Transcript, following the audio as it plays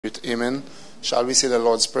Amen. Shall we say the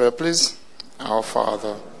Lord's Prayer, please? Our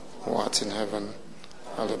Father, who art in heaven,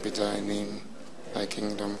 hallowed be thy name. Thy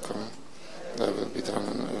kingdom come, thy will be done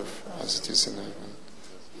on earth as it is in heaven.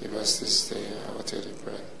 Give us this day our daily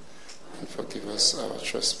bread, and forgive us our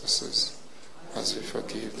trespasses, as we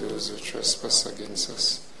forgive those who trespass against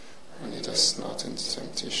us. And lead us not into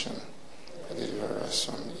temptation, but deliver us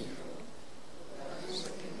from evil.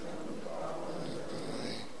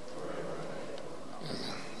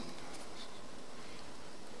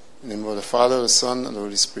 In the name of the Father, the Son, and the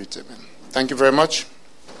Holy Spirit, amen. Thank you very much.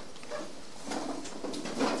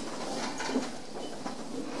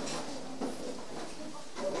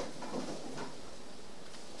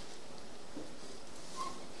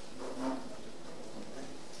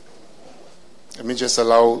 Let me just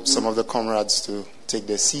allow some of the comrades to take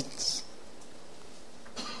their seats.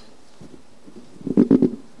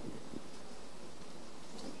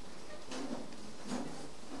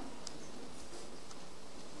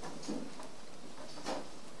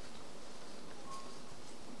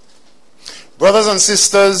 Brothers and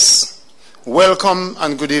sisters, welcome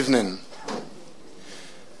and good evening.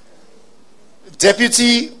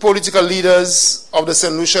 Deputy political leaders of the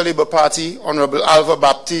St. Lucia Labour Party, Honorable Alva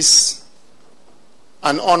Baptiste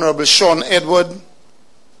and Honorable Sean Edward,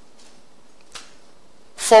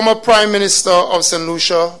 former Prime Minister of St.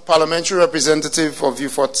 Lucia, Parliamentary Representative for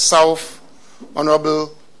Vieux-Fort South,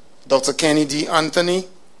 Honorable Dr. Kenny D. Anthony,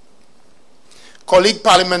 colleague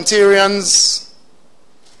parliamentarians,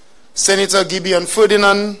 Senator Gideon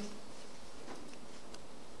Ferdinand,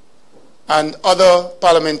 and other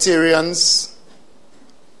parliamentarians,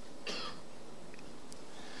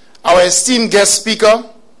 our esteemed guest speaker,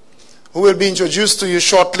 who will be introduced to you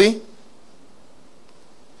shortly,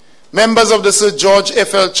 members of the Sir George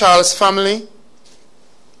F.L. Charles family,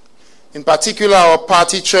 in particular our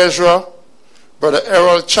party treasurer, Brother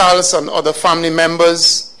Errol Charles, and other family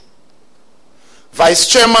members, Vice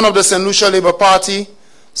Chairman of the St. Lucia Labour Party,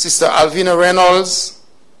 Sister Alvina Reynolds.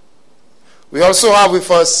 We also have with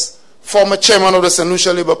us former Chairman of the St.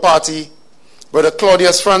 Lucia Labour Party, Brother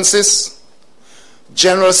Claudius Francis,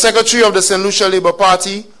 General Secretary of the St. Lucia Labour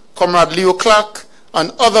Party, Comrade Leo Clark,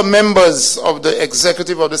 and other members of the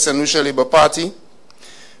executive of the St. Lucia Labour Party,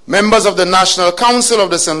 members of the National Council of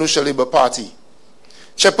the St. Lucia Labour Party,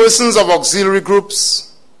 chairpersons of auxiliary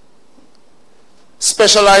groups,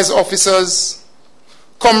 specialized officers,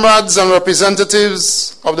 comrades and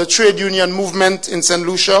representatives of the trade union movement in St.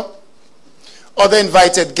 Lucia, other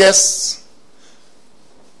invited guests,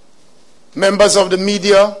 members of the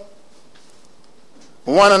media,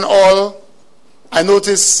 one and all. I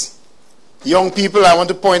notice young people, I want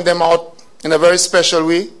to point them out in a very special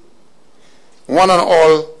way. One and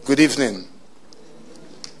all, good evening.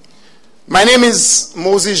 My name is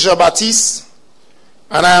Moses Jean-Baptiste,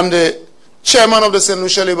 and I am the chairman of the St.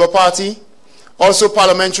 Lucia Labour Party, also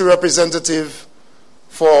parliamentary representative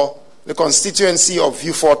for the constituency of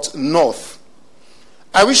Vieux-Fort North.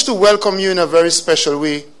 I wish to welcome you in a very special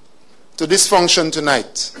way to this function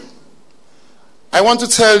tonight. I want to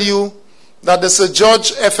tell you that the Sir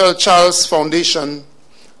George F.L. Charles Foundation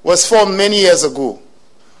was formed many years ago.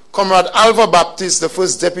 Comrade Alva Baptiste, the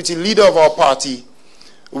first deputy leader of our party,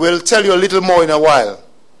 will tell you a little more in a while.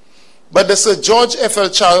 But the Sir George F.L.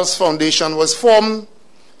 Charles Foundation was formed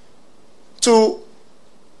to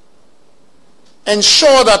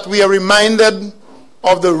ensure that we are reminded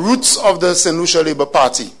of the roots of the St. Lucia Labour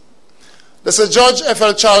Party. The Sir George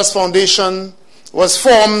F.L. Charles Foundation was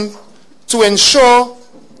formed to ensure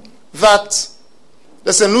that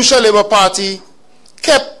the St. Lucia Labour Party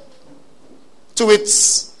kept to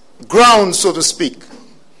its ground, so to speak.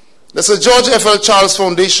 The Sir George F.L. Charles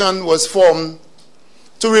Foundation was formed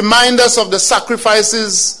to remind us of the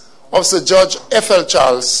sacrifices of Sir George F.L.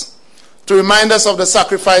 Charles, to remind us of the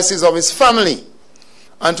sacrifices of his family,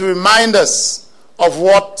 and to remind us of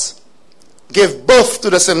what gave birth to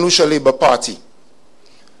the St. Lucia Labour Party.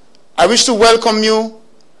 I wish to welcome you,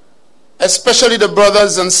 especially the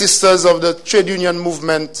brothers and sisters of the trade union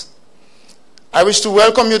movement. I wish to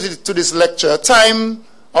welcome you to this lecture, a time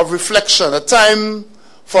of reflection, a time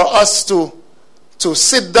for us to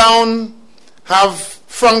sit down, have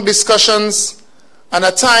frank discussions, and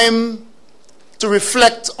a time to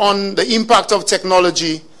reflect on the impact of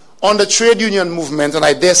technology on the trade union movement, and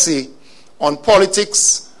I dare say on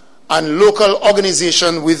politics and local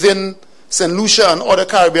organization within St. Lucia and other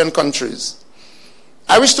Caribbean countries.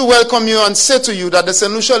 I wish to welcome you and say to you that the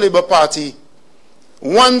St. Lucia Labour Party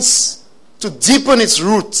wants to deepen its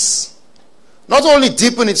roots. Not only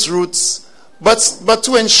deepen its roots, but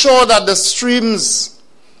to ensure that the streams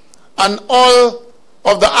and all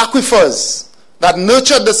of the aquifers that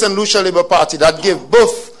nurtured the St. Lucia Labour Party, that gave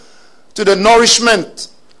birth to the nourishment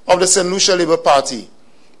of the St. Lucia Labour Party,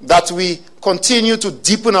 that we continue to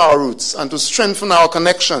deepen our roots and to strengthen our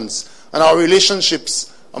connections and our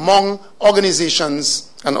relationships among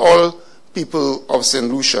organizations and all people of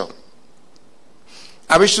St. Lucia.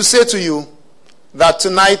 I wish to say to you that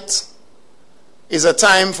tonight is a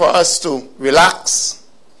time for us to relax.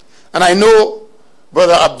 And I know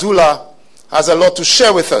Brother Abdulah has a lot to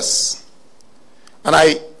share with us. And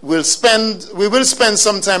we will spend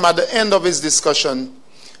some time at the end of his discussion.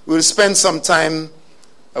 We will spend some time,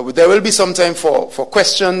 there will be some time for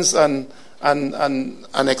questions and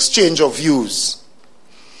exchange of views.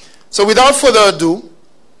 So without further ado,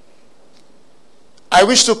 I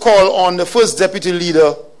wish to call on the first deputy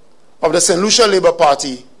leader of the St. Lucia Labour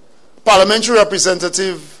Party, parliamentary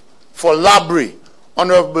representative for Labrie,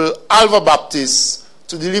 Honorable Alva Baptist,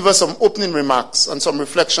 to deliver some opening remarks and some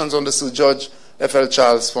reflections on the Sir George F.L.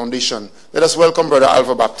 Charles Foundation. Let us welcome Brother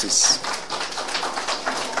Alva Baptist.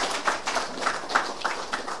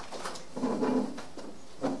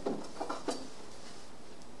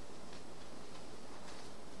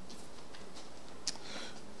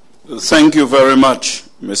 Thank you very much,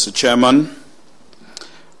 Mr. Chairman.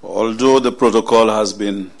 Although the protocol has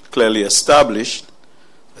been clearly established,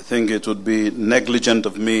 I think it would be negligent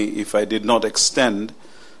of me if I did not extend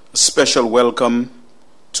a special welcome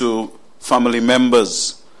to family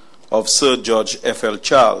members of Sir George F.L.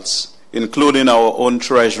 Charles, including our own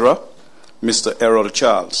treasurer, Mr. Errol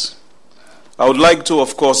Charles. I would like to,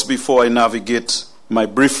 of course, before I navigate my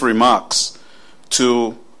brief remarks,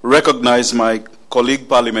 to recognize my colleague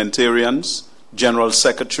parliamentarians, General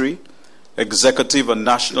Secretary, Executive and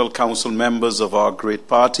National Council members of our great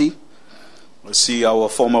party. I see our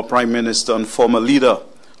former Prime Minister and former leader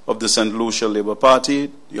of the St. Lucia Labour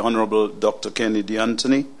Party, the Honorable Dr. Kennedy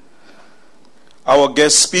Anthony. Our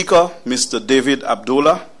guest speaker, Mr. David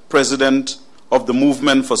Abdulah, President of the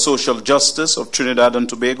Movement for Social Justice of Trinidad and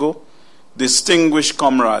Tobago. Distinguished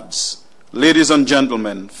comrades, ladies and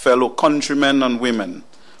gentlemen, fellow countrymen and women,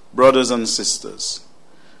 brothers and sisters.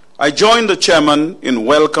 I join the chairman in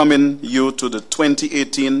welcoming you to the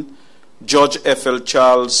 2018 George F.L.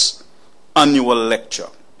 Charles Annual Lecture.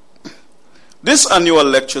 This annual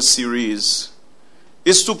lecture series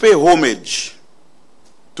is to pay homage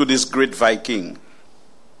to this great Viking,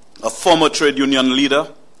 a former trade union leader,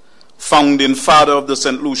 founding father of the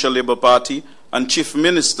St. Lucia Labour Party, and chief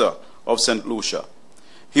minister of St. Lucia.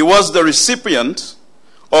 He was the recipient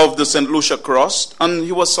of the St. Lucia Cross, and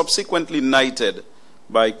he was subsequently knighted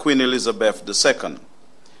by Queen Elizabeth II.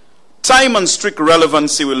 Time and strict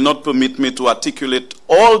relevancy will not permit me to articulate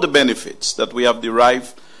all the benefits that we have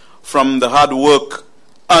derived from the hard work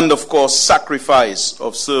and, of course, sacrifice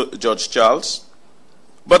of Sir George Charles.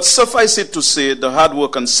 But suffice it to say, the hard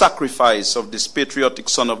work and sacrifice of this patriotic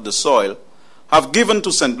son of the soil have given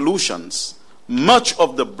to St. Lucians much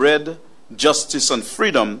of the bread, justice, and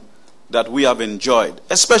freedom that we have enjoyed,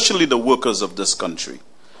 especially the workers of this country.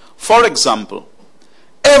 For example,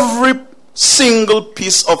 every single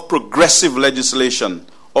piece of progressive legislation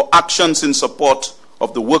or actions in support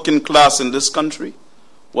of the working class in this country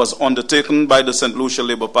was undertaken by the St. Lucia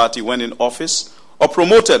Labour Party when in office, or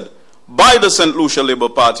promoted by the St. Lucia Labour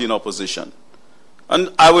Party in opposition.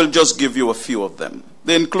 And I will just give you a few of them.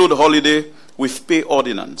 They include Holiday with Pay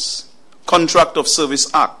Ordinance, Contract of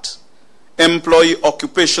Service Act, Employee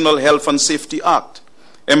Occupational Health and Safety Act,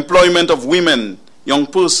 Employment of Women, Young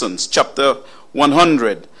Persons, Chapter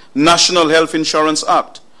 100, National Health Insurance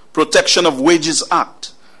Act, Protection of Wages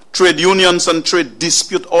Act, Trade Unions and Trade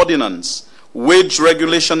Dispute Ordinance, Wage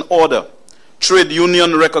Regulation Order, Trade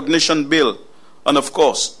Union Recognition Bill, and of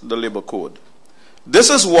course, the Labor Code. This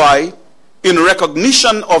is why, in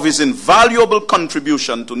recognition of his invaluable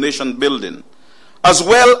contribution to nation building, as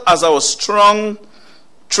well as our strong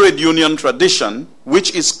trade union tradition,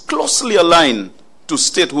 which is closely aligned to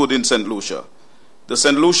statehood in St. Lucia, the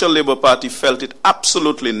St. Lucia Labour Party felt it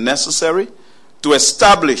absolutely necessary to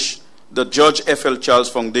establish the George F.L. Charles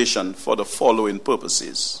Foundation for the following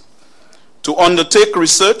purposes: to undertake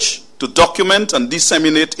research, to document and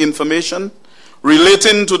disseminate information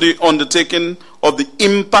relating to the undertaking of the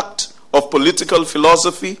impact of political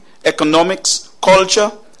philosophy, economics,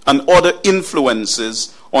 culture, and other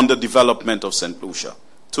influences on the development of St. Lucia.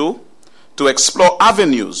 2, to explore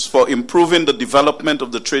avenues for improving the development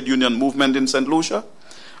of the trade union movement in St. Lucia,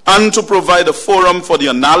 and to provide a forum for the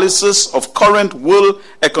analysis of current world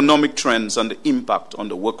economic trends and the impact on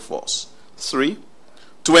the workforce. 3,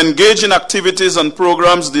 to engage in activities and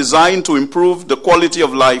programs designed to improve the quality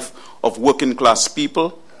of life of working class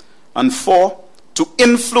people. And 4, to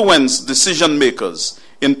influence decision makers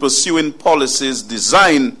in pursuing policies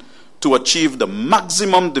designed to achieve the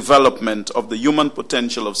maximum development of the human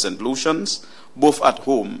potential of St. Lucians, both at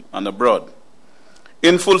home and abroad.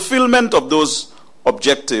 In fulfillment of those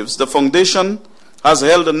objectives, the Foundation has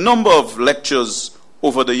held a number of lectures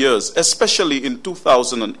over the years, especially in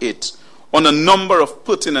 2008, on a number of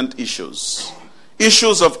pertinent issues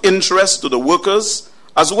of interest to the workers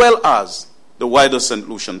as well as the wider St.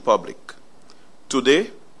 Lucian public.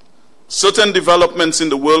 Today, certain developments in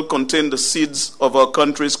the world contain the seeds of our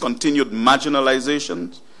country's continued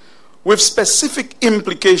marginalization, with specific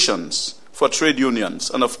implications for trade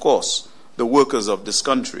unions and, of course, the workers of this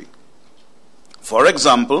country. For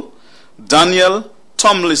example, Daniel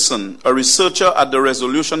Tomlinson, a researcher at the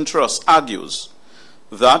Resolution Trust, argues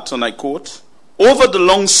that, and I quote, "Over the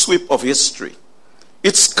long sweep of history,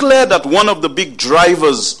 it's clear that one of the big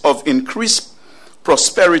drivers of increased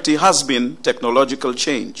prosperity has been technological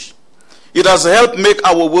change. It has helped make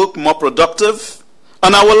our work more productive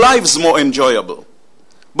and our lives more enjoyable.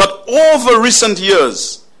 But over recent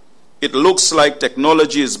years, it looks like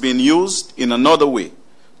technology is being used in another way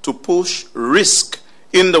to push risk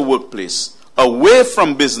in the workplace away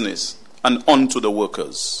from business and onto the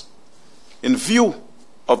workers." In view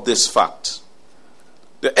of this fact,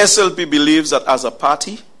 the SLP believes that as a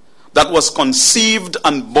party that was conceived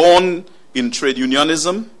and born in trade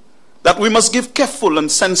unionism, that we must give careful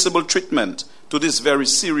and sensible treatment to this very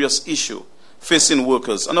serious issue facing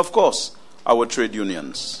workers and, of course, our trade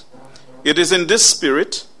unions. It is in this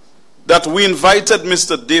spirit that we invited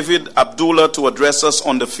Mr. David Abdulah to address us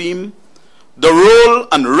on the theme, "The Role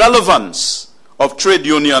and Relevance of Trade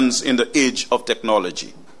Unions in the Age of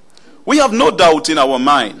Technology." We have no doubt in our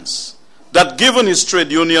minds that given his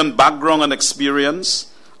trade union background and experience,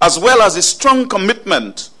 as well as his strong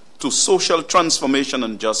commitment to social transformation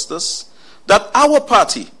and justice, that our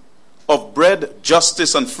party of bread,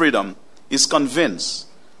 justice, and freedom is convinced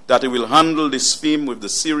that he will handle this theme with the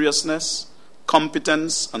seriousness,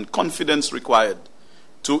 competence, and confidence required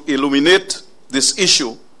to illuminate this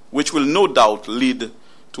issue, which will no doubt lead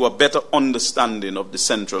to a better understanding of the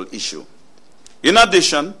central issue. In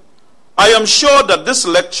addition, I am sure that this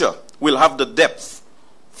lecture will have the depth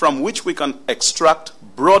from which we can extract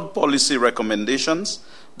broad policy recommendations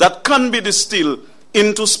that can be distilled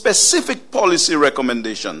into specific policy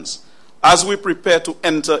recommendations as we prepare to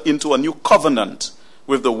enter into a new covenant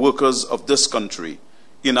with the workers of this country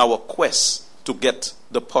in our quest to get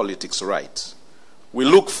the politics right. We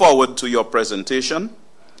look forward to your presentation.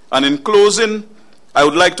 And in closing, I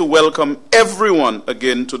would like to welcome everyone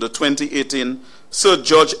again to the 2018 Sir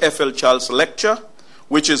George F.L. Charles Lecture,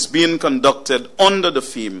 which is being conducted under the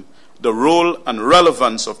theme, "The Role and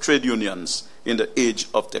Relevance of Trade Unions in the Age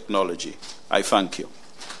of Technology." I thank you.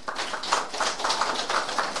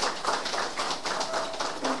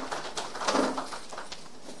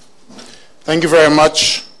 Thank you very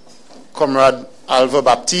much, Comrade Alva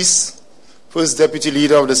Baptiste, First Deputy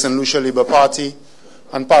Leader of the St. Lucia Labour Party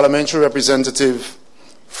and Parliamentary Representative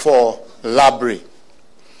for Labre.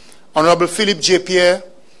 Honorable Philip J. Pierre,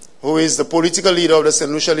 who is the political leader of the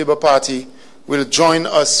St. Lucia Labour Party, will join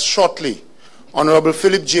us shortly. Honorable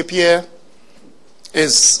Philip J. Pierre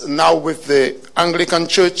is now with the Anglican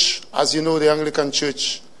Church. As you know, the Anglican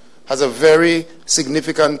Church has a very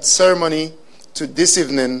significant ceremony this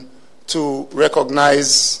evening to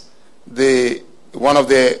recognize one of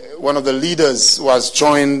the leaders who has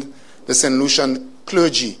joined the St. Lucian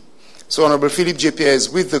clergy. So Honorable Philip J. Pierre is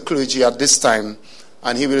with the clergy at this time,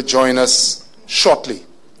 and he will join us shortly.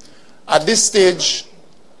 At this stage,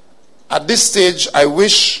 I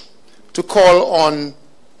wish to call on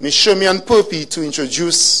Ms. Shermian Purpey to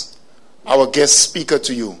introduce our guest speaker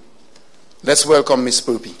to you. Let's welcome Ms.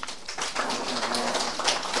 Purpey.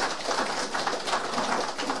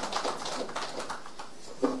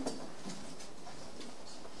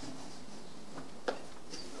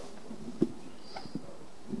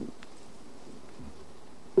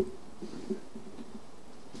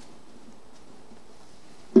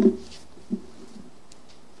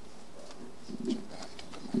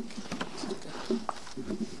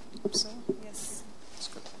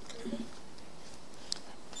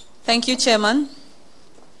 Thank you, Chairman.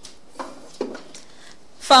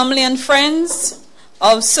 Family and friends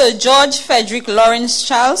of Sir George Frederick Lawrence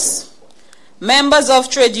Charles, members of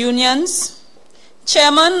trade unions,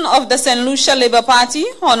 Chairman of the St. Lucia Labour Party,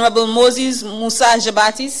 Honorable Moses Musa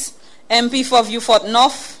Jabatis, MP for Beaufort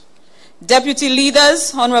North, Deputy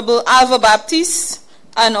Leaders, Honorable Alva Baptiste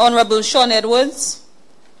and Honorable Sean Edwards,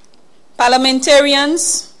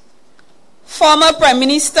 parliamentarians, former Prime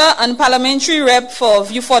Minister and Parliamentary Rep for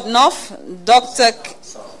Viewfort North,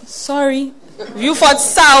 Viewfort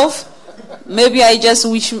South. Maybe I just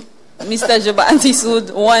wish Mr. Jabantis would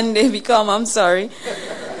one day become, I'm sorry.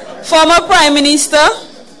 Former Prime Minister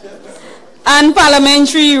and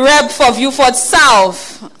Parliamentary Rep for Viewfort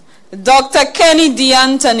South, Dr. Kenny D.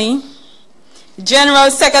 Anthony.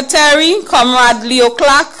 General Secretary, Comrade Leo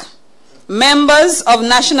Clark. Members of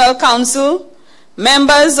National Council,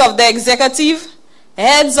 members of the executive,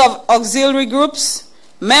 heads of auxiliary groups,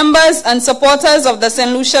 members and supporters of the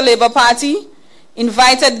St. Lucia Labour Party,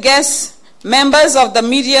 invited guests, members of the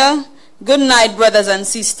media, good night, brothers and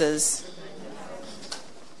sisters.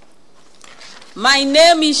 My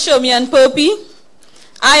name is Shomian Popi.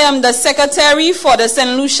 I am the secretary for the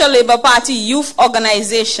St. Lucia Labour Party Youth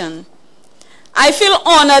Organization. I feel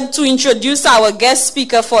honored to introduce our guest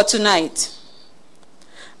speaker for tonight.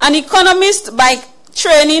 An economist by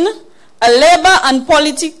training, a labor and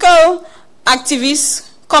political activist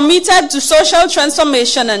committed to social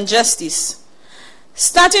transformation and justice.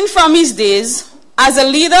 Starting from his days as a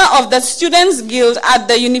leader of the Students' Guild at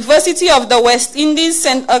the University of the West Indies,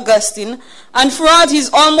 St. Augustine, and throughout his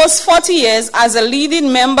almost 40 years as a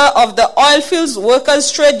leading member of the Oilfields Workers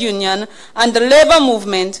Trade Union and the labor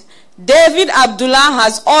movement, David Abdulah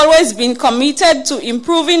has always been committed to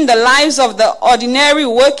improving the lives of the ordinary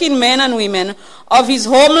working men and women of his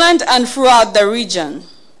homeland and throughout the region.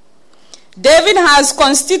 David has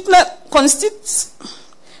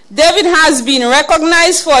been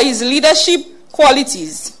recognized for his leadership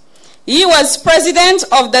qualities. He was president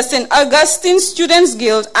of the St. Augustine Students'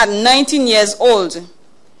 Guild at 19 years old.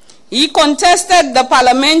 He contested the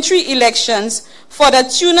parliamentary elections for the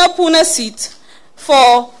Tuna-Puna seat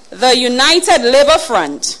for the United Labour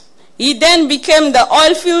Front. He then became the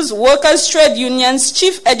Oilfields Workers Trade Union's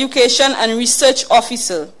Chief Education and Research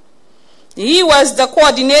Officer. He was the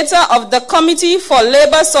coordinator of the Committee for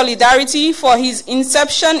Labour Solidarity for his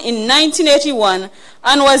inception in 1981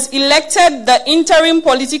 and was elected the interim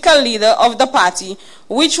political leader of the party,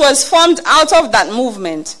 which was formed out of that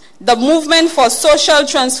movement, the Movement for Social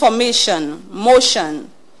Transformation, MOTION.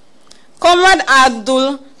 Comrade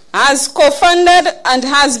Abdul has co-founded and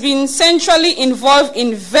has been centrally involved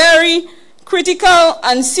in very critical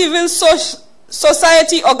and civil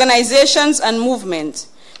society organizations and movements,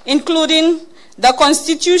 including the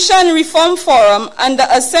Constitution Reform Forum and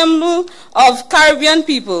the Assembly of Caribbean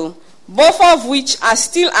People, both of which are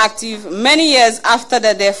still active many years after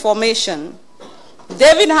their formation.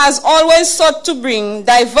 David has always sought to bring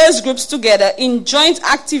diverse groups together in joint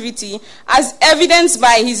activity, as evidenced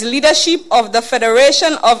by his leadership of the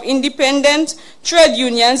Federation of Independent Trade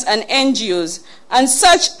Unions and NGOs, and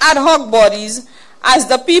such ad hoc bodies as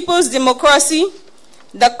the People's Democracy,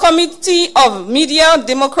 the Committee of Media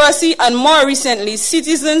Democracy, and more recently,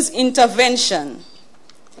 Citizens Intervention.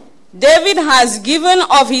 David has given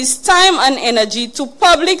of his time and energy to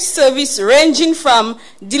public service, ranging from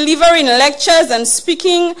delivering lectures and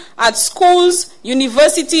speaking at schools,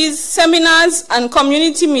 universities, seminars, and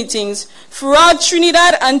community meetings throughout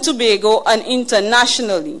Trinidad and Tobago and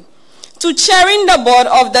internationally, to chairing the board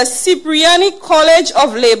of the Cipriani College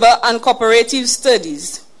of Labor and Cooperative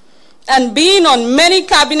Studies, and being on many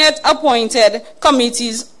cabinet-appointed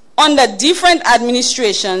committees under different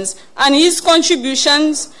administrations, and his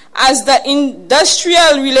contributions as the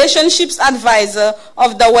Industrial Relationships Advisor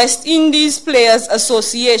of the West Indies Players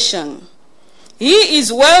Association. He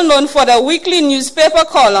is well known for the weekly newspaper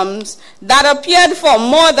columns that appeared for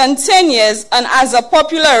more than 10 years and as a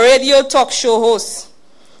popular radio talk show host.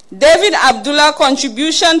 David Abdullah's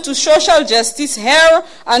contribution to social justice here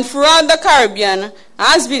and throughout the Caribbean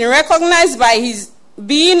has been recognized by his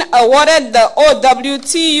being awarded the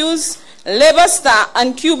OWTU's Labor Star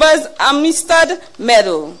and Cuba's Amistad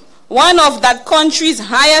Medal, one of that country's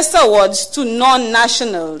highest awards to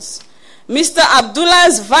non-nationals. Mr.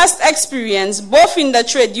 Abdullah's vast experience, both in the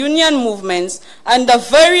trade union movements and the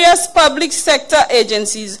various public sector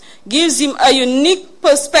agencies, gives him a unique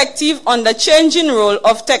perspective on the changing role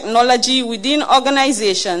of technology within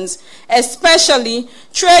organizations, especially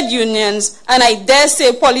trade unions and, I dare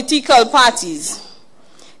say, political parties.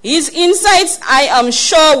 His insights, I am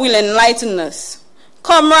sure, will enlighten us.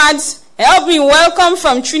 Comrades, help me welcome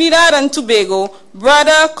from Trinidad and Tobago,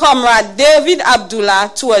 Brother Comrade David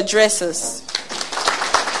Abdulah, to address us.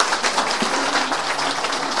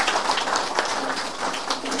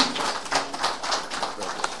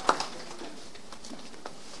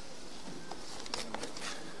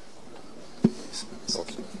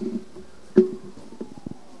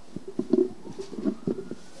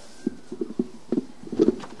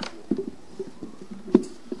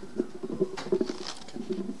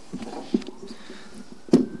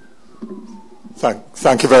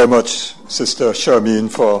 Thank you very much, Sister Shermine,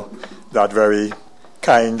 for that very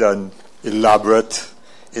kind and elaborate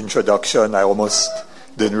introduction. I almost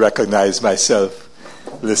didn't recognize myself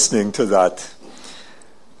listening to that.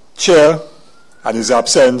 Chair, and his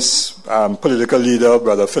absence, political leader,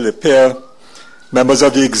 Brother Philip Pear, members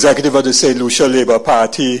of the executive of the St. Lucia Labour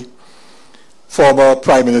Party, former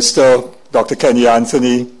Prime Minister Dr. Kenny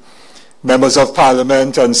Anthony, members of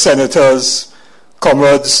Parliament and senators,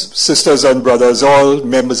 comrades, sisters and brothers, all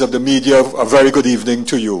members of the media, a very good evening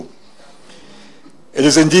to you. It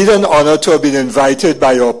is indeed an honor to have been invited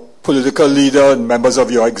by your political leader and members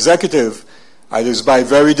of your executive, and it is my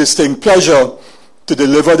very distinct pleasure to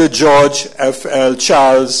deliver the George F.L.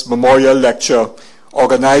 Charles Memorial Lecture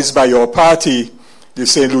organized by your party, the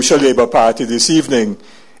St. Lucia Labour Party, this evening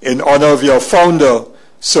in honor of your founder,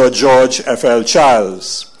 Sir George F.L.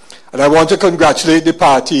 Charles. And I want to congratulate the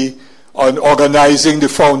party on organizing the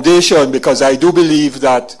foundation, because I do believe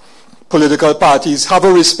that political parties have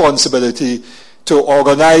a responsibility to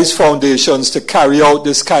organize foundations to carry out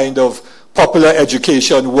this kind of popular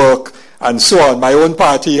education work and so on. My own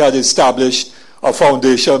party had established a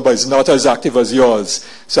foundation, but it's not as active as yours.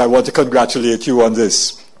 So I want to congratulate you on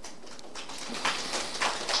this.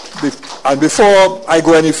 And before I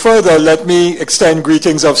go any further, let me extend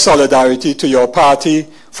greetings of solidarity to your party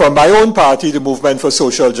from my own party, the Movement for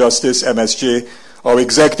Social Justice, MSJ, our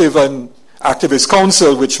Executive and Activist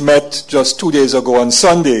Council, which met just 2 days ago on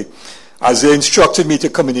Sunday, as they instructed me to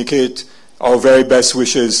communicate our very best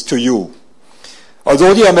wishes to you.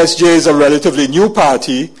 Although the MSJ is a relatively new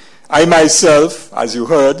party, I myself, as you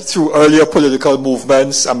heard, through earlier political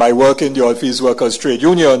movements and my work in the Oilfields Workers Trade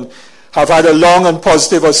Union, have had a long and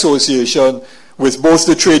positive association with both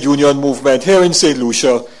the trade union movement here in St.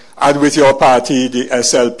 Lucia and with your party, the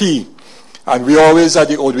SLP. And we always at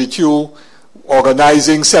the OWTU,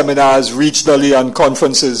 organizing seminars regionally and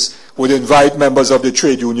conferences, would invite members of the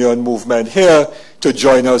trade union movement here to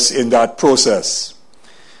join us in that process.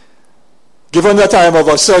 Given that I am of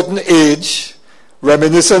a certain age,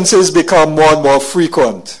 reminiscences become more and more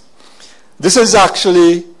frequent. This is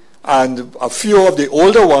actually, and a few of the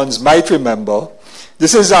older ones might remember,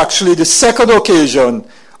 this is actually the second occasion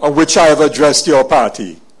on which I have addressed your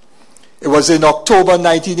party. It was in October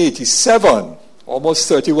 1987, almost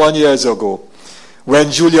 31 years ago,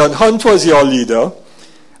 when Julian Hunt was your leader,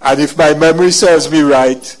 and if my memory serves me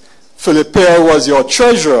right, Philip Pear was your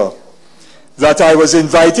treasurer, that I was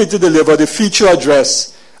invited to deliver the feature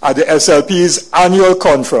address at the SLP's annual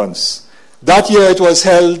conference. That year it was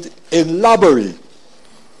held in Laborie.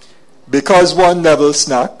 Because one Neville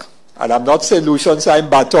Snack, and I'm not St. Lucian, so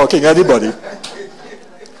I'm bad talking anybody,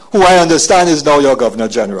 who I understand is now your Governor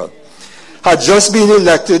General, had just been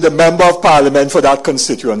elected a member of Parliament for that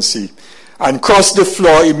constituency and crossed the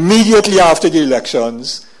floor immediately after the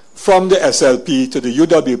elections from the SLP to the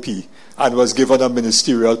UWP and was given a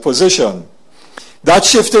ministerial position. That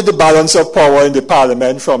shifted the balance of power in the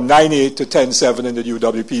Parliament from 9-8 to 10-7 in the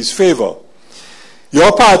UWP's favor.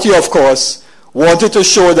 Your party, of course, wanted to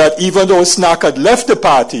show that even though Snack had left the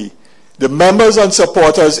party, the members and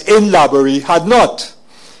supporters in Laborie had not.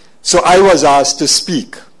 So I was asked to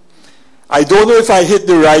speak. I don't know if I hit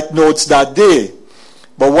the right notes that day,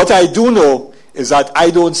 but what I do know is that I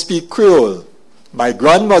don't speak Creole. My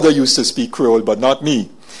grandmother used to speak Creole, but not me.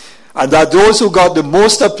 And that those who got the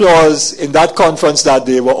most applause in that conference that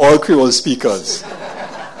day were all Creole speakers.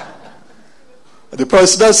 The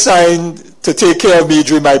person assigned to take care of me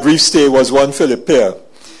during my brief stay was one Philip Pear.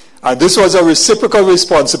 And this was a reciprocal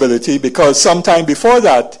responsibility because sometime before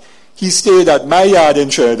that, he stayed at my yard in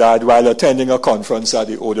Trinidad while attending a conference at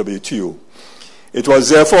the OWTU. It was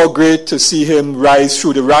therefore great to see him rise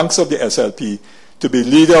through the ranks of the SLP to be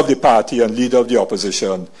leader of the party and leader of the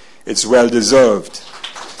opposition. It's well deserved.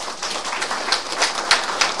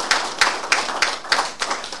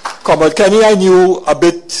 Comrade Kenny, I knew a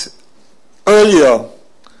bit earlier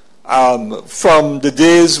from the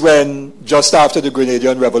days when, just after the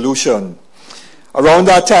Grenadian Revolution, around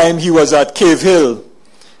that time he was at Cave Hill,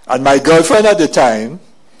 and my girlfriend at the time,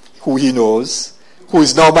 who he knows, who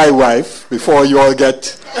is now my wife, before you all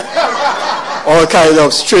get all kind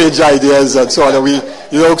of strange ideas and so on, and we,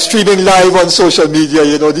 streaming live on social media,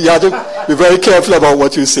 you have to be very careful about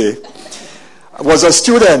what you say, was a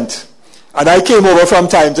student, and I came over from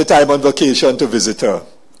time to time on vacation to visit her.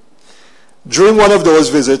 During one of those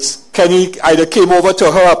visits, Kenny either came over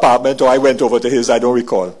to her apartment or I went over to his, I don't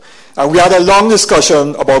recall. And we had a long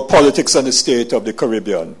discussion about politics and the state of the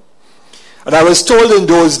Caribbean. And I was told in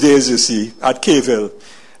those days, you see, at Cave Hill,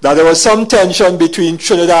 that there was some tension between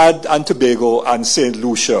Trinidad and Tobago and St.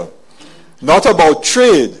 Lucia. Not about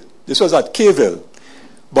trade. this was at Kayville,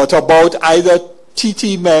 but about either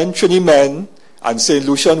TT men, Trini men, and St.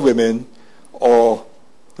 Lucian women, or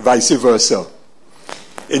vice versa.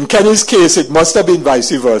 In Kenny's case, it must have been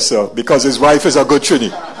vice versa, because his wife is a good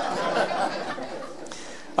Trini.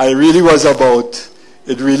 It really was.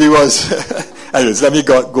 Anyways, let me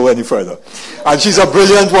go any further. And she's a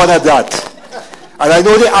brilliant one at that. And I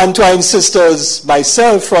know the Antoine sisters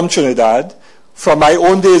myself from Trinidad, from my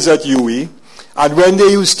own days at UWI, and when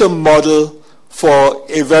they used to model for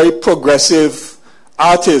a very progressive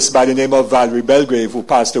artist by the name of Valerie Belgrave, who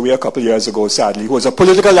passed away a couple years ago, sadly, who was a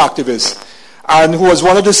political activist, and who was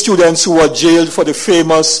one of the students who were jailed for the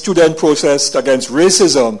famous student protest against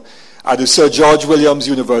racism at the Sir George Williams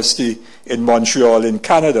University in Montreal in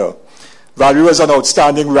Canada. Valerie was an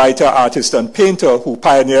outstanding writer, artist, and painter who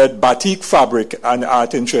pioneered batik fabric and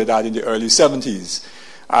art in Trinidad in the early 70s.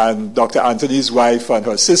 And Dr. Anthony's wife and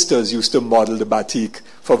her sisters used to model the batik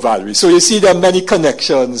for Valerie. So you see there are many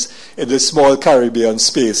connections in this small Caribbean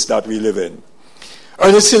space that we live in.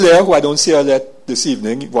 Ernest Hilaire, who I don't see her this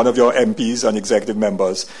evening, one of your MPs and executive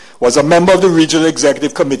members, was a member of the Regional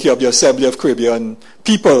Executive Committee of the Assembly of Caribbean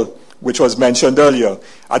People, which was mentioned earlier.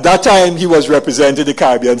 At that time, he was representing the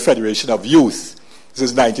Caribbean Federation of Youth. This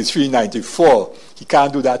is 93, 94. He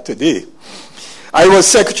can't do that today. I was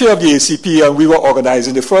secretary of the ACP, and we were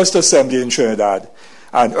organizing the first assembly in Trinidad.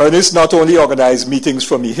 And Ernest not only organized meetings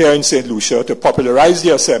for me here in St. Lucia to popularize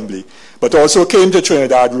the assembly, but also came to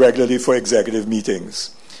Trinidad regularly for executive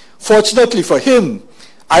meetings. Fortunately for him,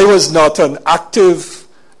 I was not an active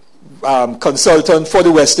consultant for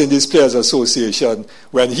the West Indies Players Association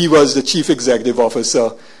when he was the chief executive officer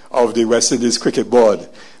of the West Indies Cricket Board,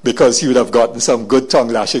 because he would have gotten some good tongue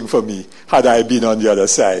lashing for me had I been on the other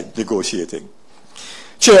side negotiating.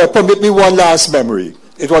 Chair, permit me one last memory.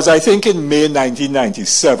 It was, I think, in May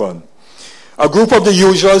 1997. A group of the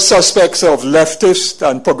usual suspects of leftist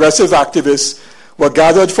and progressive activists were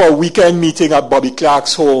gathered for a weekend meeting at Bobby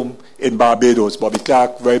Clark's home in Barbados. Bobby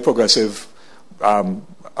Clark, very progressive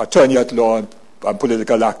attorney at law and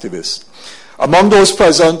political activist. Among those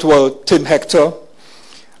present were Tim Hector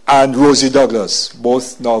and Rosie Douglas,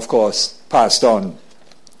 both now, of course, passed on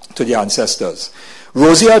to the ancestors.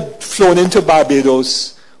 Rosie had flown into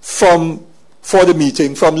Barbados for the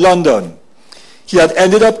meeting from London. He had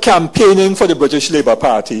ended up campaigning for the British Labour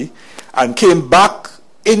Party and came back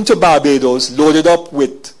into Barbados loaded up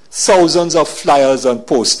with thousands of flyers and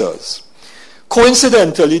posters.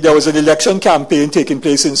 Coincidentally, there was an election campaign taking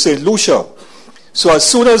place in St. Lucia. So as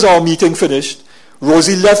soon as our meeting finished,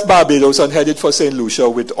 Rosie left Barbados and headed for St. Lucia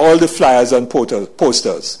with all the flyers and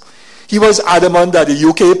posters. He was adamant that the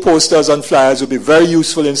UK posters and flyers would be very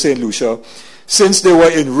useful in St. Lucia since they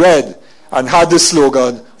were in red and had the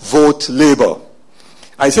slogan, "Vote Labour."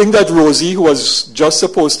 I think that Rosie, who was just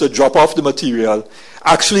supposed to drop off the material,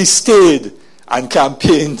 actually stayed and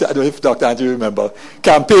campaigned, I don't know if Dr. Anthony remember,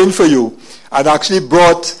 campaigned for you, and actually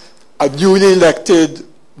brought a newly elected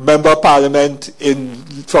member of parliament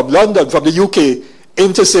from London, from the UK,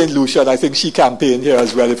 into St. Lucia, and I think she campaigned here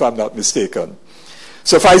as well, if I'm not mistaken.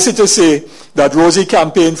 Suffice it to say that Rosie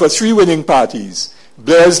campaigned for 3 winning parties.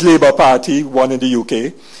 Blair's Labour Party won in the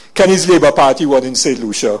UK, Kenny's Labour Party won in St.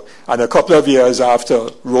 Lucia, and a couple of years after,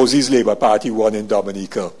 Rosie's Labour Party won in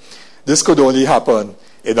Dominica. This could only happen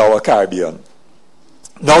in our Caribbean.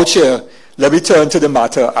 Now, Chair, let me turn to the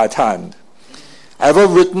matter at hand. I have a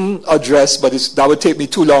written address, but that would take me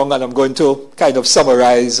too long, and I'm going to kind of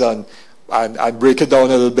summarize and break it down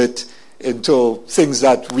a little bit into things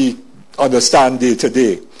that we understand day to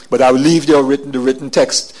day. But I will leave the written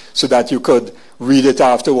text so that you could read it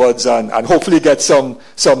afterwards and hopefully get some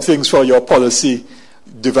things for your policy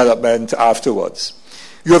development afterwards.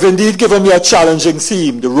 You have indeed given me a challenging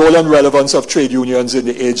theme, the role and relevance of trade unions in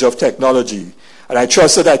the age of technology, and I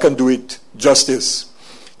trust that I can do it justice.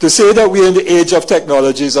 To say that we are in the age of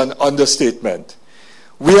technology is an understatement.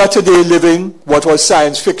 We are today living what was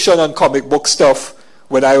science fiction and comic book stuff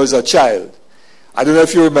when I was a child. I don't know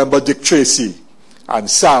if you remember Dick Tracy and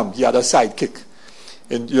Sam. He had a sidekick.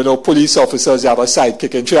 And, police officers have a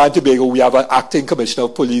sidekick. In Trinidad and Tobago, we have an acting commissioner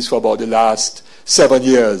of police for about the last 7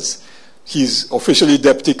 years. He's officially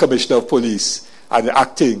deputy commissioner of police and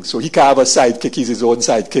acting. So he can't have a sidekick. He's his own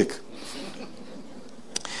sidekick.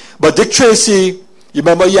 But Dick Tracy, you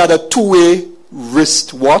remember he had a 2-way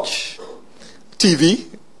wrist watch, TV,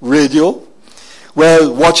 radio.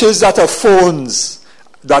 Well, watches that are phones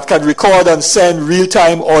that can record and send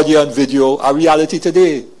real-time audio and video are reality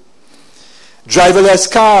today.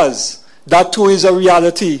 Driverless cars, that too is a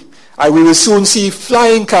reality. And we will soon see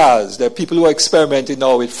flying cars. There are people who are experimenting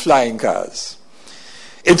now with flying cars.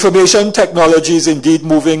 Information technology is indeed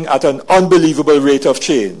moving at an unbelievable rate of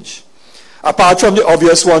change. Apart from the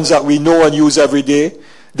obvious ones that we know and use every day,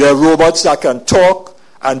 there are robots that can talk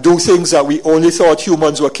and do things that we only thought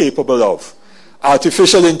humans were capable of.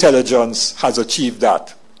 Artificial intelligence has achieved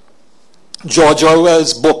that. George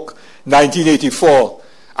Orwell's book, 1984,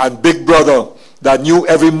 and Big Brother, that knew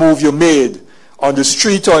every move you made on the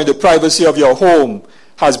street or in the privacy of your home,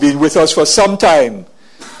 has been with us for some time,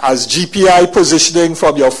 as GPI positioning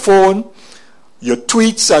from your phone, your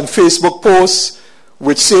tweets and Facebook posts,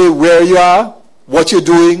 which say where you are, what you're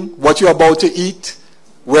doing, what you're about to eat,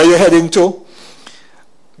 where you're heading to,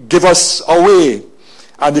 give us away.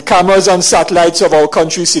 And the cameras and satellites of our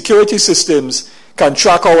country's security systems can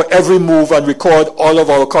track our every move and record all of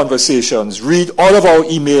our conversations, read all of our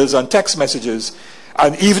emails and text messages.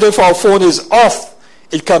 And even if our phone is off,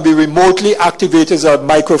 it can be remotely activated as a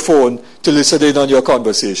microphone to listen in on your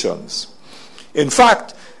conversations. In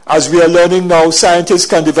fact, as we are learning now, scientists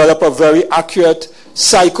can develop a very accurate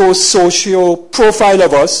psychosocial profile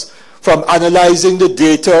of us from analyzing the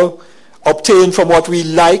data obtained from what we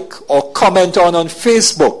like or comment on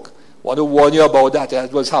Facebook. I want to warn you about that.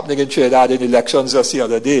 That was happening in Trinidad in elections just the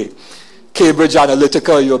other day. Cambridge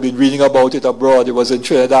Analytica, you've been reading about it abroad. It was in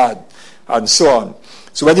Trinidad, and so on.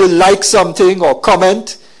 So when you like something or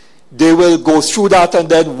comment, they will go through that and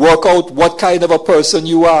then work out what kind of a person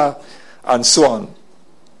you are, and so on.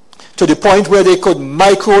 To the point where they could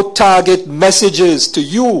micro-target messages to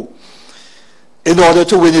you in order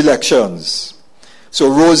to win elections. So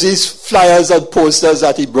Rosie's flyers and posters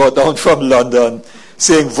that he brought down from London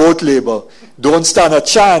saying vote Labour don't stand a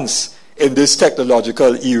chance in this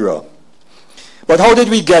technological era. But how did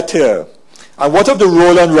we get here? And what of the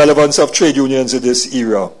role and relevance of trade unions in this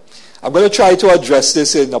era? I'm going to try to address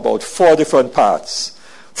this in about 4 different parts.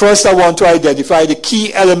 First, I want to identify the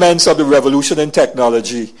key elements of the revolution in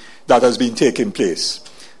technology that has been taking place.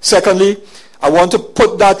 Secondly, I want to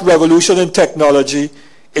put that revolution in technology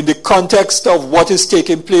in the context of what is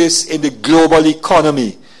taking place in the global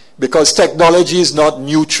economy, because technology is not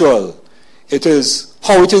neutral. It is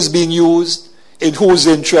how it is being used, in whose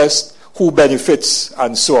interest, who benefits,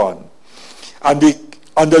 and so on. And the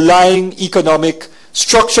underlying economic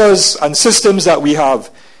structures and systems that we have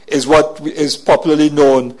is what is popularly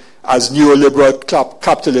known as neoliberal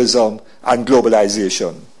capitalism and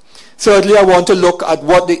globalization. Thirdly, I want to look at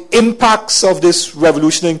what the impacts of this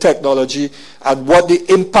revolution in technology and what the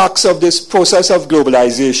impacts of this process of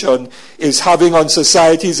globalization is having on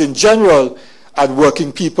societies in general and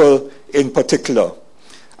working people in particular.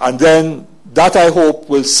 And then that, I hope,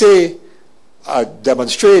 will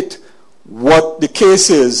demonstrate what the case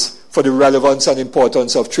is for the relevance and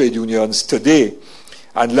importance of trade unions today.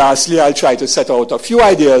 And lastly, I'll try to set out a few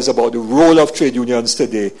ideas about the role of trade unions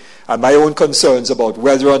today and my own concerns about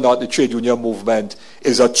whether or not the trade union movement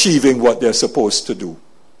is achieving what they're supposed to do.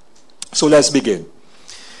 So let's begin.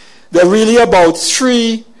 There are really about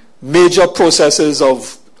 3 major processes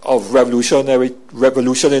of revolution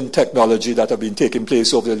in technology that have been taking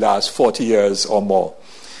place over the last 40 years or more.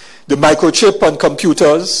 The microchip on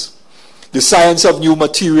computers, the science of new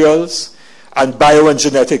materials, and bio and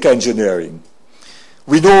genetic engineering.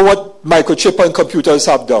 We know what microchip on computers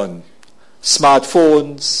have done.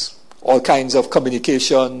 Smartphones, all kinds of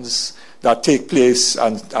communications that take place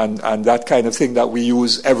and that kind of thing that we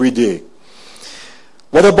use every day.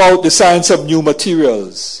 What about the science of new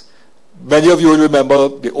materials? Many of you will remember,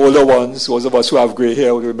 the older ones, those of us who have gray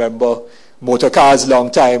hair will remember, motor cars long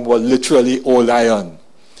time were literally old iron.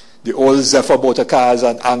 The old Zephyr motor cars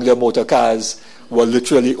and Anglia motor cars were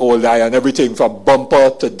literally old iron. Everything from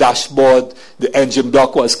bumper to dashboard, the engine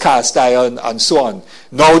block was cast iron, and so on.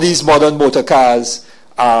 Now these modern motor cars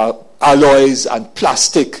are alloys and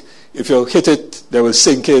plastic. If you hit it, they will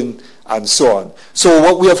sink in, and so on. So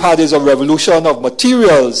what we have had is a revolution of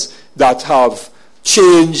materials that have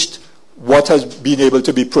changed what has been able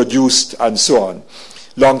to be produced, and so on.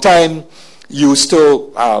 Long time used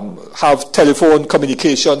to have telephone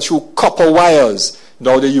communication through copper wires.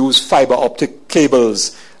 Now they use fiber optic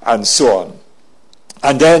cables, and so on.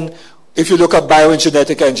 And then, if you look at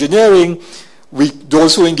biogenetic engineering,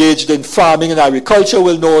 those who engaged in farming and agriculture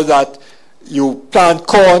will know that you plant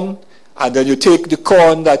corn, and then you take the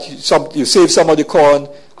corn, you save some of the corn,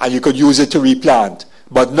 and you could use it to replant.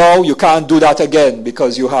 But now you can't do that again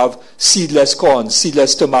because you have seedless corn,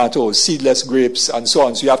 seedless tomatoes, seedless grapes, and so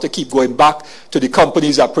on. So you have to keep going back to the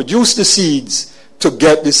companies that produce the seeds to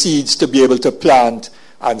get the seeds to be able to plant,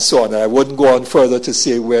 and so on. And I wouldn't go on further to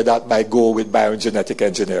say where that might go with biogenetic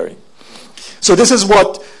engineering. So this is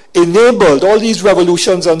what enabled, all these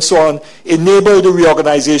revolutions and so on, enabled the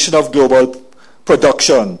reorganization of global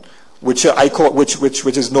production, which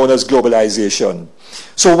is known as globalization.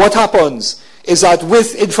 So what happens is that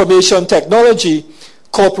with information technology,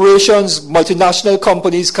 corporations, multinational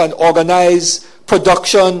companies can organize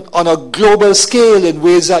production on a global scale in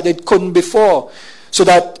ways that it couldn't before. So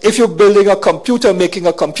that if you're building a computer, making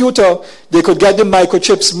a computer, they could get the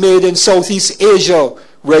microchips made in Southeast Asia,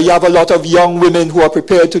 where you have a lot of young women who are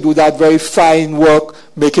prepared to do that very fine work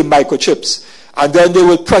making microchips. And then they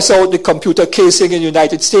will press out the computer casing in the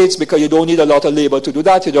United States, because you don't need a lot of labor to do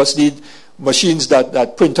that. You just need machines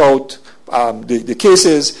that print out the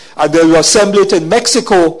cases, and they'll assemble it in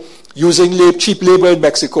Mexico using cheap labor in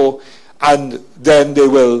Mexico, and then they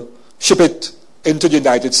will ship it into the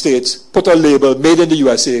United States, put a label, made in the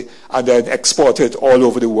USA, and then export it all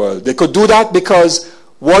over the world. They could do that because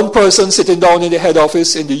one person sitting down in the head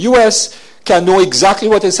office in the US can know exactly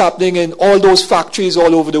what is happening in all those factories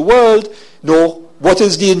all over the world, know what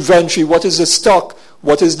is the inventory, what is the stock,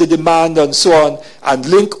 what is the demand, and so on, and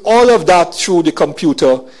link all of that through the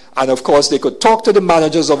computer. And of course, they could talk to the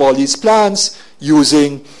managers of all these plants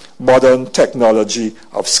using modern technology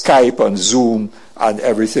of Skype and Zoom and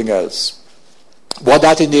everything else. What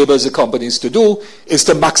that enables the companies to do is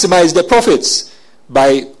to maximize their profits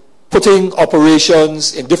by putting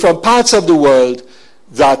operations in different parts of the world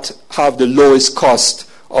that have the lowest cost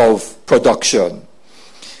of production.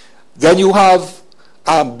 Then you have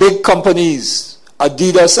big companies,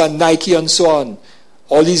 Adidas and Nike and so on,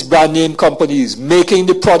 all these brand name companies making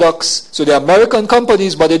the products. So they're American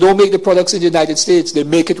companies, but they don't make the products in the United States. They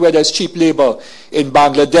make it where there's cheap labor in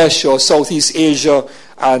Bangladesh or Southeast Asia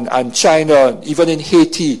and China, even in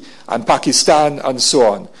Haiti and Pakistan and so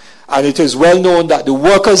on. And it is well known that the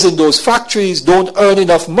workers in those factories don't earn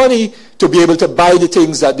enough money to be able to buy the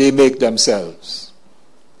things that they make themselves.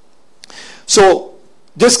 So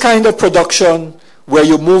this kind of production, where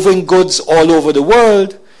you're moving goods all over the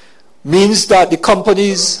world, means that the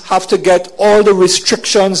companies have to get all the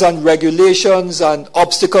restrictions and regulations and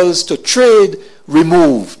obstacles to trade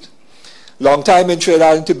removed. Long time in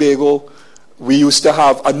Trinidad and Tobago, we used to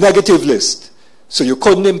have a negative list. So you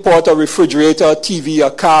couldn't import a refrigerator, TV,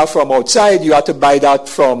 a car from outside. You had to buy that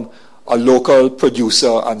from a local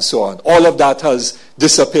producer and so on. All of that has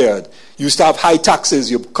disappeared. You used to have high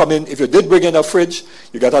taxes. You come in, if you did bring in a fridge,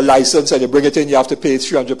 you get a license and you bring it in, you have to pay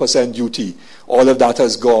 300% duty. All of that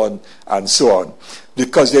has gone and so on.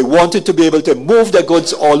 Because they wanted to be able to move their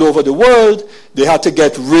goods all over the world, they had to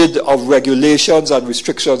get rid of regulations and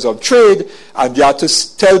restrictions on trade, and they had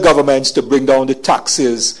to tell governments to bring down the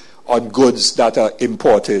taxes on goods that are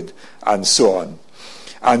imported and so on.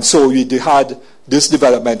 And so we had this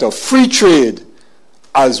development of free trade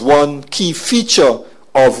as one key feature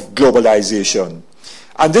of globalization.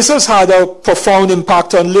 And this has had a profound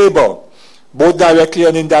impact on labor, both directly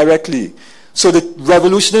and indirectly. So the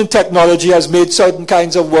revolution in technology has made certain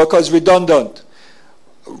kinds of workers redundant.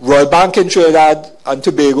 Royal Bank in Trinidad and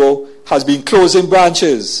Tobago has been closing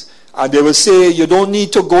branches, and they will say you don't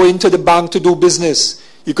need to go into the bank to do business.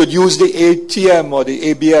 You could use the ATM or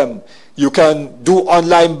the ABM. You can do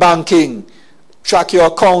online banking, track your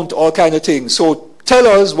account, all kind of things. So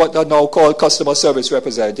tellers, what are now called customer service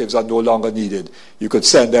representatives, are no longer needed. You could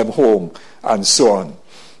send them home and so on.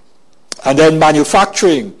 And then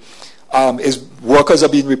manufacturing, workers are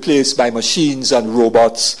being replaced by machines and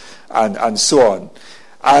robots and so on.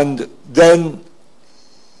 And then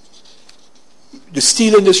the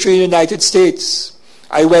steel industry in the United States,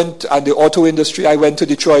 and the auto industry, I went to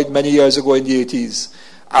Detroit many years ago in the 80s,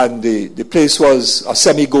 and the place was a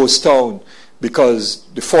semi-ghost town, because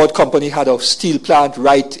the Ford company had a steel plant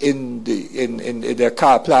right in their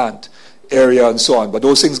car plant area and so on. But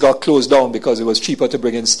those things got closed down because it was cheaper to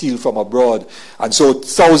bring in steel from abroad. And so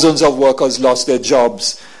thousands of workers lost their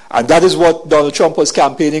jobs. And that is what Donald Trump was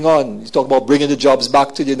campaigning on. He's talking about bringing the jobs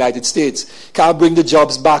back to the United States. Can't bring the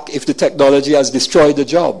jobs back if the technology has destroyed the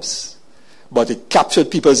jobs. But it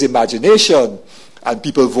captured people's imagination, and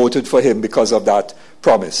people voted for him because of that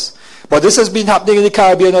promise. But this has been happening in the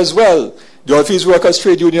Caribbean as well. The Office Workers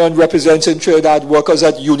Trade Union represents in Trinidad workers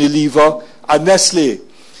at Unilever and Nestle.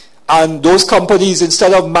 And those companies,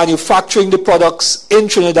 instead of manufacturing the products in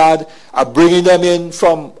Trinidad, are bringing them in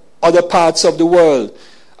from other parts of the world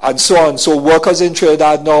and so on. So workers in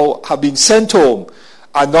Trinidad now have been sent home.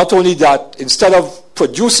 And not only that, instead of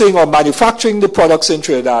producing or manufacturing the products in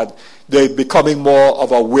Trinidad, they're becoming more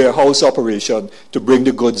of a warehouse operation to bring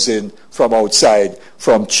the goods in from outside,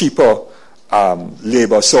 from cheaper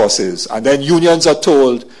labor sources. And then unions are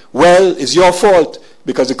told, well, it's your fault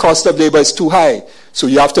because the cost of labor is too high. So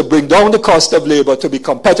you have to bring down the cost of labor to be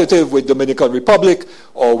competitive with Dominican Republic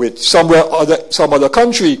or with some other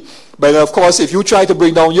country. But of course, if you try to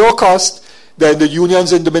bring down your cost, then the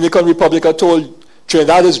unions in Dominican Republic are told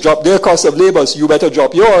Trinidadians drop their cost of labor, so you better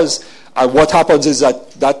drop yours. And what happens is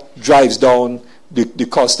that drives down the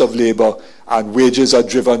cost of labor, and wages are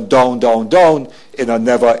driven down, down, down in a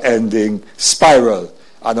never-ending spiral.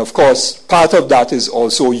 And of course, part of that is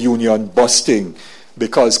also union busting,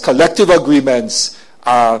 because collective agreements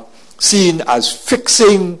are seen as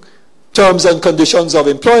fixing terms and conditions of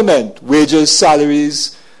employment, wages,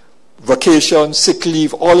 salaries, vacation, sick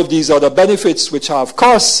leave, all of these other benefits which have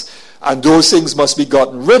costs, and those things must be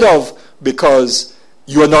gotten rid of, because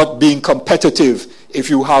you are not being competitive if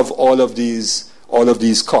you have all of these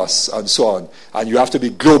costs and so on. And you have to be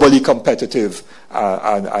globally competitive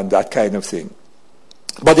and that kind of thing.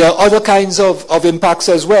 But there are other kinds of impacts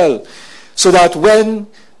as well. So that when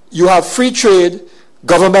you have free trade,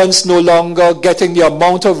 governments no longer getting the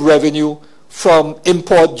amount of revenue from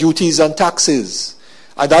import duties and taxes.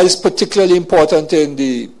 And that is particularly important in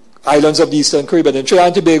the islands of the Eastern Caribbean. In Trinidad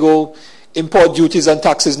and Tobago, import duties and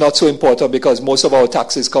taxes not so important because most of our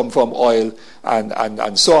taxes come from oil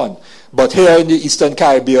and so on. But here in the Eastern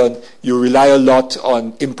Caribbean, you rely a lot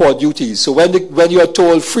on import duties. So when you are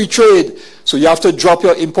told free trade, so you have to drop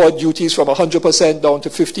your import duties from 100% down to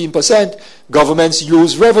 15%, governments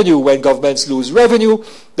lose revenue. When governments lose revenue,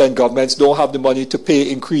 then governments don't have the money to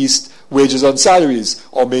pay increased wages and salaries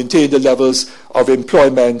or maintain the levels of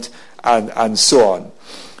employment and so on.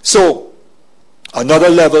 So another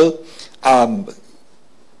level,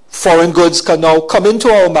 foreign goods can now come into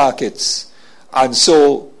our markets, and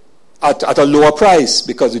so at a lower price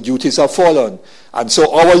because the duties have fallen. And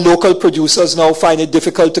so our local producers now find it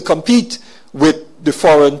difficult to compete with the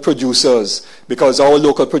foreign producers because our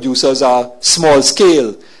local producers are small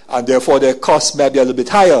scale, and therefore their costs may be a little bit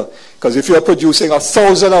higher. Because if you're producing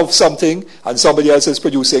 1,000 of something and somebody else is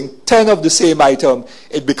producing 10 of the same item,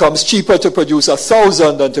 it becomes cheaper to produce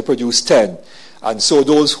 1,000 than to produce 10. And so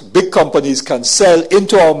those big companies can sell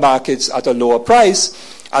into our markets at a lower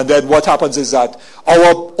price. And then what happens is that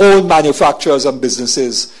our own manufacturers and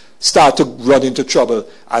businesses start to run into trouble,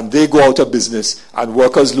 and they go out of business, and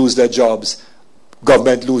workers lose their jobs,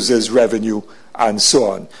 government loses revenue, and so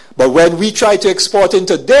on. But when we try to export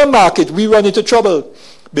into their market, we run into trouble,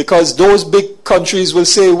 because those big countries will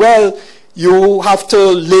say, well, you have to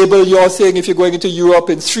label your thing if you're going into Europe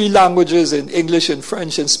in 3 languages, in English, in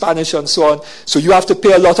French, in Spanish, and so on. So you have to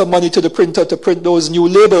pay a lot of money to the printer to print those new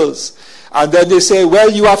labels. And then they say, well,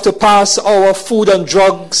 you have to pass our food and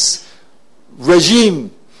drugs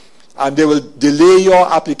regime. And they will delay your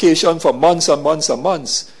application for months and months and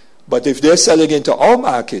months. But if they're selling into our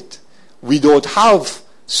market, we don't have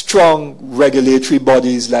strong regulatory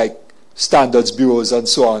bodies like standards bureaus and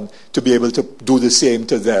so on to be able to do the same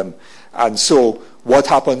to them. And so what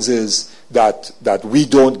happens is that we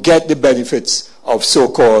don't get the benefits of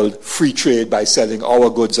so-called free trade by selling our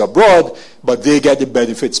goods abroad, but they get the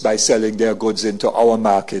benefits by selling their goods into our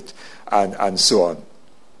market and so on.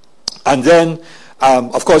 And then,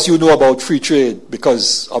 of course, you know about free trade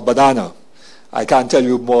because of banana. I can't tell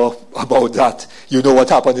you more about that. You know what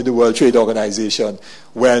happened in the World Trade Organization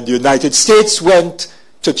when the United States went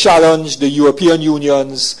to challenge the European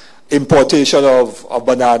Union's importation of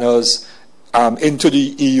bananas into the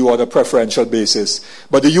EU on a preferential basis.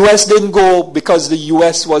 But the US didn't go because the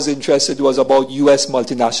US was interested. It was about US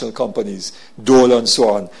multinational companies, Dole and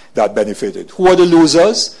so on, that benefited. Who are the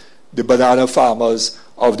losers? The banana farmers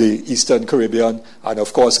of the Eastern Caribbean, and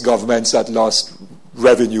of course governments that lost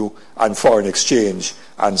revenue and foreign exchange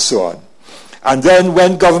and so on. And then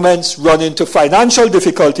when governments run into financial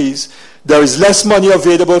difficulties, there is less money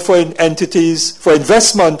available for entities, for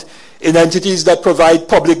investment in entities that provide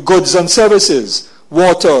public goods and services,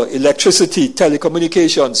 water, electricity,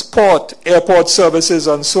 telecommunications, port, airport services,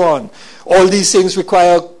 and so on. All these things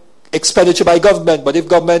require expenditure by government, but if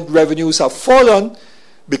government revenues have fallen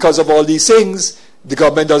because of all these things, the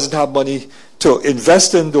government doesn't have money to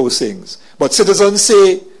invest in those things. But citizens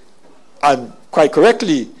say, and quite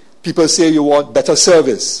correctly, people say you want better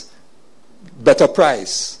service, better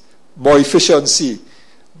price, more efficiency,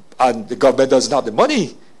 and the government doesn't have the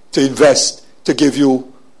money to invest to give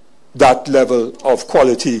you that level of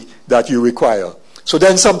quality that you require. So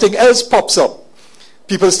then something else pops up.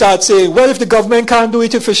 People start saying, well, if the government can't do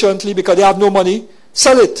it efficiently because they have no money,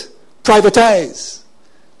 sell it, privatize.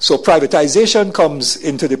 So privatization comes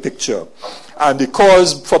into the picture. And the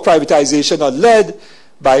calls for privatization are led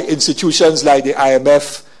by institutions like the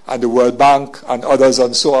IMF and the World Bank and others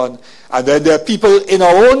and so on. And then there are people in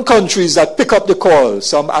our own countries that pick up the call,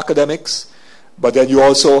 some academics, but then you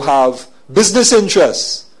also have business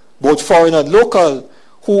interests, both foreign and local,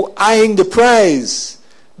 who are eyeing the prize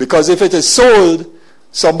Because if it is sold,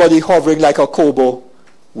 somebody hovering like a kobo,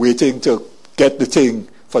 waiting to get the thing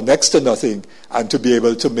for next to nothing and to be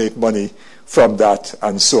able to make money from that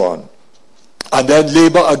and so on. And then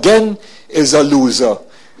labor again is a loser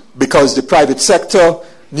because the private sector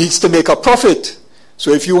needs to make a profit. So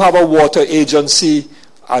if you have a water agency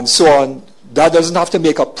and so on, that doesn't have to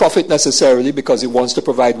make a profit necessarily because it wants to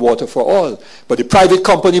provide water for all. But the private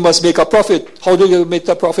company must make a profit. How do they make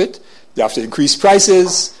the profit? They have to increase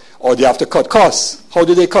prices or they have to cut costs. How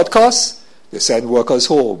do they cut costs? They send workers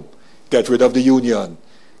home, get rid of the union,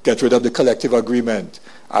 get rid of the collective agreement,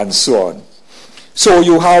 and so on. So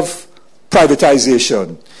you have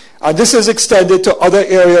privatization. And this is extended to other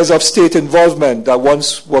areas of state involvement that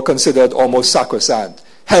once were considered almost sacrosanct.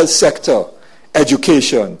 Health sector,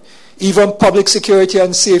 education, even public security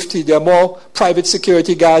and safety. There are more private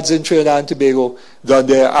security guards in Trinidad and Tobago than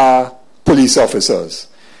there are police officers.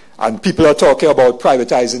 And people are talking about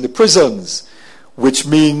privatizing the prisons, which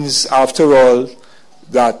means, after all,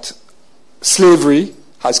 that slavery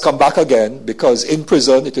has come back again because in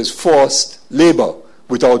prison it is forced labor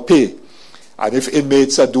without pay. And if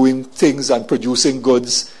inmates are doing things and producing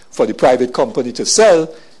goods for the private company to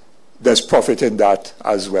sell, there's profit in that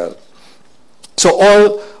as well. So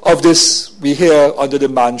all of this we hear under the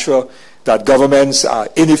mantra that governments are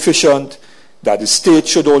inefficient, that the state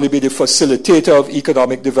should only be the facilitator of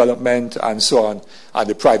economic development and so on, and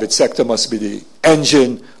the private sector must be the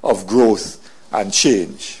engine of growth and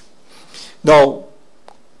change. Now,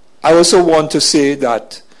 I also want to say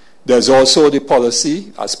that there's also the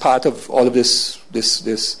policy, as part of all of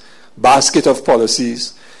this basket of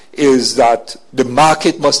policies, is that the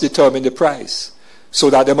market must determine the price,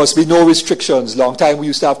 so that there must be no restrictions. Long time we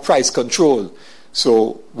used to have price control.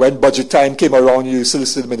 So when budget time came around, you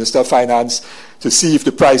solicited the Minister of Finance to see if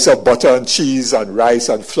the price of butter and cheese and rice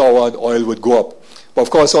and flour and oil would go up. But of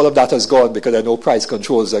course, all of that has gone because there are no price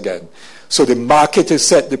controls again. So the market has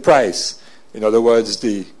set the price. In other words,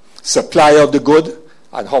 the supply of the good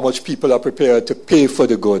and how much people are prepared to pay for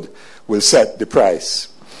the good will set the price.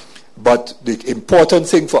 But the important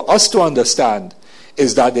thing for us to understand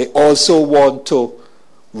is that they also want to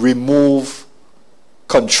remove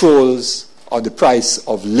controls on the price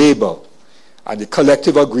of labor. And the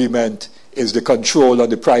collective agreement is the control on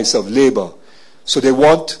the price of labor. So they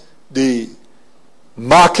want the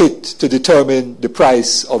market to determine the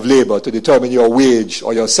price of labor, to determine your wage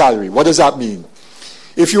or your salary. What does that mean?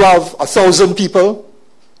 If you have 1,000 people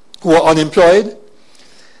who are unemployed,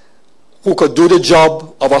 who could do the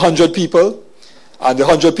job of 100 people, and the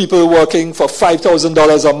 100 people working for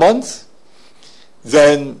 $5,000 a month,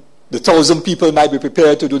 then the 1,000 people might be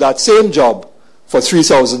prepared to do that same job for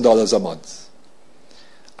 $3,000 a month.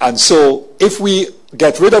 And so if we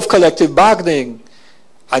get rid of collective bargaining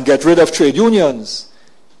and get rid of trade unions,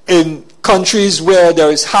 in countries where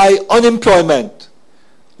there is high unemployment,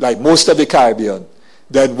 like most of the Caribbean,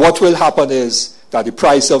 then what will happen is that the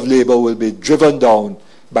price of labor will be driven down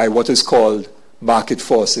by what is called market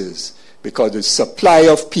forces, because the supply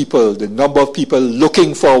of people, the number of people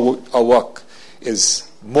looking for a work, is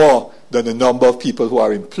more than the number of people who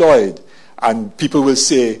are employed. And people will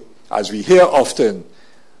say, as we hear often,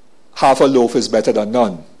 half a loaf is better than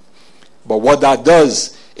none. But what that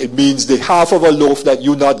does, it means the half of a loaf that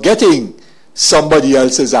you're not getting, somebody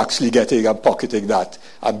else is actually getting and pocketing that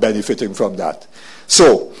and benefiting from that.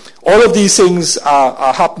 So all of these things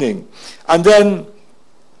are happening. And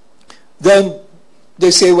then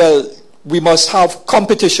they say, well, we must have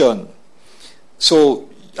competition. So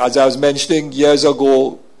as I was mentioning years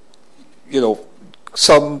ago,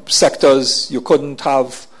 some sectors you couldn't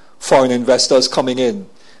have foreign investors coming in.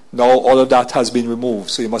 Now all of that has been removed,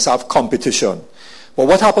 so you must have competition. But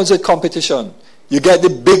what happens with competition? You get the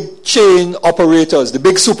big chain operators, the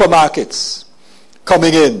big supermarkets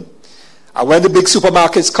coming in. And when the big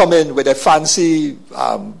supermarkets come in with their fancy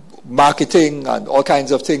marketing and all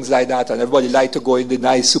kinds of things like that, and everybody like to go in the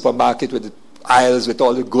nice supermarket with the aisles with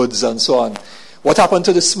all the goods and so on, what happened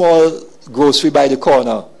to the small grocery by the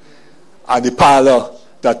corner and the parlor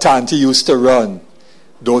that Tanti used to run?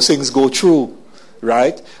 Those things go through,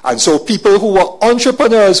 right? And so people who are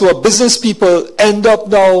entrepreneurs, who are business people, end up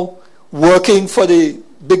now working for the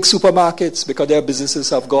big supermarkets because their businesses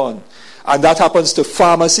have gone. And that happens to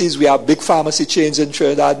pharmacies. We have big pharmacy chains in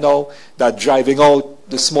Trinidad now that are driving out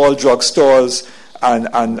the small drugstores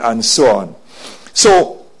and so on.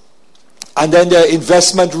 So, and then there are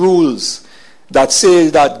investment rules that say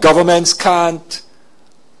that governments can't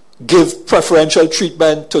give preferential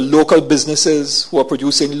treatment to local businesses who are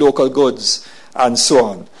producing local goods and so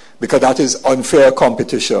on, because that is unfair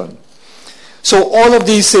competition. So all of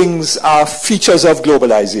these things are features of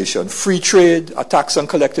globalization. Free trade, attacks on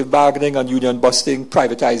collective bargaining, on union busting,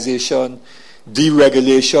 privatization,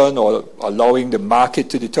 deregulation, or allowing the market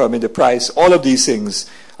to determine the price. All of these things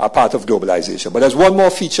are part of globalization. But there's one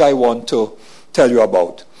more feature I want to tell you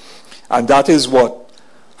about, and that is what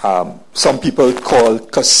some people call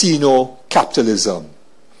casino capitalism.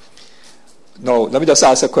 Now, let me just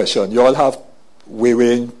ask a question. You all have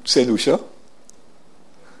Wewe in St. Lucia?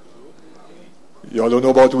 You all don't know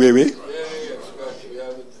about Wewe?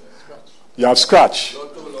 You have Scratch.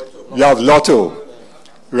 You have Lotto.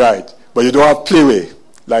 Right. But you don't have Playway.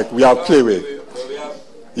 Like we have Playway.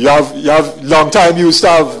 You have long time you used to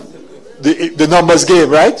have the numbers game,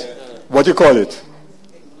 right? What do you call it?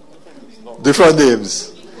 Different names.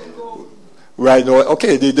 Right, no,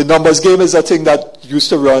 okay, the numbers game is a thing that used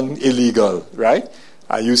to run illegal, right?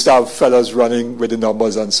 I used to have fellas running with the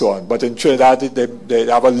numbers and so on. But in Trinidad, they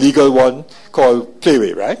have a legal one called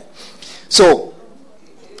Playway, right? So,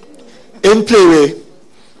 in Playway,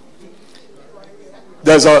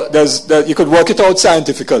 you could work it out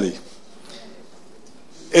scientifically.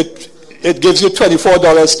 It gives you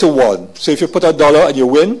 $24 to 1. So if you put $1 and you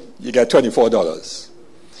win, you get $24.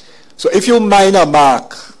 So if you mine a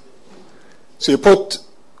mark, so you put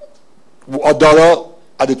 $1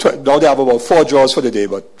 at the now they have about 4 draws for the day,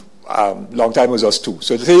 but long time it was just 2.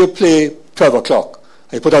 So say you play 12 o'clock,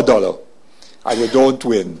 and you put $1, and you don't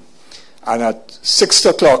win. And at 6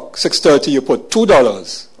 o'clock, 6:30, you put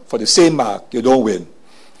 $2 for the same mark, you don't win.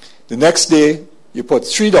 The next day, you put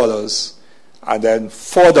 $3, and then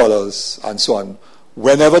 $4, and so on.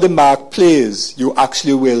 Whenever the mark plays, you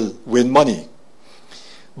actually will win money.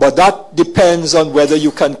 But that depends on whether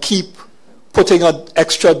you can keep putting an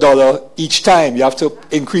extra $1 each time. You have to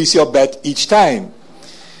increase your bet each time.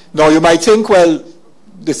 Now you might think, well,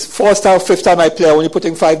 this 4th or 5th time I play, I'm only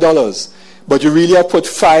putting $5. But you really have put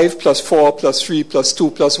 5 plus 4 plus 3 plus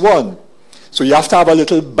 2 plus 1. So you have to have a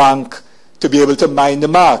little bank to be able to mine the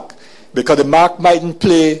mark. Because the mark mightn't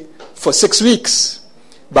play for 6 weeks.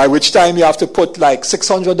 By which time you have to put like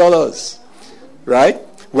 $600. Right?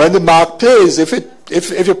 When the mark plays, if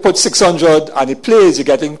you put 600 and it plays, you're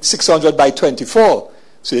getting 600 by 24.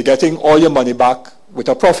 So you're getting all your money back with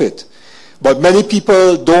a profit. But many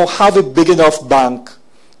people don't have a big enough bank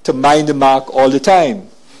to mine the mark all the time.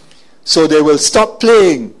 So they will stop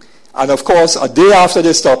playing. And of course, a day after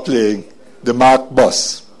they stop playing, the mark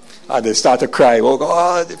busts. And they start to cry, oh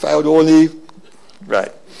God, if I would only...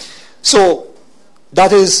 Right. So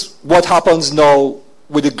that is what happens now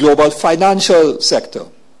with the global financial sector.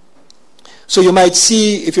 So you might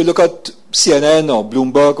see, if you look at CNN or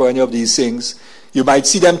Bloomberg or any of these things, you might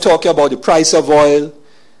see them talking about the price of oil,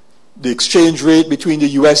 the exchange rate between the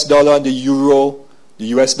US dollar and the euro, the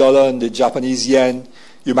US dollar and the Japanese yen.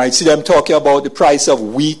 You might see them talking about the price of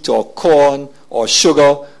wheat or corn or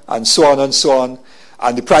sugar and so on and so on.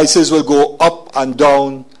 And the prices will go up and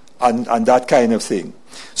down and that kind of thing.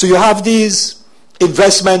 So you have these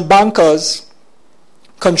investment bankers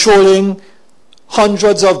controlling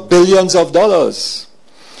hundreds of billions of dollars.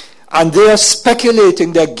 And they are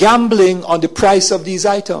speculating, they're gambling on the price of these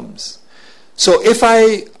items. So if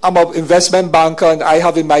I am an investment banker and I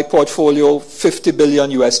have in my portfolio 50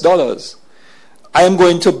 billion US dollars, I am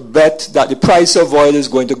going to bet that the price of oil is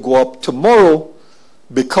going to go up tomorrow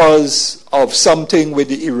because of something with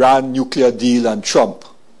the Iran nuclear deal and Trump.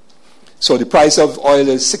 So the price of oil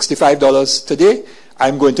is $65 today.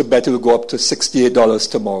 I'm going to bet it will go up to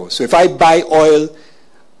 $68 tomorrow. So if I buy oil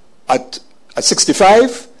at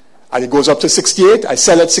 65 and it goes up to 68, I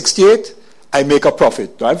sell at 68, I make a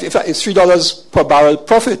profit. If it's $3 per barrel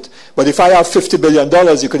profit, but if I have $50 billion,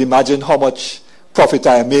 you can imagine how much profit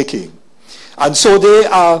I am making. And so they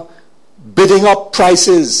are bidding up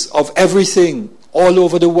prices of everything all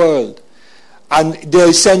over the world. And they're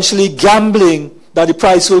essentially gambling that the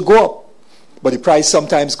price will go up. But the price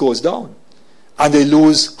sometimes goes down. And they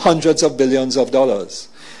lose hundreds of billions of dollars.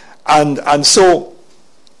 And so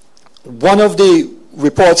one of the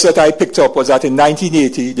reports that I picked up was that in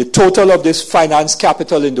 1980, the total of this finance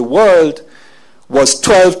capital in the world was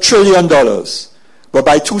 $12 trillion. But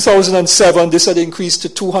by 2007, this had increased to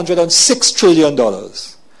 $206 trillion.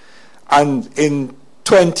 And in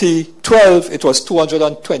 2012, it was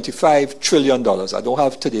 $225 trillion. I don't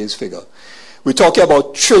have today's figure. We're talking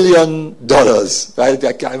about $1 trillion,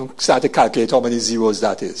 right? I'm starting to calculate how many zeros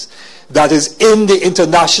that is. That is in the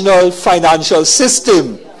international financial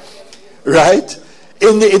system, right?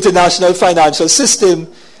 In the international financial system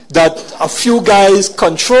that a few guys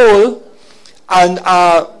control and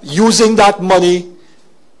are using that money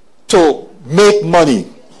to make money.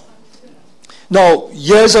 Now,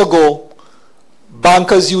 years ago,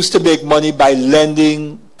 bankers used to make money by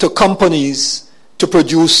lending to companies to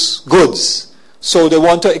produce goods. So they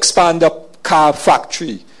want to expand a car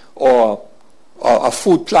factory or a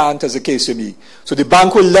food plant, as the case may be. So the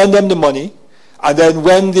bank will lend them the money, and then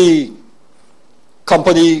when the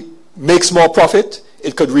company makes more profit,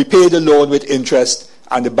 it could repay the loan with interest,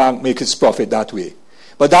 and the bank makes its profit that way.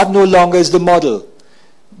 But that no longer is the model.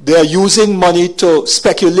 They're using money to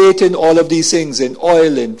speculate in all of these things, in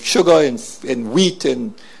oil, in sugar, in wheat,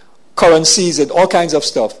 in currencies, and all kinds of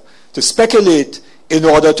stuff, to speculate in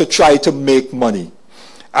order to try to make money.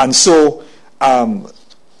 And so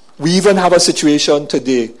we even have a situation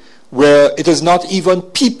today where it is not even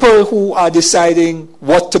people who are deciding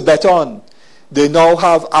what to bet on. They now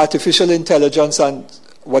have artificial intelligence and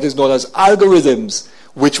what is known as algorithms,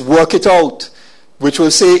 which work it out, which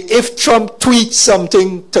will say, if Trump tweets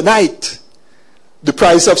something tonight, the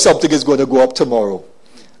price of something is going to go up tomorrow.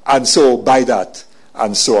 And so buy that,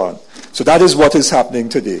 and so on. So that is what is happening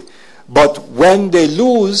today. But when they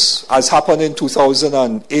lose, as happened in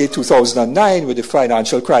 2008, 2009 with the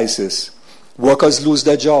financial crisis, workers lose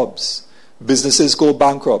their jobs. Businesses go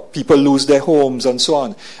bankrupt. People lose their homes and so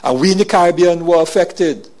on. And we in the Caribbean were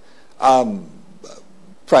affected. Prime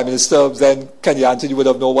Minister then, Kenny Anthony, would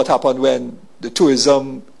have known what happened when the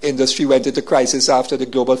tourism industry went into crisis after the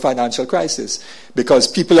global financial crisis. Because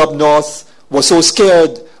people up north were so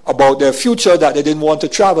scared about their future that they didn't want to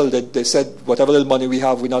travel. They said, whatever little money we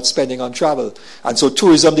have, we're not spending on travel. And so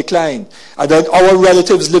tourism declined. And then our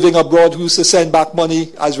relatives living abroad who used to send back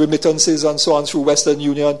money as remittances and so on through Western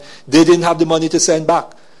Union, they didn't have the money to send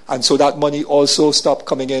back. And so that money also stopped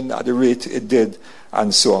coming in at the rate it did,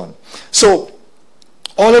 and so on. So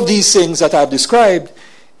all of these things that I've described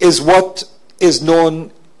is what is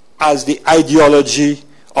known as the ideology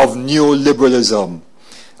of neoliberalism.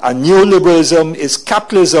 And neoliberalism is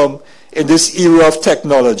capitalism in this era of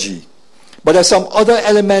technology. But there's some other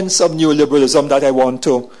elements of neoliberalism that I want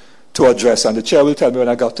to address. And the chair will tell me when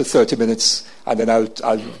I got to 30 minutes, and then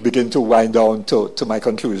I'll begin to wind down to my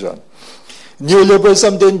conclusion.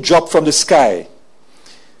 Neoliberalism didn't drop from the sky.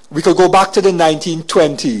 We could go back to the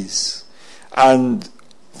 1920s. And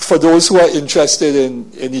for those who are interested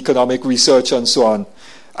in economic research and so on,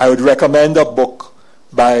 I would recommend a book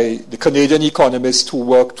by the Canadian economist who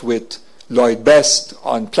worked with Lloyd Best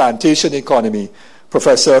on plantation economy,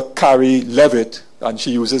 Professor Carrie Levitt, and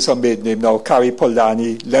she uses her maiden name now, Carrie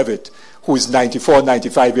Polanyi Levitt, who is 94,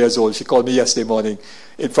 95 years old. She called me yesterday morning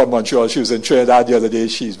from Montreal. She was in Trinidad the other day.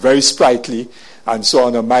 She's very sprightly, and so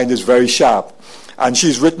on. Her mind is very sharp. And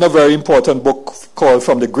she's written a very important book called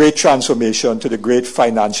From the Great Transformation to the Great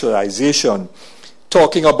Financialization,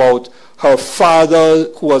 talking about her father,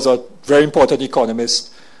 who was a very important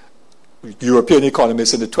economist, European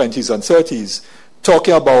economist in the 20s and 30s,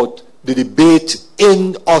 talking about the debate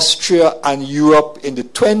in Austria and Europe in the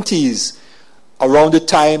 20s around the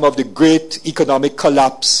time of the great economic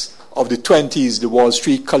collapse of the 20s, the Wall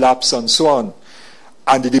Street collapse and so on,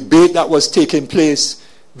 and the debate that was taking place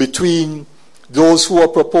between those who are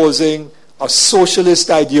proposing a socialist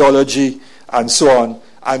ideology and so on,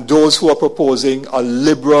 and those who are proposing a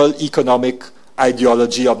liberal economic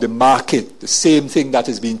ideology of the market, the same thing that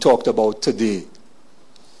is being talked about today.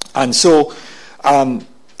 And so at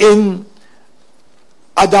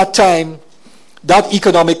that time, that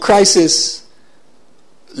economic crisis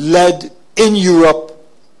led in Europe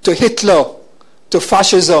to Hitler, to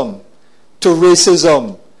fascism, to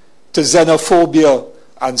racism, to xenophobia,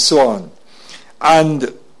 and so on.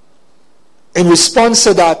 And in response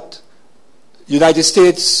to that, United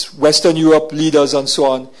States, Western Europe leaders and so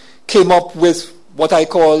on came up with what I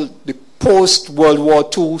call the post-World War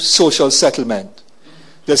II social settlement.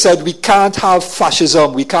 They said we can't have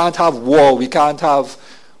fascism, we can't have war, we can't have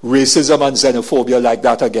racism and xenophobia like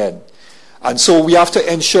that again. And so we have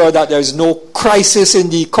to ensure that there is no crisis in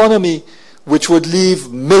the economy which would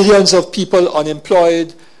leave millions of people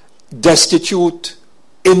unemployed, destitute,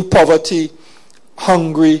 in poverty,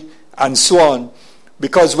 hungry, and so on.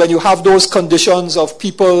 Because when you have those conditions of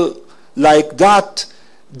people like that,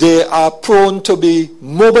 they are prone to be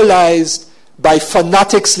mobilized by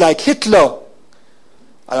fanatics like Hitler.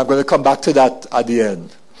 And I'm going to come back to that at the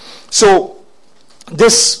end. So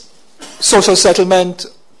this social settlement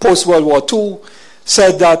post-World War II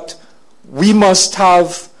said that we must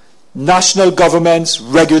have national governments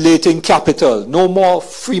regulating capital. No more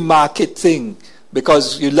free market thing.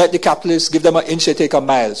 Because you let the capitalists, give them an inch, they take a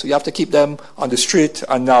mile. So you have to keep them on the straight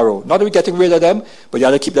and narrow. Not that we're getting rid of them, but you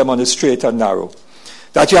have to keep them on the straight and narrow.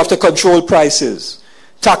 That you have to control prices.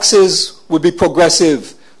 Taxes would be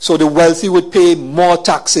progressive, so the wealthy would pay more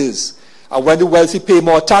taxes. And when the wealthy pay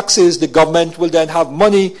more taxes, the government will then have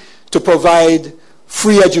money to provide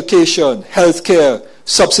free education, health care,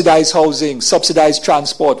 subsidized housing, subsidized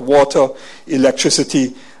transport, water,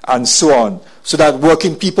 electricity, and so on, so that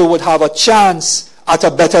working people would have a chance at a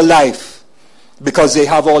better life because they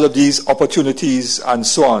have all of these opportunities and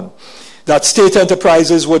so on. That state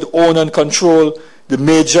enterprises would own and control the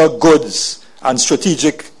major goods and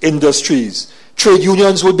strategic industries. Trade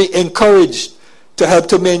unions would be encouraged to help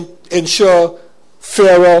to ensure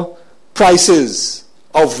fairer prices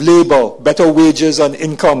of labor, better wages and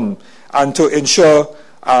income, and to ensure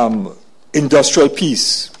industrial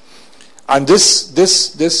peace. And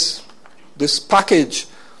this package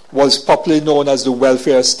was popularly known as the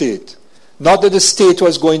welfare state. Not that the state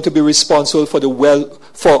was going to be responsible for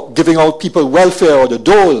giving out people welfare or the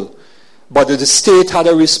dole, but that the state had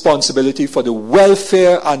a responsibility for the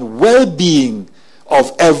welfare and well-being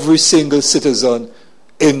of every single citizen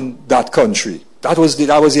in that country. That was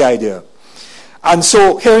the idea. And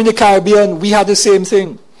so here in the Caribbean, we had the same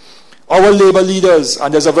thing. Our labor leaders,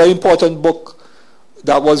 and there's a very important book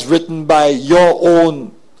that was written by your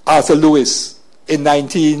own Arthur Lewis in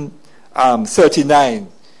 1939.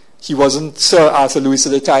 He wasn't Sir Arthur Lewis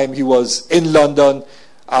at the time. He was in London,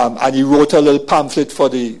 and he wrote a little pamphlet for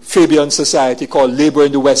the Fabian Society called Labor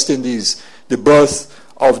in the West Indies, the birth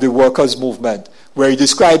of the workers' movement, where he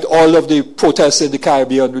described all of the protests in the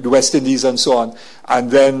Caribbean, the West Indies and so on,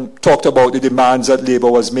 and then talked about the demands that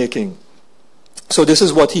labor was making. So this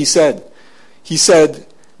is what he said. He said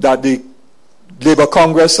that the Labour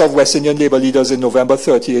Congress of West Indian Labour Leaders in November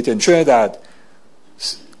 38 in Trinidad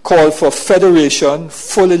called for federation,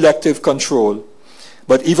 full elective control,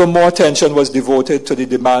 but even more attention was devoted to the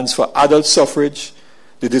demands for adult suffrage,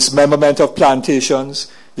 the dismemberment of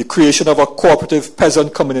plantations, the creation of a cooperative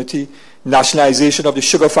peasant community, nationalization of the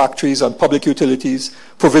sugar factories and public utilities,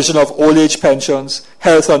 provision of old age pensions,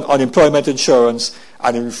 health and unemployment insurance,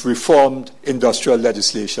 and reformed industrial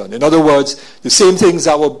legislation. In other words, the same things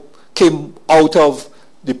that came out of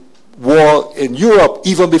the war in Europe,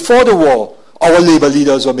 even before the war, our labor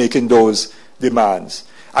leaders were making those demands.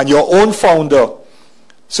 And your own founder,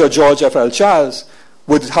 Sir George F.L. Charles,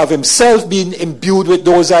 would have himself been imbued with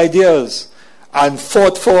those ideas and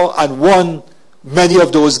fought for and won many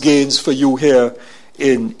of those gains for you here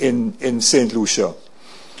in St. Lucia.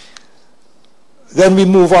 Then we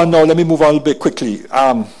move on now. Let me move on a little bit quickly.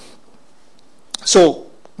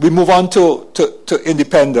 So we move on to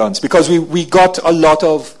independence, because we got a lot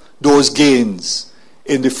of those gains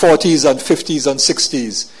in the 40s and 50s and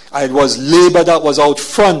 60s. And it was labor that was out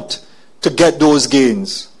front to get those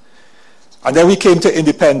gains. And then we came to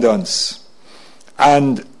independence.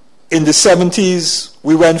 And in the 70s,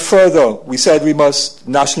 we went further. We said we must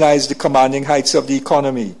nationalize the commanding heights of the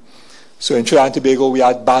economy. So in Trinidad and Tobago, we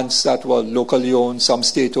had banks that were locally owned, some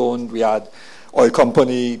state-owned. We had oil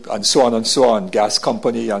company and so on, gas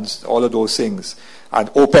company and all of those things. And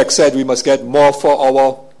OPEC said we must get more for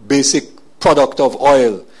our basic product of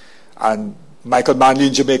oil. And Michael Manley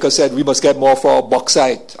in Jamaica said we must get more for our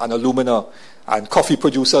bauxite and alumina. And coffee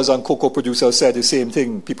producers and cocoa producers said the same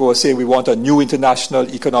thing. People were saying we want a new international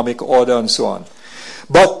economic order and so on.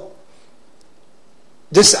 But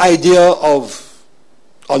this idea of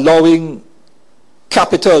allowing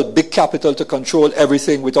capital, big capital, to control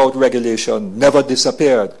everything without regulation never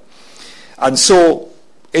disappeared. And so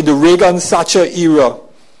in the Reagan-Thatcher era,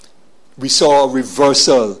 we saw a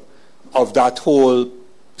reversal of that whole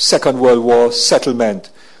Second World War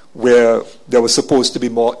settlement, where there was supposed to be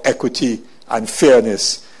more equity and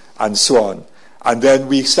fairness and so on. And then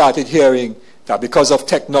we started hearing that because of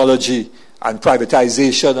technology and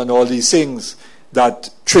privatization and all these things, that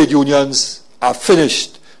trade unions are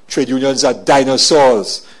finished. Trade unions are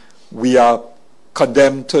dinosaurs. We are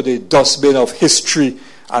condemned to the dustbin of history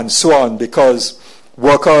and so on, because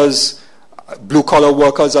workers, blue-collar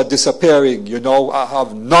workers are disappearing. You know, I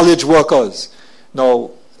have knowledge workers.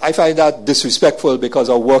 Now, I find that disrespectful, because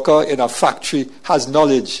a worker in a factory has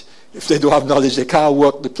knowledge. If they don't have knowledge, they can't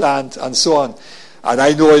work the plant and so on. And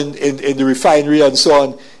I know in the refinery and so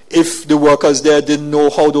on, if the workers there didn't know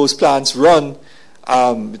how those plants run,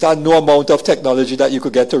 it had no amount of technology that you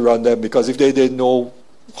could get to run them, because if they didn't know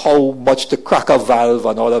how much to crack a valve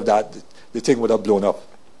and all of that, the thing would have blown up.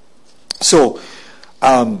 So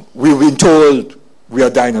we've been told we are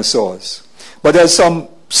dinosaurs. But there's some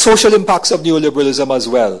social impacts of neoliberalism as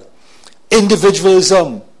well.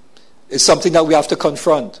 Individualism is something that we have to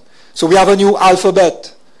confront. So we have a new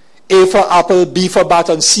alphabet. A for apple, B for bat,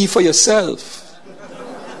 and C for yourself.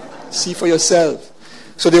 C for yourself.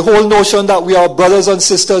 So the whole notion that we are brothers and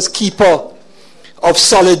sisters, keeper of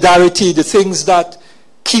solidarity, the things that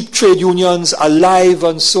keep trade unions alive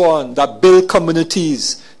and so on, that build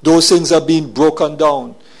communities, those things are being broken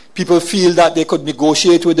down. People feel that they could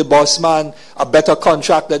negotiate with the boss man a better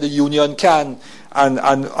contract that the union can, and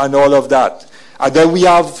all of that. And then we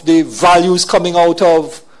have the values coming out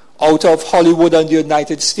of Hollywood and the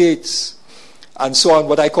United States, and so on,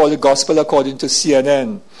 what I call the gospel according to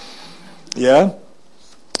CNN. Yeah?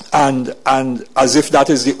 And as if that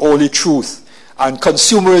is the only truth. And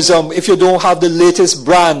consumerism, if you don't have the latest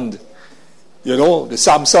brand, you know, the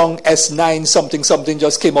Samsung S9 something something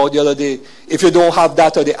just came out the other day. If you don't have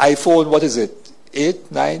that, or the iPhone, what is it?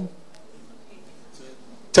 8, 9,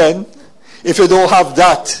 10? If you don't have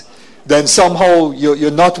that, then somehow you're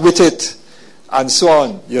not with it, and so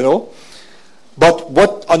on, you know. But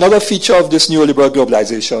what another feature of this neoliberal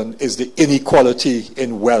globalization is the inequality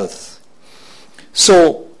in wealth.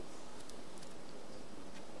 So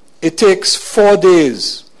it takes 4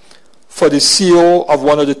 days for the CEO of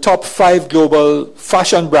one of the top 5 global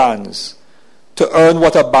fashion brands to earn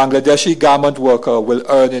what a Bangladeshi garment worker will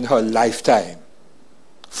earn in her lifetime.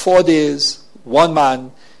 4 days, one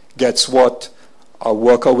man gets what a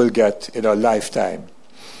worker will get in a lifetime.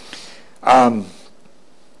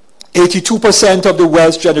 82% of the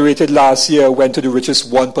wealth generated last year went to the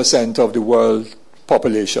richest 1% of the world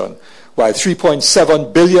population, while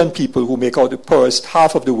 3.7 billion people who make out the poorest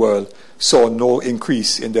half of the world saw no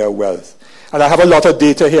increase in their wealth. And I have a lot of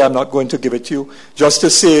data here, I'm not going to give it to you, just to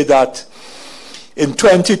say that in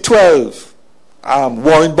 2012,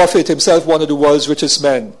 Warren Buffett himself, one of the world's richest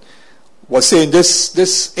men, was saying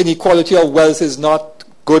this inequality of wealth is not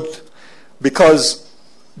good, because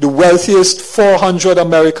the wealthiest 400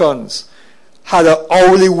 Americans had an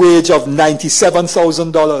hourly wage of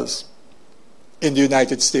 $97,000 in the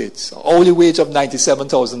United States. An hourly wage of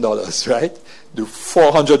 $97,000, right? The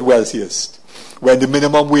 400 wealthiest. When the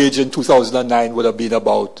minimum wage in 2009 would have been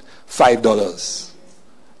about $5.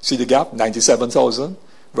 See the gap? 97,000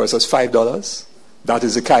 versus $5. That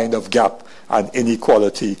is the kind of gap and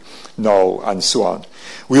inequality now, and so on.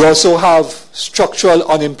 We also have structural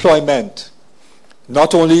unemployment,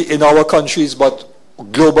 not only in our countries but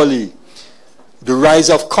globally. The rise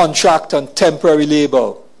of contract and temporary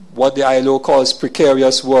labor, what the ILO calls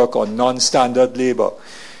precarious work or non-standard labor.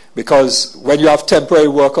 Because when you have temporary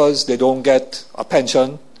workers, they don't get a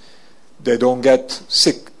pension, they don't get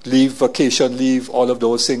sick leave, vacation leave, all of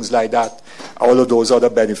those things like that, all of those other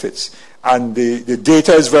benefits. And the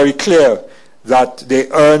data is very clear that they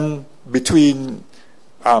earn between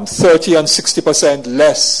 30 and 60%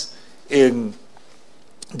 less in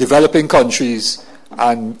developing countries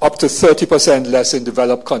and up to 30% less in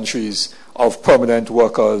developed countries of permanent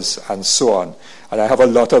workers and so on. And I have a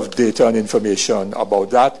lot of data and information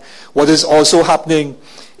about that. What is also happening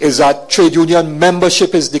is that trade union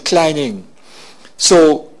membership is declining.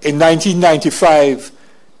 So in 1995,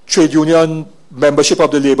 trade union membership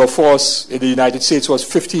of the labor force in the United States was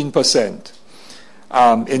 15%.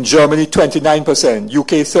 In Germany, 29%,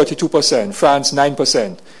 UK 32%, France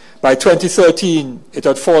 9%. By 2013, it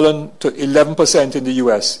had fallen to 11% in the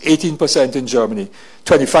US, 18% in Germany,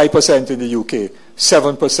 25% in the UK,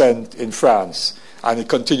 7% in France, and it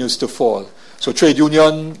continues to fall. So trade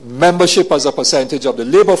union membership as a percentage of the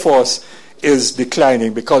labor force is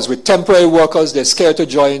declining, because with temporary workers, they're scared to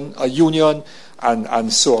join a union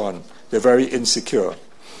and so on. They're very insecure.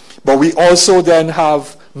 But we also then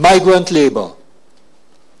have migrant labor.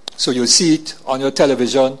 So you see it on your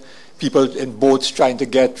television, people in boats trying to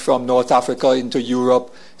get from North Africa into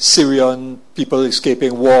Europe, Syrian people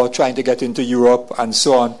escaping war trying to get into Europe, and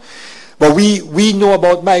so on. But we know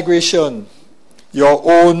about migration. Your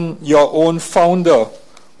own founder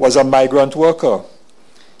was a migrant worker.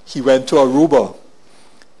 He went to Aruba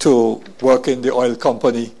to work in the oil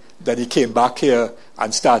company. Then he came back here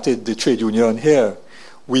and started the trade union here.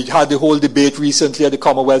 We had the whole debate recently at the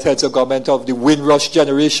Commonwealth Heads of Government of the Windrush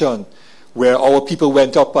generation, where our people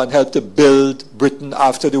went up and helped to build Britain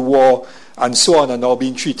after the war and so on, and now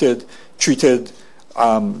being treated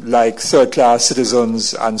like third-class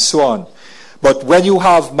citizens and so on. But when you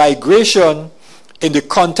have migration in the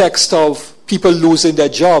context of people losing their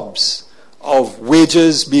jobs, of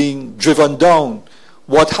wages being driven down,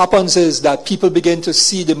 what happens is that people begin to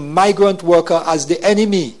see the migrant worker as the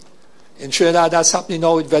enemy. In Trinidad, that's happening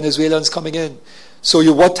now with Venezuelans coming in. So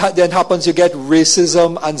what then happens, you get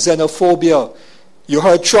racism and xenophobia. You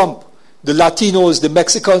heard Trump, the Latinos, the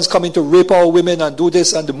Mexicans coming to rape our women and do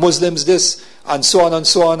this, and the Muslims this, and so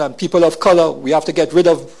on, and people of color. We have to get rid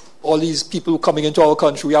of all these people coming into our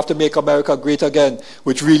country. We have to make America great again,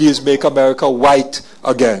 which really is make America white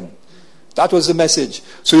again. That was the message.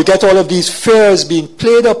 So you get all of these fears being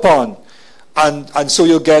played upon, And so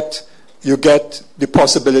you get the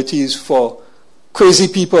possibilities for crazy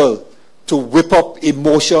people to whip up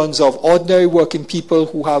emotions of ordinary working people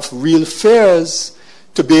who have real fears,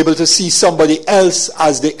 to be able to see somebody else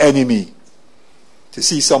as the enemy. To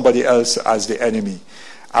see somebody else as the enemy.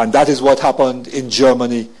 And that is what happened in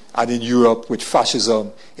Germany and in Europe with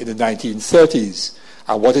fascism in the 1930s.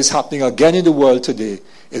 And what is happening again in the world today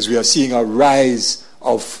is we are seeing a rise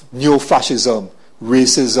of neo-fascism,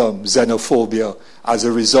 racism, xenophobia, as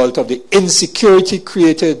a result of the insecurity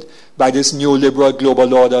created by this neoliberal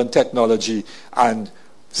global order and technology and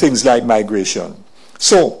things like migration.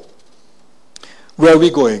 So, where are we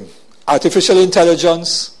going? Artificial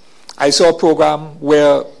intelligence. I saw a program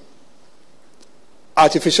where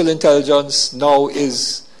artificial intelligence now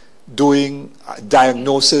is doing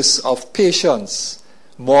diagnosis of patients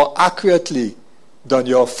more accurately than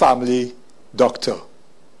your family doctor.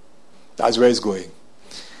 That's where it's going.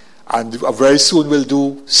 And very soon we'll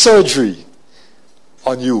do surgery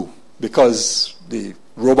on you because the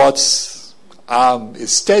robot's arm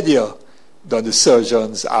is steadier than the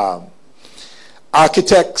surgeon's arm.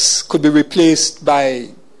 Architects could be replaced by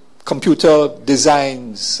computer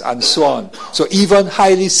designs and so on. So even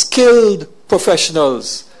highly skilled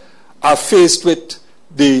professionals are faced with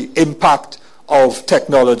the impact of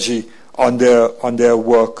technology on their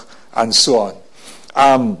work and so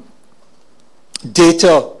on.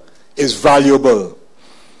 Data is valuable.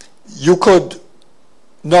 You could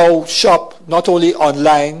now shop not only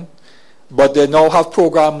online, but they now have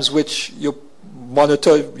programs which you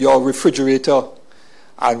monitor your refrigerator,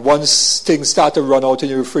 and once things start to run out in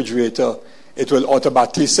your refrigerator, it will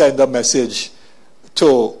automatically send a message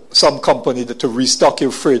to some company to restock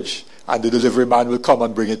your fridge, and the delivery man will come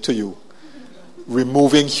and bring it to you,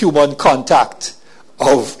 removing human contact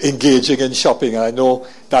of engaging in shopping. And I know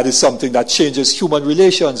that is something that changes human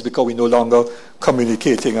relations because we're no longer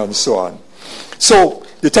communicating and so on. So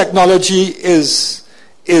the technology is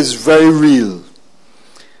very real.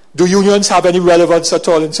 Do unions have any relevance at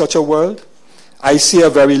all in such a world? I say a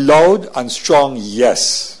very loud and strong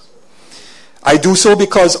yes. I do so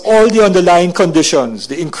because all the underlying conditions,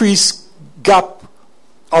 the increased gap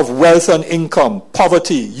of wealth and income,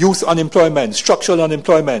 poverty, youth unemployment, structural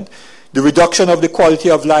unemployment, the reduction of the quality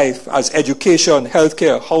of life as education,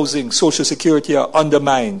 healthcare, housing, social security are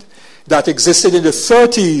undermined, that existed in the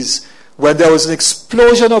 30s when there was an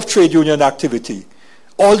explosion of trade union activity.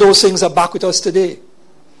 All those things are back with us today,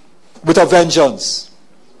 with a vengeance.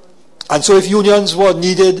 And so if unions were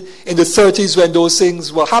needed in the 30s when those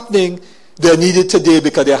things were happening, they're needed today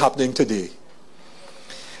because they're happening today.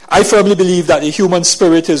 I firmly believe that the human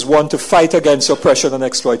spirit is one to fight against oppression and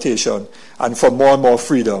exploitation and for more and more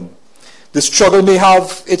freedom. The struggle may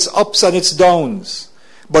have its ups and its downs,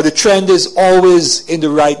 but the trend is always in the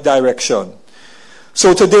right direction.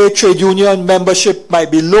 So today, trade union membership might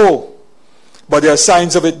be low, but there are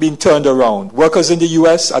signs of it being turned around. Workers in the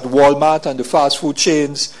US at Walmart and the fast food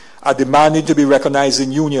chains are demanding to be recognized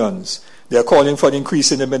in unions. They are calling for an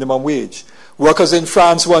increase in the minimum wage. Workers in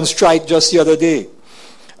France were on strike just the other day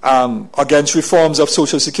against reforms of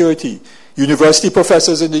social security. University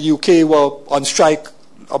professors in the UK were on strike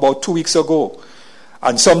about 2 weeks ago.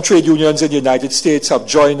 And some trade unions in the United States have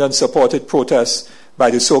joined and supported protests by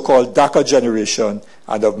the so-called DACA generation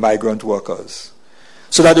and of migrant workers.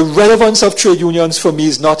 So that the relevance of trade unions for me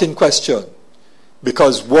is not in question,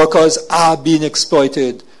 because workers are being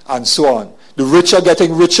exploited and so on. The rich are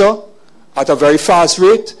getting richer at a very fast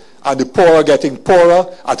rate, and the poor are getting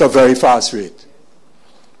poorer at a very fast rate.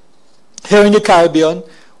 Here in the Caribbean,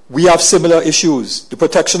 we have similar issues: the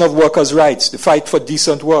protection of workers' rights, the fight for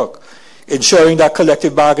decent work, ensuring that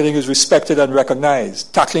collective bargaining is respected and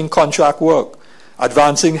recognized, tackling contract work,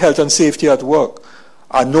 advancing health and safety at work,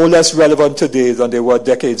 are no less relevant today than they were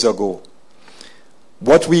decades ago.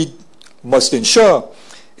 What we must ensure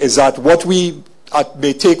is that what we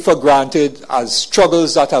may take for granted as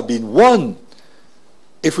struggles that have been won,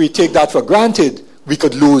 if we take that for granted, we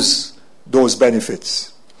could lose those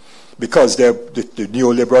benefits, because the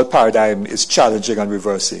neoliberal paradigm is challenging and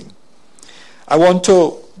reversing. I want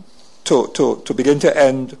to begin to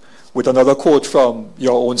end with another quote from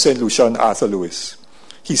your own St. Lucian, Arthur Lewis.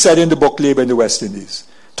 He said in the book Labor in the West Indies,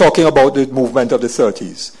 talking about the movement of the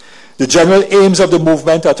 30s, the general aims of the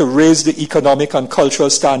movement are to raise the economic and cultural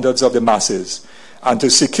standards of the masses and to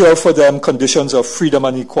secure for them conditions of freedom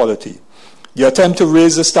and equality. The attempt to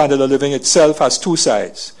raise the standard of living itself has two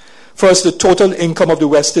sides. First, the total income of the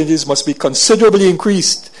West Indies must be considerably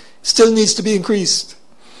increased, still needs to be increased.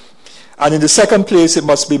 And in the second place, it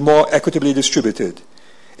must be more equitably distributed.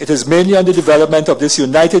 It is mainly on the development of this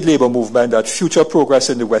united labor movement that future progress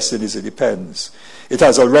in the West Indies depends. It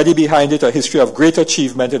has already behind it a history of great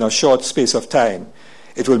achievement in a short space of time.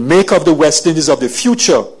 It will make of the West Indies of the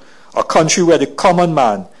future a country where the common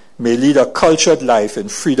man may lead a cultured life in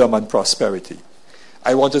freedom and prosperity.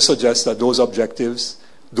 I want to suggest that those objectives,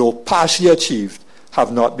 though partially achieved,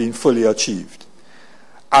 have not been fully achieved.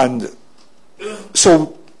 And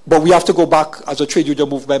so, but we have to go back as a trade union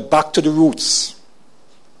movement back to the roots.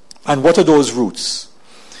 And what are those roots?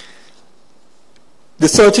 The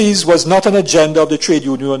 30s was not an agenda of the trade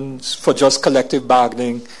unions for just collective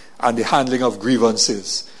bargaining and the handling of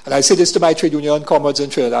grievances. And I say this to my trade union comrades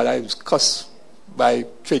in Trinidad. I cuss my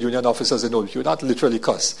trade union officers in OPU, not literally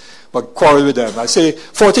cuss, but quarrel with them. I say,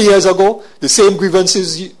 40 years ago, the same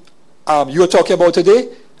grievances you are talking about today,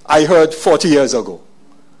 I heard 40 years ago.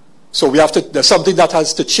 So we have to, there's something that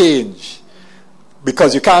has to change,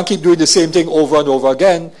 because you can't keep doing the same thing over and over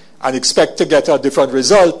again and expect to get a different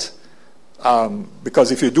result,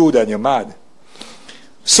 because if you do, then you're mad.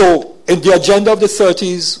 So in the agenda of the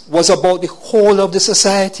 30s was about the whole of the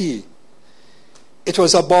society. It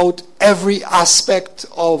was about every aspect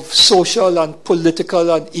of social and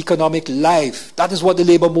political and economic life. That is what the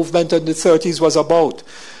labor movement in the 30s was about.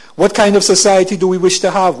 What kind of society do we wish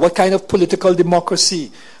to have? What kind of political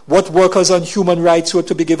democracy? What workers and human rights were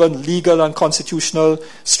to be given legal and constitutional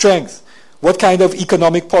strength? What kind of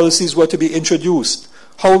economic policies were to be introduced?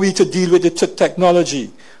 How are we to deal with the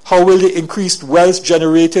technology? How will the increased wealth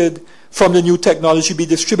generated from the new technology be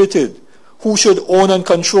distributed? Who should own and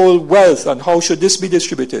control wealth, and how should this be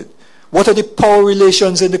distributed? What are the power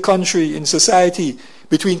relations in the country, in society,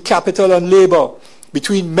 between capital and labor,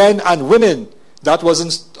 between men and women? That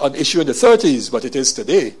wasn't an issue in the 30s, but it is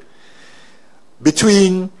today.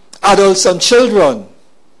 Between adults and children,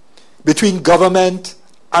 between government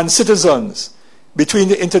and citizens, between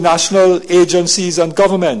the international agencies and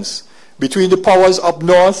governments, between the powers up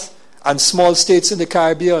north and small states in the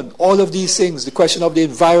Caribbean. All of these things, the question of the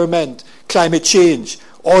environment, climate change,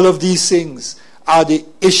 all of these things are the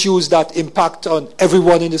issues that impact on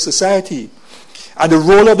everyone in the society. And the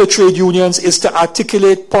role of the trade unions is to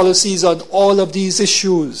articulate policies on all of these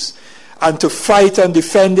issues and to fight and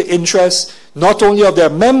defend the interests not only of their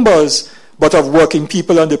members, but of working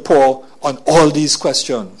people and the poor on all these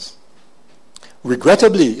questions.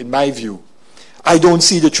 Regrettably, in my view, I don't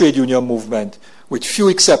see the trade union movement, with few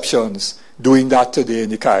exceptions, doing that today in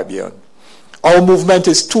the Caribbean. Our movement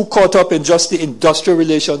is too caught up in just the industrial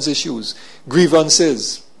relations issues,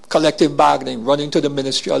 grievances, collective bargaining, running to the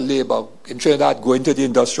Ministry of Labor, in Trinidad, going to the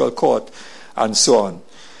industrial court, and so on.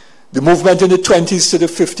 The movement in the 20s to the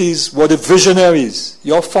 50s were the visionaries.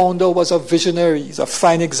 Your founder was a visionary. He's a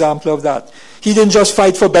fine example of that. He didn't just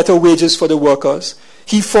fight for better wages for the workers.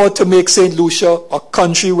 He fought to make St. Lucia a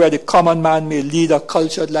country where the common man may lead a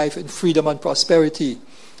cultured life in freedom and prosperity.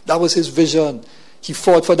 That was his vision. He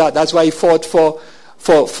fought for that. That's why he fought for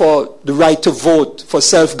the right to vote, for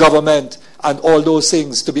self-government, and all those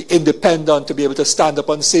things, to be independent, to be able to stand up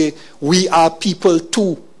and say, we are people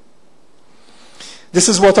too. This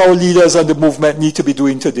is what our leaders and the movement need to be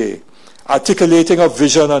doing today, articulating a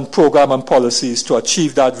vision and program and policies to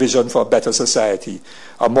achieve that vision for a better society,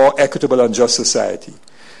 a more equitable and just society.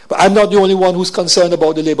 But I'm not the only one who's concerned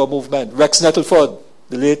about the labor movement. Rex Nettleford,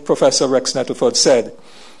 the late Professor Rex Nettleford said,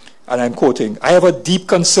 and I'm quoting, "I have a deep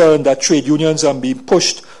concern that trade unions are being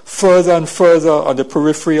pushed further and further on the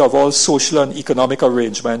periphery of all social and economic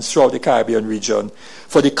arrangements throughout the Caribbean region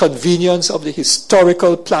for the convenience of the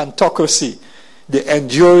historical plantocracy, the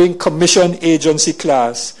enduring commission agency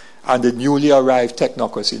class, and the newly arrived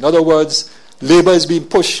technocracy." In other words, labor is being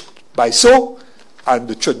pushed by so, and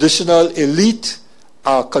the traditional elite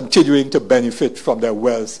are continuing to benefit from their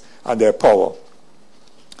wealth and their power.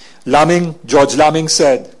 George Lamming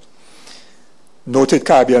said, noted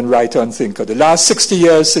Caribbean writer and thinker, "The last 60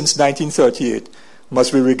 years since 1938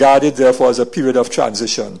 must be regarded, therefore, as a period of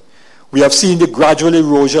transition. We have seen the gradual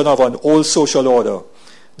erosion of an old social order.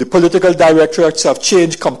 The political directorates have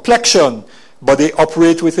changed complexion, but they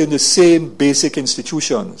operate within the same basic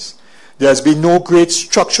institutions. There has been no great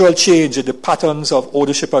structural change in the patterns of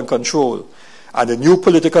ownership and control, and the new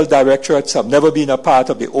political directorates have never been a part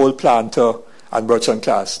of the old planter and merchant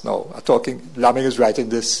class." Now, Lamming is writing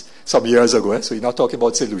this some years ago, so you're not talking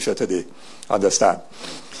about St. Lucia today. Understand?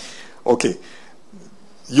 Okay.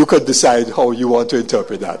 You could decide how you want to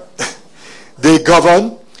interpret that. They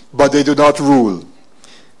govern, but they do not rule.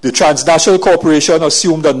 The transnational corporation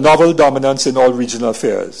assumed a novel dominance in all regional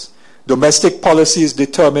affairs. Domestic policy is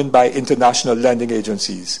determined by international lending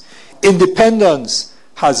agencies. Independence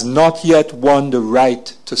has not yet won the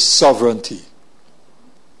right to sovereignty.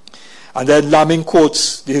 And then Laming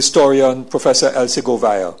quotes the historian Professor El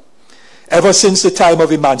Segovia. Ever since the time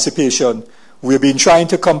of emancipation, we've been trying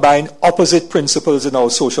to combine opposite principles in our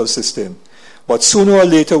social system. But sooner or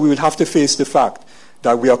later, we will have to face the fact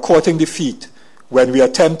that we are courting defeat when we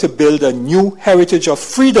attempt to build a new heritage of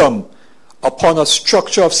freedom upon a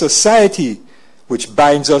structure of society which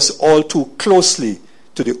binds us all too closely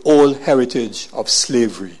to the old heritage of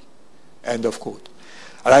slavery. End of quote.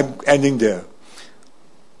 And I'm ending there.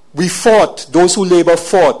 We fought, those who labor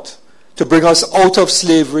fought, to bring us out of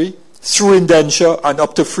slavery, through indenture, and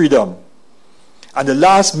up to freedom. And the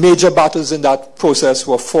last major battles in that process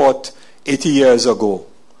were fought 80 years ago,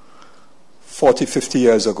 40, 50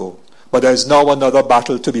 years ago. But there is now another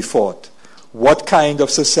battle to be fought. What kind of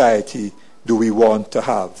society do we want to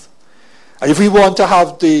have? And if we want to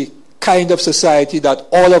have the kind of society that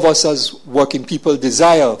all of us as working people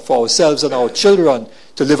desire for ourselves and our children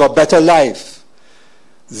to live a better life,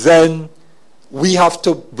 then we have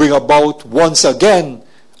to bring about once again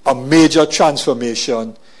a major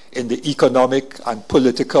transformation in the economic and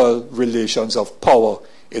political relations of power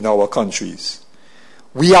in our countries.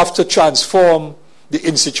 We have to transform the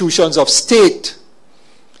institutions of state.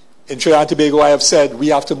 In Trinidad and Tobago, I have said we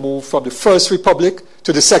have to move from the First Republic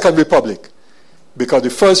to the Second Republic, because the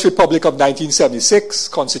First Republic of 1976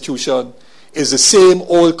 Constitution is the same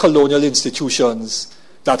old colonial institutions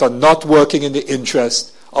that are not working in the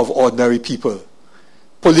interest of ordinary people.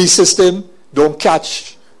 Police system don't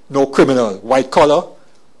catch no criminal, white collar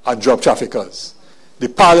and drug traffickers. The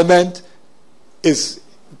parliament is,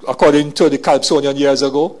 according to the Calypsonian years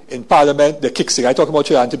ago, in parliament they kick sing. I talk about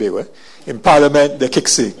Trinidad and Tobago. In parliament they kick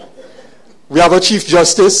sing. We have a chief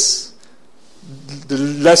justice. The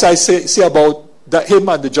less I say about him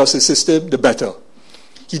and the justice system, the better.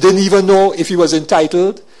 He didn't even know if he was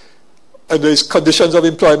entitled under his conditions of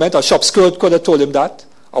employment. A shop steward could have told him that.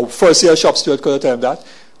 A first-year shop steward could have told him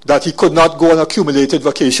that he could not go on accumulated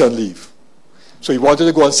vacation leave. So he wanted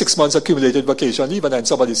to go on 6 months accumulated vacation leave, and then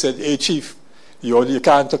somebody said, hey, chief, you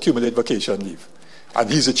can't accumulate vacation leave. And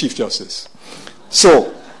he's the chief justice.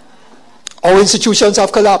 So our institutions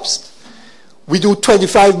have collapsed. We do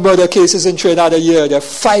 25 murder cases in Trinidad a year. There are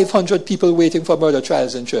 500 people waiting for murder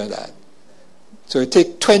trials in Trinidad. So it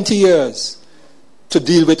takes 20 years to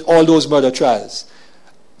deal with all those murder trials,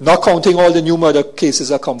 not counting all the new murder cases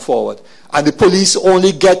that come forward. And the police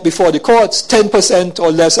only get before the courts 10%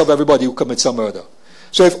 or less of everybody who commits a murder.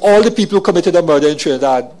 So if all the people who committed a murder in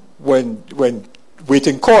Trinidad when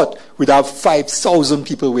waiting court, we'd have 5,000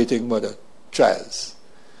 people waiting murder trials.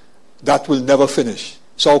 That will never finish.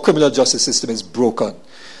 So our criminal justice system is broken.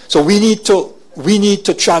 So we need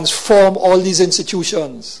to transform all these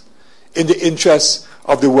institutions in the interests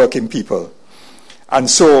of the working people. And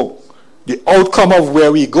so the outcome of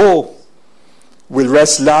where we go will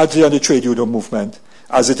rest largely on the trade union movement,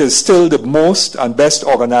 as it is still the most and best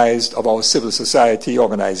organized of our civil society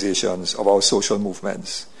organizations, of our social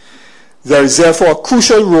movements. There is therefore a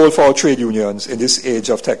crucial role for our trade unions in this age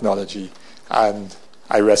of technology, and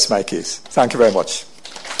I rest my case. Thank you very much.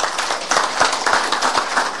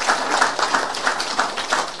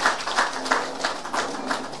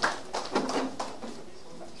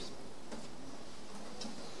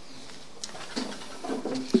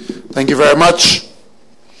 Thank you very much.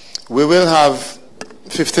 We will have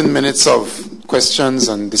 15 minutes of questions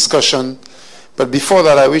and discussion. But before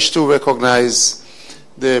that, I wish to recognize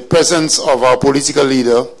the presence of our political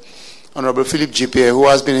leader, Honorable Philip G.P., who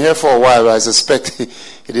has been here for a while. I suspect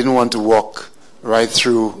he didn't want to walk right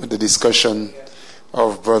through the discussion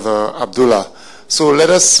of Brother Abdulah. So let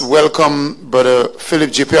us welcome Brother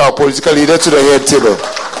Philip G.P., our political leader, to the head table.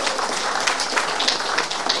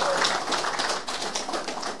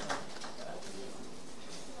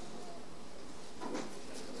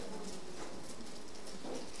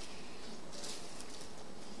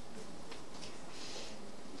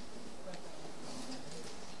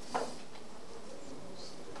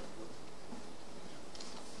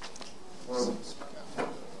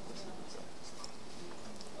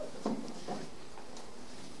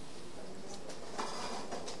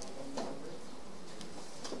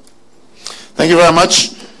 Thank you very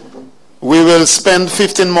much. We will spend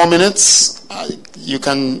 15 more minutes. You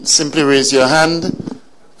can simply raise your hand,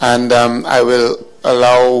 and I will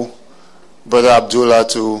allow Brother Abdulah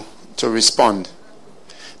to respond.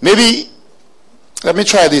 Maybe, let me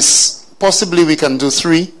try this. Possibly we can do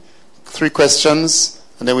three questions,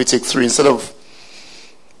 and then we take three instead of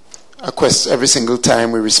a question every single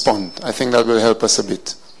time we respond. I think that will help us a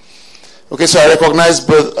bit. Okay, so I recognize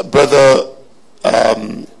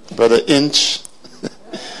Brother Inch,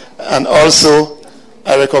 and also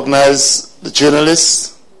I recognize the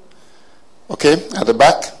journalist, Okay, at the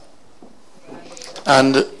back.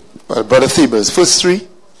 And well, Brother Thebes, first three,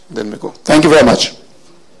 then we go. Thank you very much.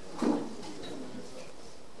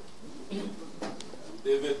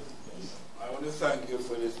 David, I want to thank you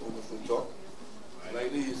for this wonderful talk. I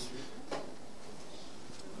like the history.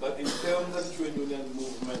 But in terms of trade union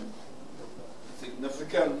movement,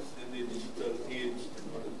 significance in the digital age,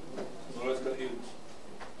 technological age,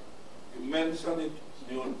 you mentioned it,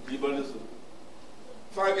 neoliberalism.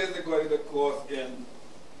 5 years ago, I did a course in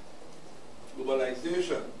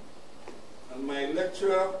globalization, and my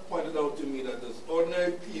lecturer pointed out to me that there's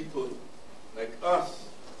ordinary people like us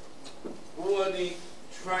who are the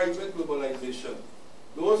thriving globalization.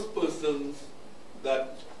 Those persons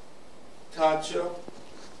that Thatcher,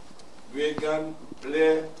 Reagan,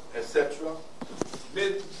 Blair, etc.,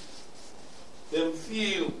 made them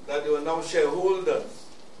feel that they were now shareholders,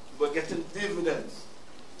 they were getting dividends.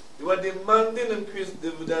 They were demanding increased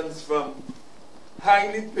dividends from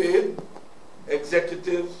highly paid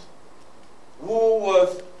executives who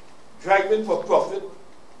was driving for profit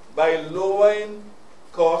by lowering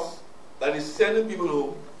costs, that is sending people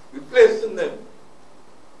home, replacing them.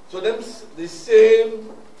 So them, the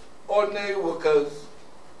same ordinary workers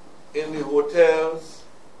in the hotels,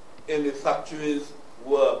 in the factories,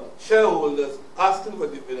 were shareholders asking for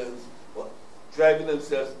dividends, or driving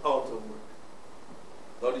themselves out of work.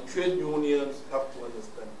 Now the trade unions have to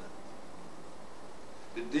understand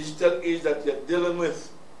that. The digital age that we are dealing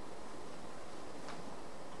with,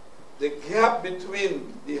 the gap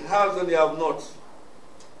between the haves and the have-nots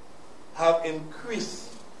have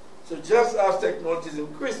increased. So just as technology is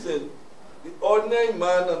increasing, the ordinary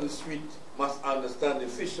man on the street must understand, the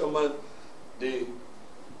fisherman, the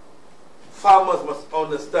farmers must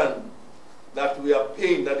understand that we are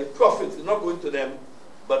paying, that the profits are not going to them,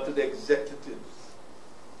 but to the executives.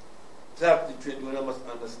 That the trade union must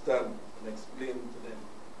understand and explain to them.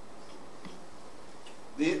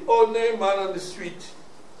 The ordinary man on the street,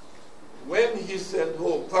 when he sent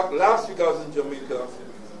home, in fact, last week I was in Jamaica,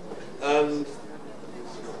 and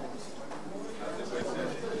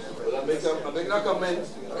I'm making a comment.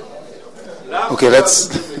 Okay, let's.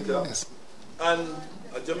 Jamaica, yes. And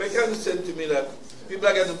a Jamaican said to me that people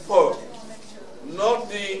are getting poor. Not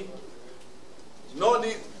the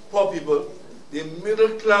poor people, the middle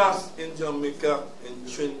class in Jamaica, in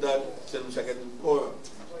Trinidad, are getting poorer.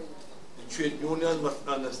 The trade unions must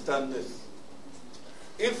understand this.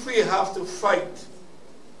 If we have to fight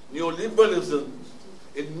neoliberalism,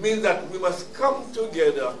 it means that we must come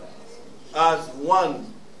together as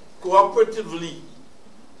one, cooperatively.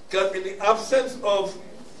 Because in the absence of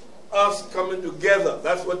us coming together,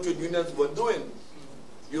 that's what trade unions were doing.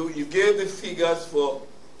 You gave the figures for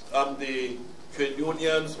the trade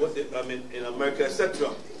unions in America, etc.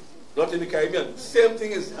 Not in the Caribbean. Same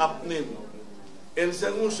thing is happening in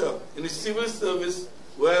St. Lucia. In the civil service,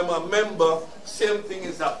 where I'm a member, same thing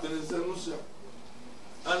is happening in St. Lucia.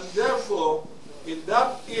 And therefore, in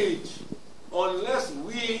that age, unless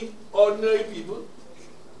we, ordinary people,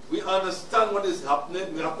 we understand what is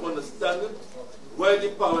happening, we have to understand it, where the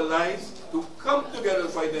power lies, to come together and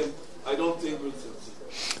fight them, I don't think we'll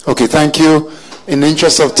succeed. Okay, thank you. In the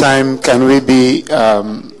interest of time, can we be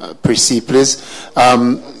proceed, please?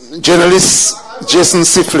 Journalist Jason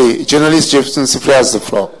Sifley has the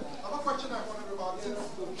floor.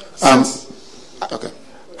 Okay.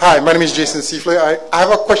 Hi, my name is Jason Sifley. I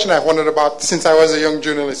have a question I've wondered about since I was a young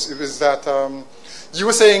journalist. It was that you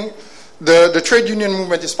were saying the trade union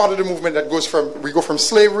movement is part of the movement that we go from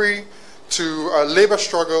slavery to a labor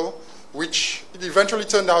struggle, which eventually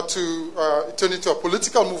turned into a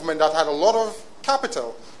political movement that had a lot of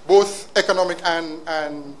capital, both economic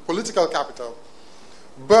and political capital.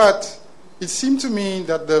 But it seemed to me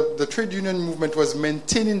that the trade union movement was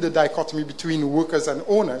maintaining the dichotomy between workers and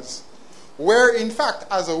owners, where in fact,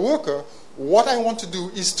 as a worker, what I want to do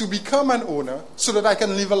is to become an owner so that I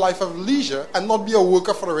can live a life of leisure and not be a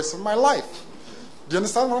worker for the rest of my life. Do you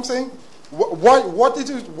understand what I'm saying? What were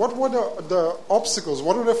the obstacles,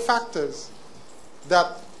 what were the factors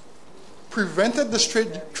that prevented the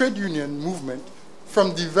trade union movement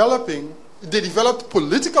from developing? They developed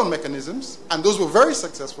political mechanisms, and those were very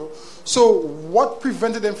successful. So what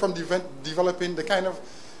prevented them from developing the kind of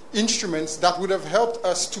instruments that would have helped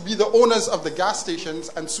us to be the owners of the gas stations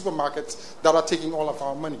and supermarkets that are taking all of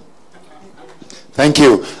our money? Thank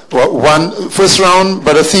you. Well, first round,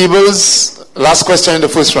 Brother Thebes. Last question in the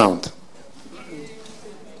first round.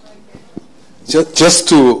 Just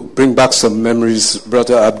to bring back some memories,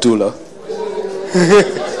 Brother Abdulah.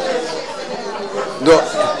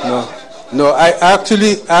 No. I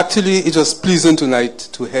actually, it was pleasant tonight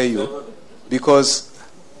to hear you, because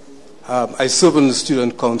I serve on the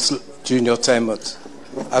Student Council during your time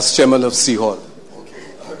as chairman of C Hall.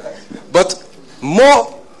 But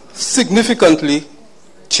more significantly,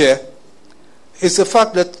 Chair, is the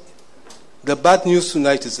fact that the bad news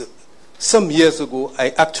tonight is that some years ago, I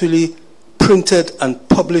actually printed and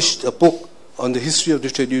published a book on the history of the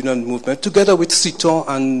trade union movement, together with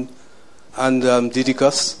Citon and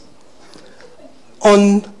Didicus.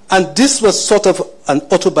 And this was sort of an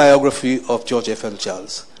autobiography of George F.L.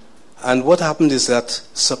 Charles. And what happened is that,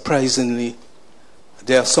 surprisingly,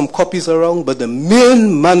 there are some copies around, but the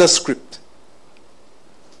main manuscript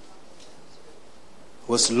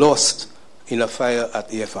was lost in a fire at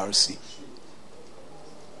the FRC.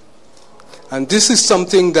 And this is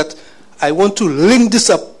something that I want to link this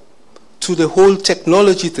up to the whole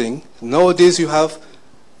technology thing. Nowadays you have,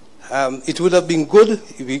 it would have been good,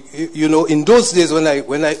 you know, in those days when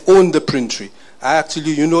I owned the printery, I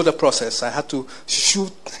actually, you know the process. I had to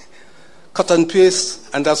shoot, cut and paste,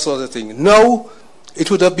 and that sort of thing. Now,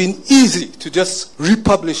 it would have been easy to just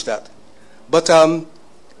republish that. But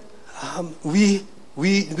we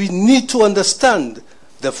need to understand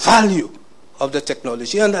the value of the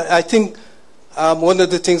technology. And I think one of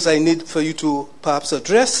the things I need for you to perhaps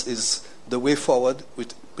address is the way forward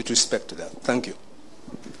with respect to that. Thank you.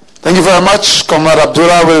 Thank you very much. Comrade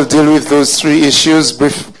Abdulah will deal with those three issues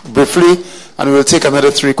briefly, and we'll take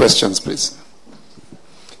another 3 questions, please.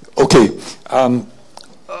 Okay.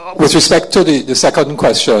 With respect to the second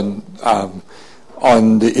question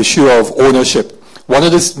on the issue of ownership, one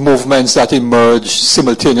of the movements that emerged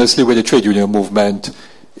simultaneously with the trade union movement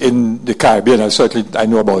in the Caribbean, and certainly I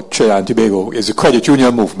know about Trinidad and Tobago, is the credit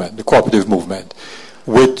union movement, the cooperative movement,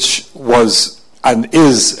 which was and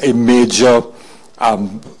is a major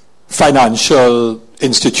financial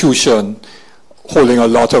institution holding a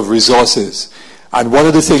lot of resources. And one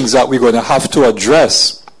of the things that we're going to have to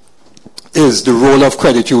address is the role of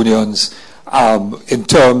credit unions in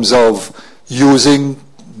terms of using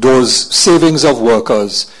those savings of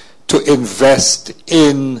workers to invest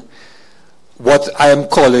in what I am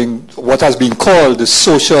calling, what has been called the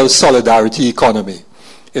social solidarity economy.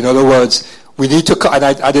 In other words, we need to, and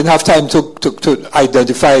I didn't have time to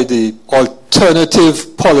identify the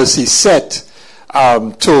alternative policy set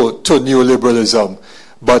to neoliberalism,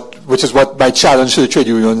 but which is what my challenge to the trade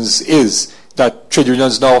unions is, that trade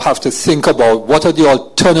unions now have to think about what are the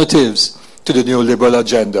alternatives to the neoliberal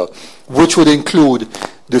agenda, which would include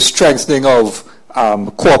the strengthening of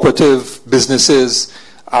cooperative businesses,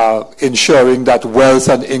 ensuring that wealth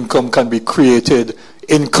and income can be created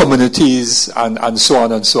in communities, and so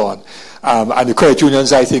on and so on. And the credit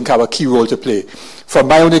unions, I think, have a key role to play. From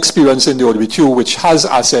my own experience in the OWTO, which has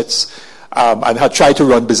assets and had tried to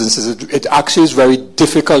run businesses, it actually is very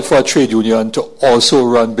difficult for a trade union to also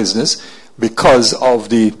run business because of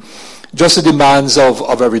just the demands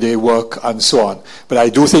of everyday work and so on. But I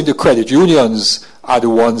do think the credit unions are the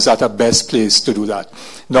ones that are best placed to do that.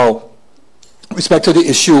 Now, with respect to the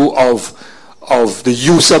issue of the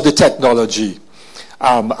use of the technology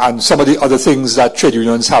and some of the other things that trade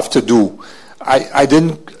unions have to do, I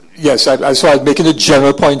was making a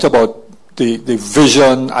general point about the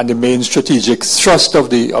vision and the main strategic thrust of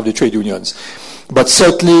the trade unions. But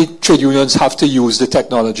certainly trade unions have to use the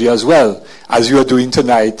technology as well, as you are doing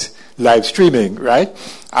tonight, live streaming, right?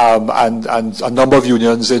 And a number of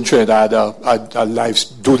unions in Trinidad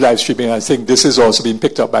do live streaming. I think this is also being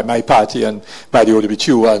picked up by my party and by the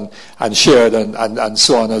OWTO and shared and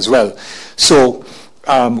so on as well. So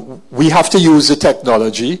we have to use the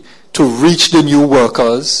technology to reach the new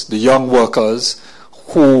workers, the young workers,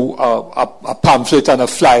 who a pamphlet and a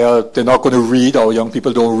flyer they're not going to read, or young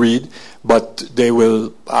people don't read, but they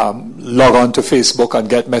will log on to Facebook and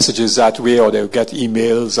get messages that way, or they'll get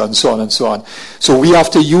emails and so on and so on. So we have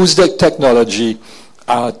to use the technology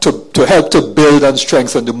to help to build and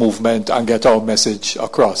strengthen the movement and get our message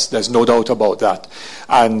across. There's no doubt about that.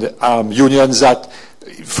 And unions that,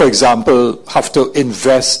 for example, have to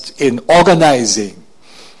invest in organizing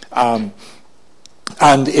and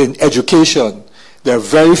in education. There are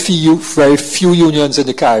very few unions in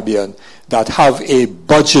the Caribbean that have a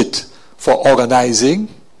budget for organizing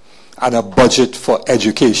and a budget for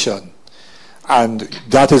education. And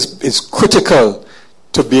that is critical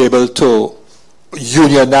to be able to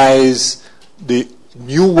unionize the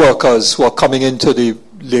new workers who are coming into the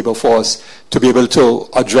labor force, to be able to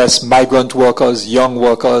address migrant workers, young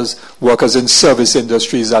workers, workers in service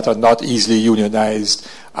industries that are not easily unionized,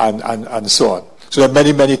 and so on. So there are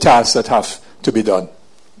many, many tasks that have to be done.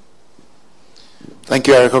 Thank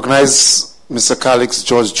you. I recognize Mr. Calix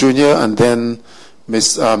George Jr. and then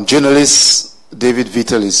journalist David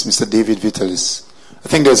Vitalis, Mr. David Vitalis. I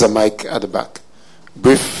think there's a mic at the back.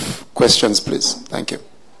 Brief questions, please. Thank you.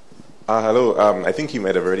 Hello. I think you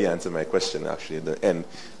might have already answered my question, actually, at the end.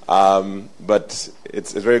 But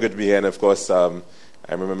it's very good to be here. And, of course, I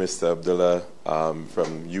remember Mr. Abdulah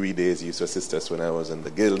from UE days. He used to assist us when I was in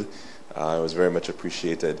the guild. It was very much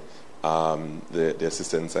appreciated, the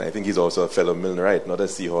assistance. And I think he's also a fellow Milnerite, not a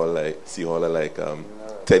Seahauler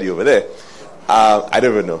like Teddy over there. I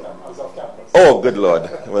don't even know. Oh, good Lord.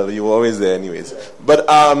 Well, you were always there anyways. But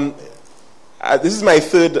this is my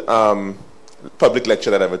third public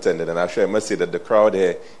lecture that I've attended, and actually I must say that the crowd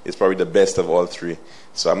here is probably the best of all three.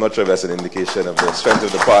 So I'm not sure if that's an indication of the strength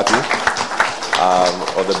of the party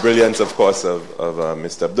or the brilliance, of course, of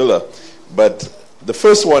Mr. Abdulah. But the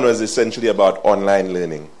first one was essentially about online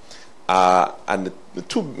learning. And the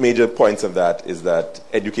two major points of that is that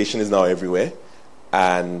education is now everywhere.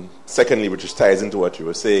 And secondly, which ties into what you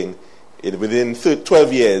were saying, within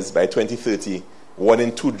 12 years, by 2030, 1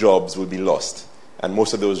 in 2 jobs will be lost. And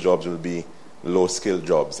most of those jobs will be low-skilled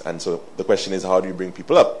jobs. And so the question is, how do you bring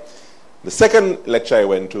people up? The second lecture I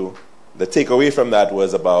went to, the takeaway from that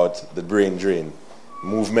was about the brain drain,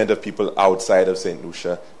 movement of people outside of St.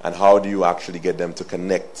 Lucia, and how do you actually get them to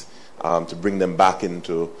connect, to bring them back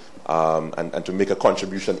into, and to make a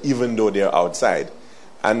contribution even though they're outside.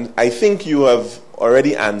 And I think you have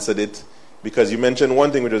already answered it, because you mentioned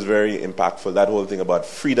one thing which was very impactful, that whole thing about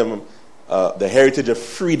freedom, the heritage of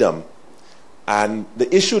freedom. And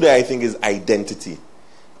the issue there, I think, is identity.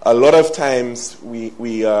 A lot of times we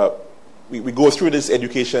go through this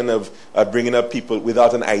education of bringing up people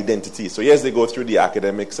without an identity. So yes, they go through the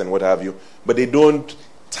academics and what have you, but they don't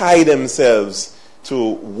tie themselves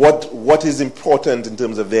to what is important in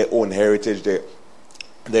terms of their own heritage,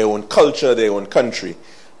 their own culture, their own country.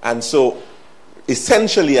 And so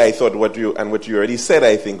essentially, I thought what you already said,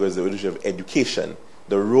 I think, was the issue of education,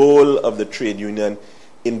 the role of the trade union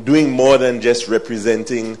in doing more than just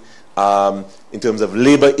representing in terms of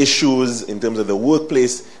labor issues, in terms of the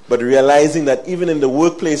workplace, but realizing that even in the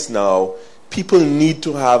workplace now, people need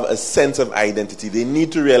to have a sense of identity. They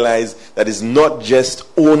need to realize that it's not just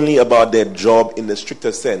only about their job in the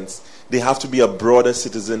stricter sense. They have to be a broader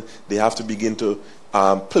citizen. They have to begin to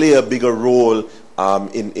play a bigger role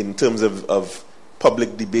in terms of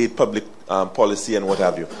public debate, public policy, and what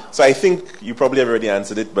have you. So I think you probably have already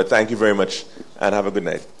answered it, but thank you very much, and have a good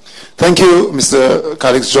night. Thank you, Mr.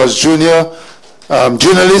 Calix George Jr.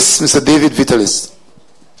 Journalist, Mr. David Vitalis.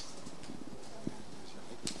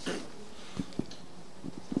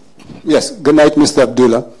 Yes, good night, Mr.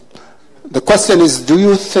 Abdulah. The question is, do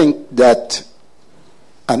you think that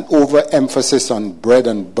an overemphasis on bread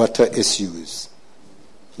and butter issues,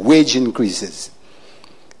 wage increases,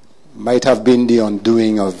 might have been the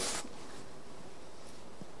undoing of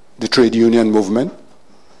the trade union movement?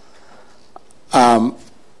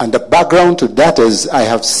 And the background to that is, I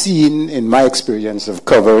have seen in my experience of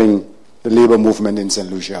covering the labor movement in St.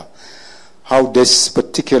 Lucia, how this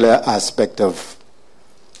particular aspect of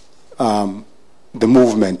the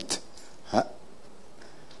movement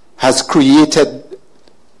has created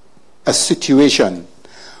a situation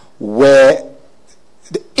where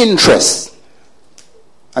the interests,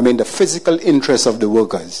 the physical interests of the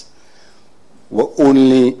workers were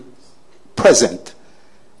only present,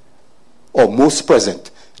 or most present,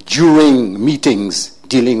 during meetings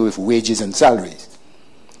dealing with wages and salaries.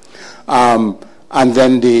 And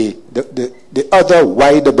then the other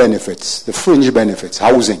wider benefits, the fringe benefits,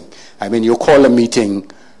 housing. You call a meeting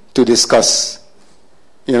to discuss,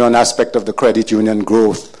 an aspect of the credit union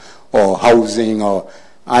growth or housing,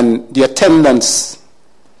 and the attendance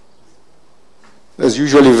is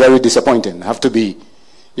usually very disappointing. Have to be,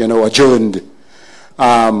 adjourned.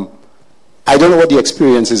 I don't know what the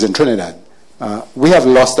experience is in Trinidad. We have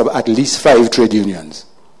lost at least 5 trade unions.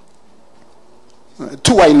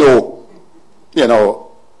 2 I know,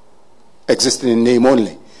 existing in name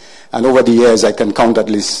only. And over the years, I can count at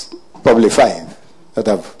least probably 5 that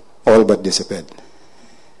have all but disappeared.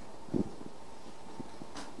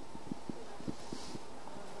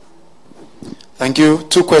 Thank you.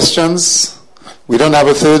 2 questions. We don't have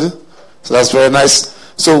a third, so that's very nice.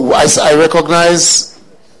 So I recognize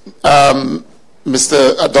Dr.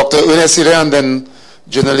 Ernest Hiller, and then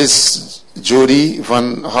journalist Jody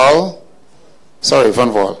Van Hal. Sorry,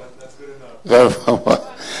 Van Val. That's good enough.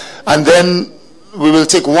 And then we will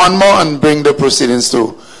take one more and bring the proceedings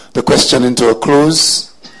to the question into a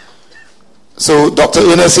close. So Dr.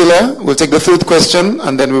 Ernest Hiller will take the 3rd question,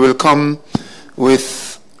 and then we will come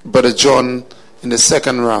with Brother John in the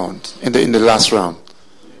second round, in the last round.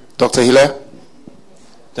 Dr. Hiller.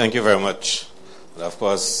 Thank you very much. And of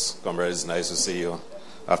course, comrades, it's nice to see you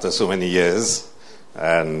after so many years.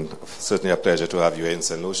 and certainly a pleasure to have you in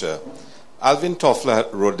St. Lucia. Alvin Toffler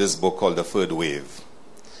wrote this book called The Third Wave,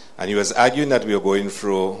 and he was arguing that we were going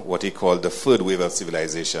through what he called the third wave of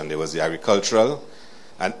civilization. There was the agricultural,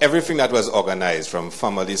 and everything that was organized from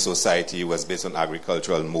family society was based on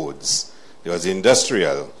agricultural modes. There was the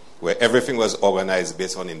industrial, where everything was organized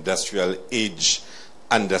based on industrial age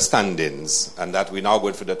understandings, and that we now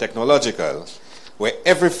go through the technological, where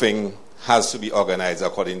everything has to be organized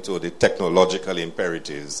according to the technological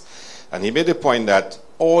imperatives. And he made the point that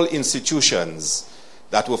all institutions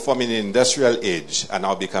that were formed in the industrial age are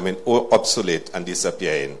now becoming obsolete and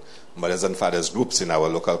disappearing. Mothers and fathers groups in our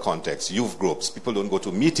local context, youth groups, people don't go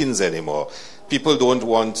to meetings anymore. People don't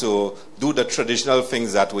want to do the traditional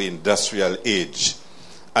things that were industrial age.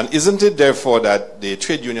 And isn't it therefore that the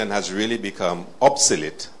trade union has really become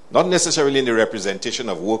obsolete? Not necessarily in the representation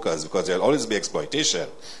of workers, because there will always be exploitation,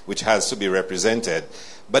 which has to be represented.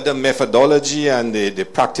 But the methodology and the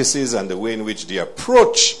practices and the way in which they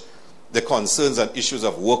approach the concerns and issues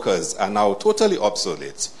of workers are now totally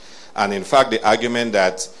obsolete. And in fact, the argument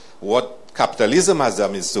that what capitalism has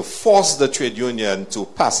done is to force the trade union to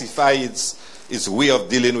pacify its way of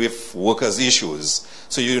dealing with workers' issues.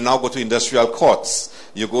 So you now go to industrial courts.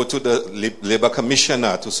 You go to the labor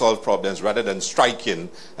commissioner to solve problems rather than striking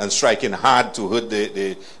hard to hurt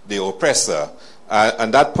the oppressor.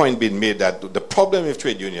 And that point being made that the problem with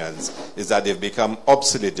trade unions is that they've become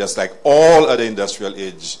obsolete, just like all other industrial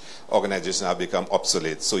age organizations have become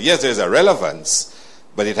obsolete. So yes, there's a relevance,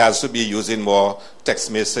 but it has to be using more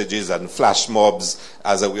text messages and flash mobs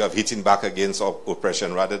as a way of hitting back against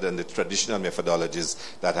oppression rather than the traditional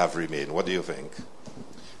methodologies that have remained. What do you think?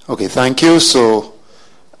 Okay, thank you. So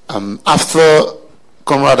after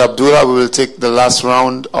Comrade Abdulah, we will take the last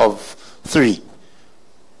round of 3.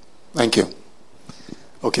 Thank you.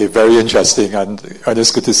 Okay, very interesting, and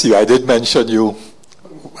it's good to see you. I did mention you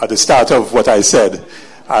at the start of what I said,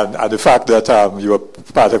 and the fact that you were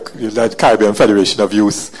part of the Caribbean Federation of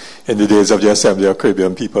Youth in the days of the Assembly of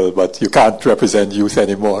Caribbean People, but you can't represent youth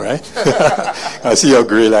anymore, right? I see you're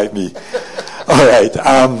gray like me. All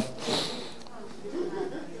right.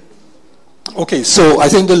 Okay, so I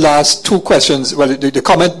think the last 2 questions, well, the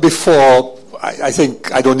comment before, I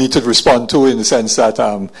think I don't need to respond to, in the sense that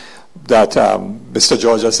Mr.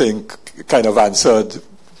 George, I think, kind of answered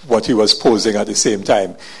what he was posing at the same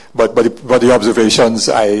time. But the observations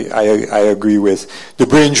I agree with. The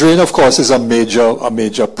brain drain, of course, is a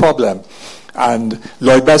major problem. And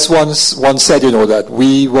Lloyd Best once said, that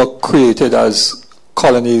we were created as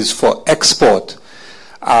colonies for export.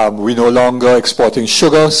 We're no longer exporting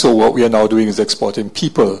sugar, so what we are now doing is exporting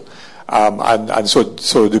people. And so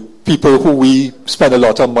the people who we spend a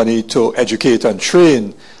lot of money to educate and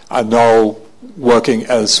train are now working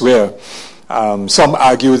elsewhere. Some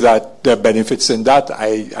argue that there are benefits in that.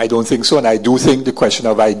 I don't think so, and I do think the question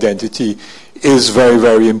of identity is very,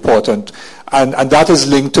 very important. And that is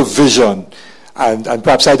linked to vision. And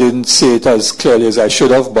perhaps I didn't say it as clearly as I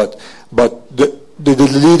should have, but the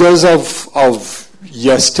leaders of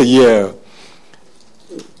yesteryear,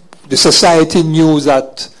 the society knew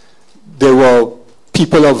that they were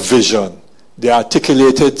people of vision. They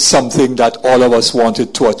articulated something that all of us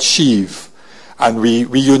wanted to achieve. And we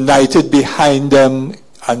united behind them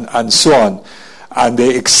and so on. And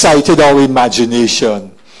they excited our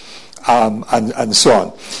imagination and so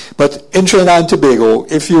on. But in Trinidad and Tobago,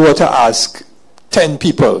 if you were to ask 10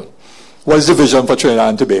 people, what is the vision for Trinidad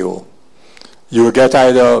and Tobago? You will get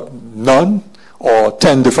either none or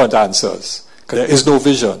 10 different answers. Because there is no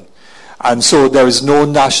vision. And so there is no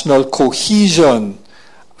national cohesion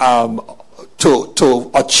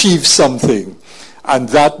to achieve something. And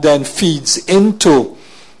that then feeds into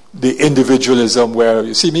the individualism where,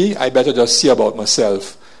 you see me, I better just see about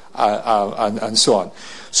myself, and so on.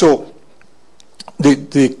 So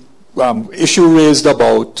the issue raised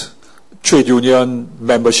about trade union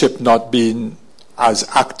membership not being as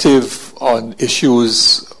active on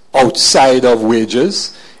issues outside of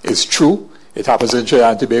wages is true. It happens in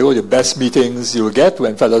Trinidad and Tobago. The best meetings you will get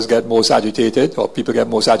when fellows get most agitated, or people get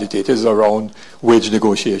most agitated, is around wage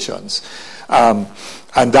negotiations.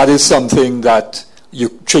 And that is something that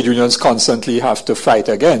trade unions constantly have to fight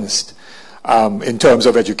against in terms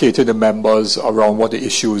of educating the members around what the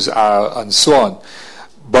issues are and so on.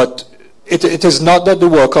 But it is not that the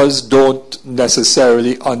workers don't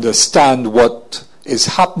necessarily understand what is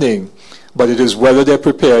happening, but it is whether they're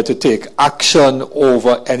prepared to take action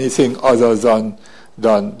over anything other than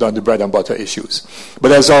the bread and butter issues. But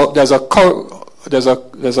there's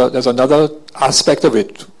another aspect of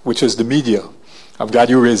it, which is the media. I'm glad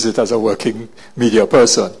you raised it as a working media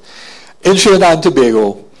person. In Trinidad and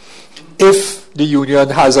Tobago, if the union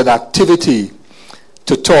has an activity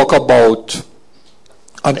to talk about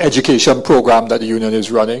an education program that the union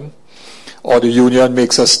is running, or the union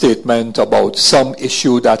makes a statement about some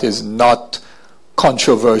issue that is not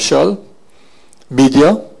controversial,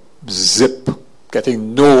 media, zip,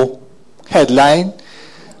 getting no headline.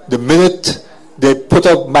 The minute they put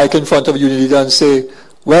a mic in front of a union leader and say,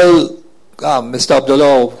 well, Mr.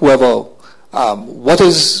 Abdulah, or whoever, what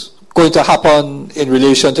is going to happen in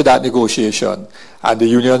relation to that negotiation? And the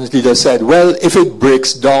union leader said, well, if it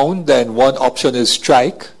breaks down, then one option is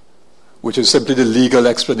strike, which is simply the legal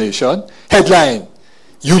explanation. Headline,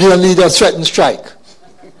 union leader threatens strike.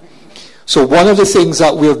 So one of the things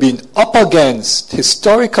that we have been up against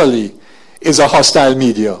historically is a hostile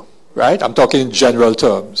media, right? I'm talking in general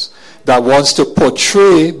terms, that wants to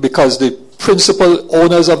portray, because the principal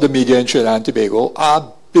owners of the media in Trinidad and Tobago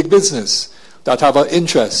are big business that have an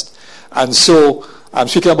interest. And so, I'm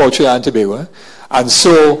speaking about Trinidad and Tobago, and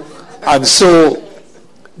so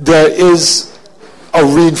there is a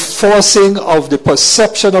reinforcing of the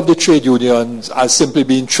perception of the trade unions as simply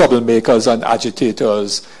being troublemakers and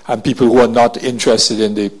agitators and people who are not interested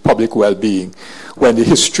in the public well-being, when the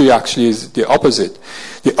history actually is the opposite.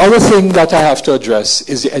 The other thing that I have to address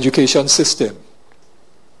is the education system.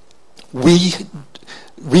 We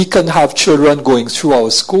can have children going through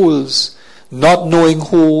our schools not knowing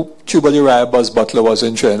who Tubal Uriah Buzz Butler was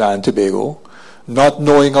in Trinidad and Tobago, not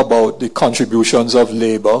knowing about the contributions of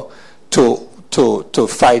labor to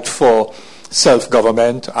fight for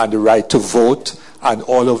self-government and the right to vote and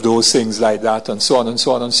all of those things like that, and so on and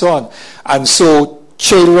so on and so on. And so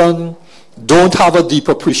children don't have a deep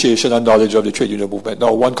appreciation and knowledge of the trade union movement.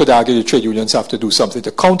 Now, one could argue the trade unions have to do something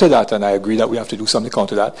to counter that, and I agree that we have to do something to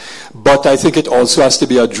counter that. But I think it also has to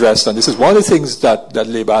be addressed, and this is one of the things that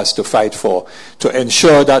Labour has to fight for, to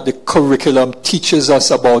ensure that the curriculum teaches us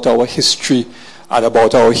about our history and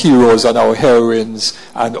about our heroes and our heroines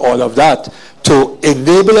and all of that, to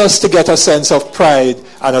enable us to get a sense of pride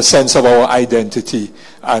and a sense of our identity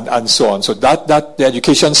and so on. So that the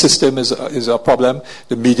education system is a problem,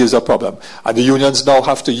 the media is a problem. And the unions now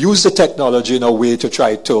have to use the technology in a way to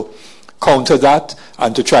try to counter that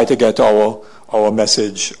and to try to get our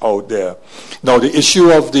message out there. Now, the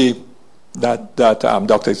issue of that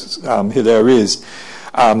Dr. Hilaire raised,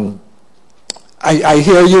 I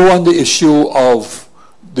hear you on the issue of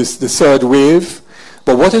the third wave.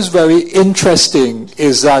 But what is very interesting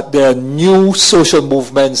is that there are new social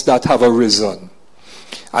movements that have arisen.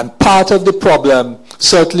 And part of the problem,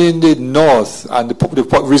 certainly in the North, and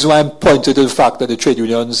the reason why I'm pointing to the fact that the trade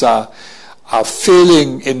unions are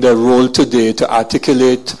failing in their role today to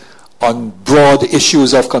articulate on broad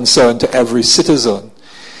issues of concern to every citizen,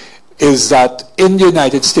 is that in the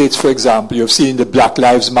United States, for example, you've seen the Black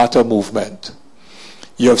Lives Matter movement.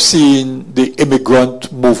 You have seen the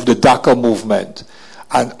immigrant move, the DACA movement,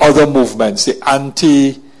 and other movements, the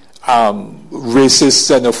anti-racist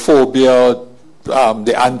xenophobia,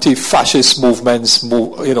 the anti-fascist movements,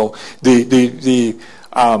 the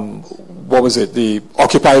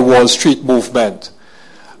Occupy Wall Street movement,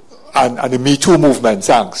 and the Me Too movement,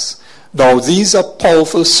 thanks. Now, these are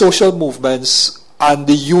powerful social movements, and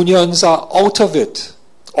the unions are out of it,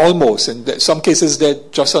 almost. In some cases, they're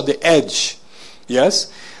just on the edge,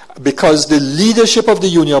 yes? Because the leadership of the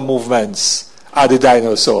union movements are the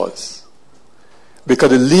dinosaurs. Because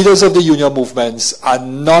the leaders of the union movements are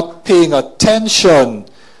not paying attention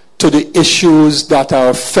to the issues that are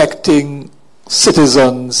affecting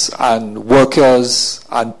citizens and workers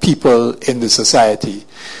and people in the society.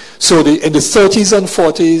 So in the 30s and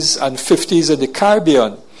 40s and 50s in the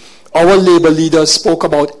Caribbean, our labor leaders spoke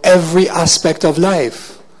about every aspect of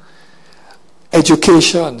life.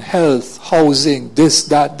 Education, health, housing, this,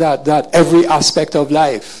 that, every aspect of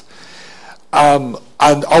life. And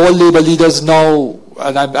our labor leaders now,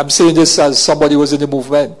 and I'm saying this as somebody who was in the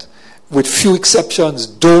movement, with few exceptions,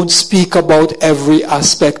 don't speak about every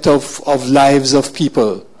aspect of lives of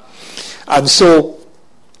people. And so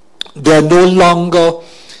they're no longer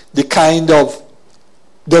the kind of,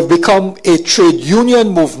 they've become a trade union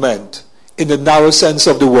movement in the narrow sense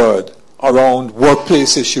of the word around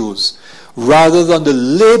workplace issues, rather than the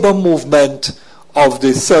labor movement of the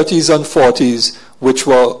 30s and 40s, which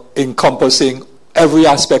were encompassing every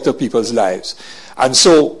aspect of people's lives. And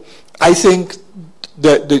so I think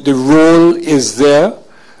the role is there,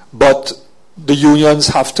 but the unions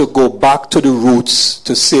have to go back to the roots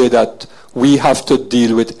to say that we have to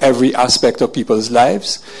deal with every aspect of people's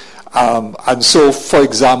lives. And so, for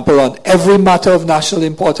example, on every matter of national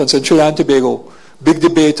importance in Trinidad and Tobago, big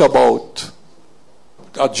debate about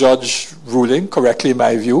a judge ruling, correctly in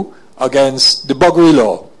my view, against the buggery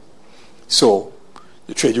law. So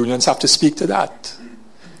the trade unions have to speak to that.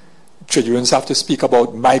 Trade unions have to speak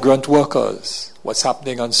about migrant workers, what's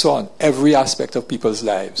happening and so on, every aspect of people's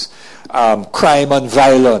lives, crime and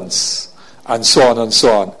violence, and so on and so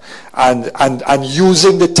on. And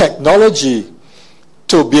using the technology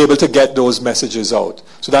to be able to get those messages out.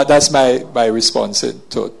 So that's my response to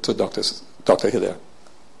Dr. Hilaire.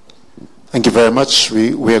 Thank you very much.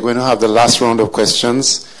 We are going to have the last round of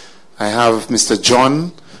questions. I have Mr.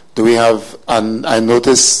 John. Do we have, and I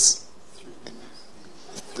notice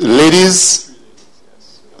ladies.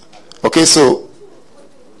 Okay, so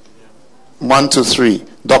 1, 2, 3.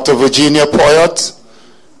 Dr. Virginia Poyot,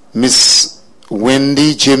 Miss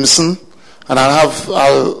Wendy Jameson, and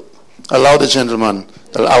I'll allow the gentleman.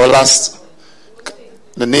 Our last,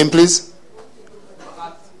 the name, please.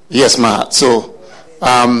 Yes, Mahat. So,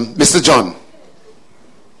 Mr. John,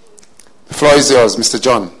 the floor is yours, Mr.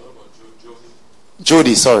 John.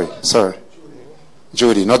 Jody, sorry.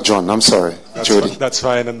 Jody, not John. I'm sorry. Jody. That's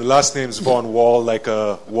fine. And the last name's Von Wall, like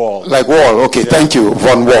a wall. Like wall. Okay, yeah. Thank you.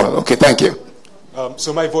 Von Wall. Okay, thank you.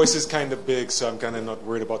 So my voice is kind of big, so I'm kind of not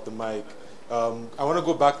worried about the mic. I want to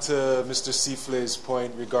go back to Mr. Seaflay's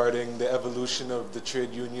point regarding the evolution of the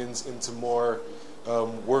trade unions into more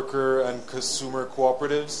worker and consumer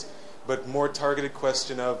cooperatives, but more targeted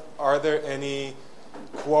question of, are there any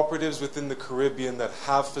cooperatives within the Caribbean that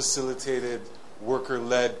have facilitated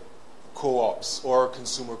worker-led co-ops or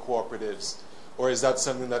consumer cooperatives? Or is that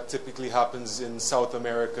something that typically happens in South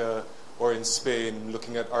America or in Spain,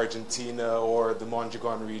 looking at Argentina or the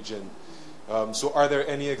Mondragon region? So are there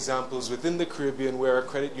any examples within the Caribbean where a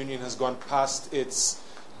credit union has gone past its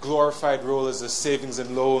glorified role as a savings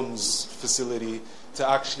and loans facility to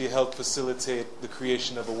actually help facilitate the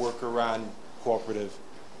creation of a worker-run cooperative?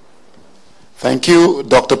 Thank you.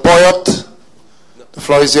 Dr. Poyot, the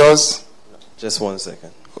floor is yours. Just 1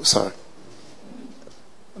 second. Oh, sorry.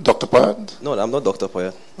 Dr. Poyot? No, I'm not Dr.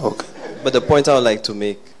 Poyot. Okay. But the point I would like to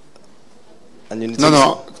make... And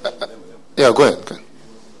Yeah, go ahead.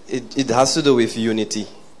 It has to do with unity.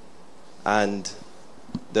 And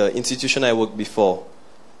the institution I worked before,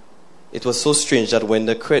 it was so strange that when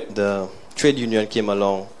the trade union came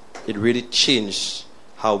along, it really changed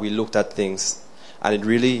how we looked at things. And it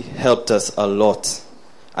really helped us a lot.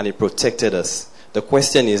 And it protected us. The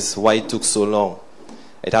question is why it took so long.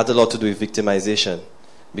 It had a lot to do with victimization.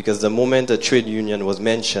 Because the moment a trade union was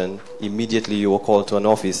mentioned, immediately you were called to an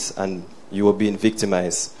office and you were being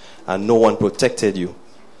victimized. And no one protected you.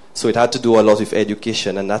 So it had to do a lot with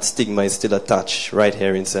education, and that stigma is still attached right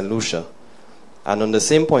here in St. Lucia. And on the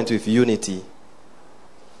same point with unity,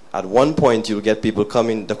 at one point you'll get people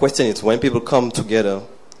coming. The question is, when people come together,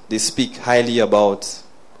 they speak highly about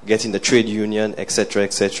getting the trade union, etc.,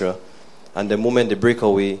 etc. And the moment they break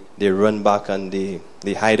away, they run back and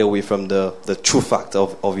they hide away from the true fact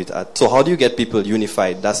of it. So how do you get people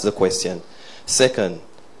unified? That's the question. Second,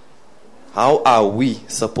 how are we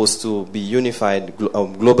supposed to be unified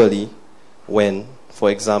globally when, for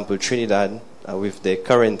example, Trinidad, with their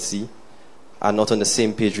currency, are not on the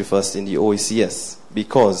same page with us in the OECS?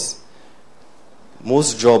 Because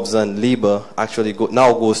most jobs and labor actually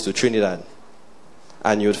now goes to Trinidad.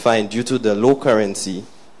 And you'd find, due to the low currency,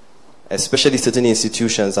 especially certain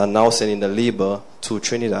institutions are now sending the labor to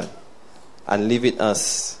Trinidad and leaving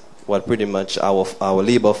us, pretty much our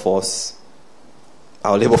labor force.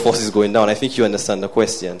 Our labor force is going down. I think you understand the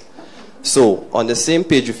question. So, on the same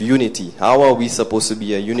page with unity, how are we supposed to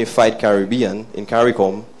be a unified Caribbean in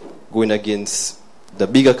CARICOM going against the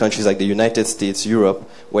bigger countries like the United States, Europe,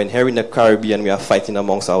 when here in the Caribbean we are fighting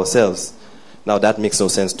amongst ourselves? Now, that makes no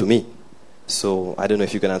sense to me. So, I don't know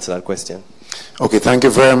if you can answer that question. Okay, thank you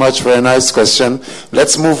very much. Very nice question.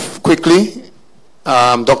 Let's move quickly.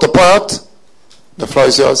 Dr. Poyot, the floor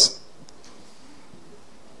is yours.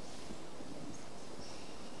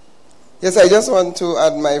 Yes, I just want to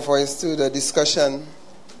add my voice to the discussion.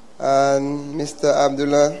 And Mr.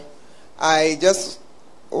 Abdulah, I just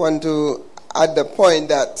want to add the point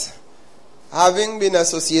that having been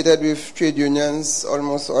associated with trade unions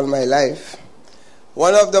almost all my life,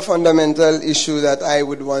 one of the fundamental issues that I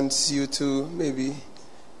would want you to maybe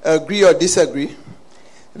agree or disagree,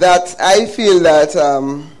 that I feel that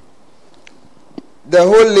the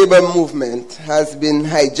whole labor movement has been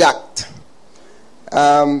hijacked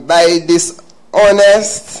by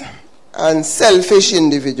dishonest and selfish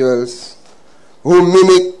individuals who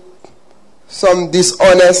mimic some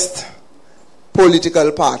dishonest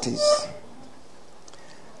political parties.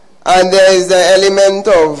 And there is the element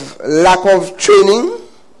of lack of training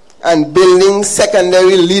and building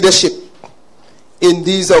secondary leadership in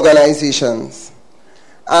these organizations.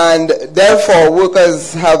 And therefore,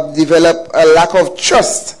 workers have developed a lack of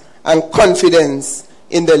trust and confidence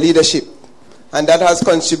in the leadership. And that has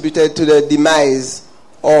contributed to the demise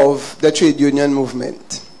of the trade union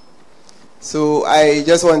movement. So I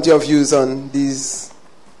just want your views on these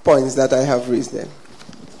points that I have raised there.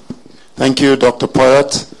 Thank you, Dr.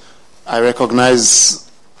 Poyet. I recognize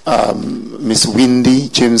Ms. Windy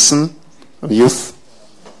Jameson, Youth.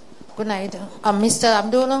 Good night. Mr.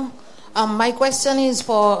 Abdulah, my question is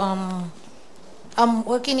for, I'm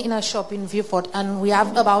working in a shop in Vieux-Fort, and we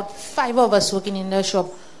have about 5 of us working in the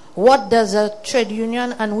shop. What does a trade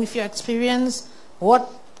union, and with your experience,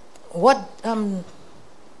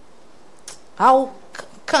 how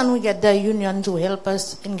can we get the union to help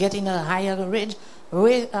us in getting a higher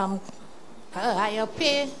a higher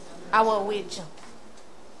pay, our wage,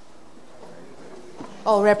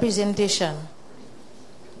 or representation?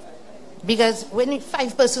 Because when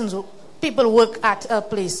 5 persons, people work at a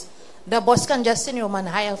place, the boss can just send you and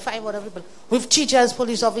hire 5 other people. With teachers,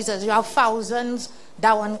 police officers, you have thousands,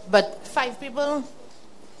 that one, but 5 people.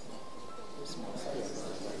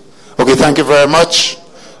 Okay, thank you very much.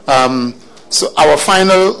 So our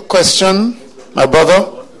final question, my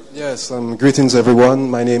brother. Yes, greetings everyone.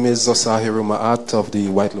 My name is Osahiru Ma'at of the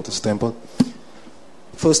White Lotus Temple.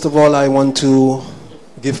 First of all, I want to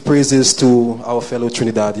give praises to our fellow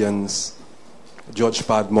Trinidadians, George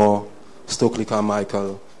Padmore, Stokely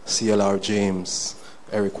Carmichael, CLR James,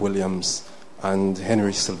 Eric Williams, and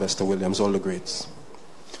Henry Sylvester Williams, all the greats.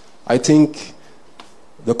 I think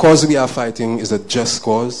the cause we are fighting is a just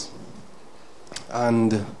cause,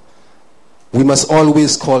 and we must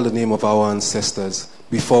always call the name of our ancestors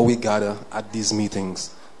before we gather at these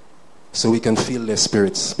meetings so we can feel their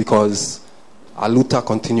spirits, because our luta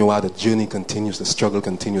continua, the journey continues, the struggle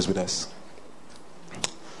continues with us.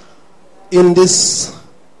 In this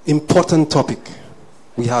important topic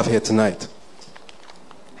we have here tonight,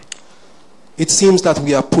 it seems that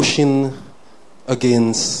we are pushing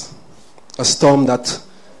against a storm that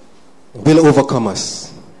will overcome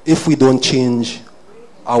us if we don't change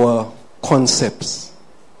our concepts.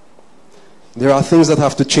 There are things that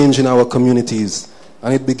have to change in our communities,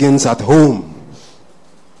 and it begins at home.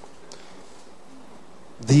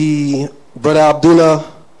 The Brother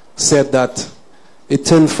Abdullah said that it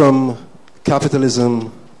turned from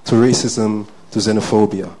capitalism to racism to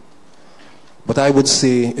xenophobia. But I would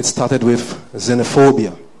say it started with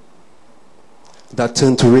xenophobia that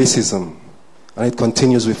turned to racism, and it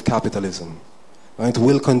continues with capitalism, and it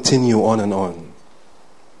will continue on and on.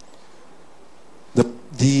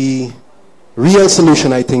 The real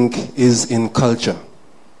solution, I think, is in culture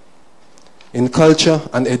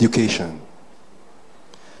and education.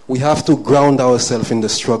 We have to ground ourselves in the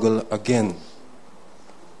struggle again.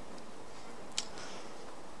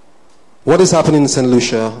 What is happening in St.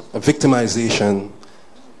 Lucia, a victimization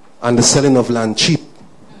and the selling of land cheap.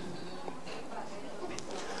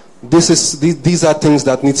 These are things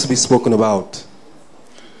that need to be spoken about.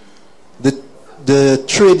 The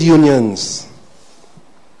trade unions,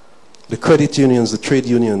 the credit unions, the trade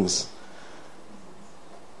unions,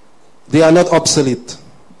 they are not obsolete.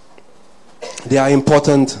 They are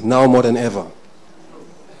important now more than ever.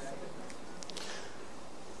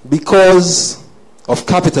 Because of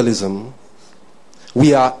capitalism,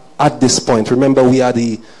 we are at this point. Remember, we are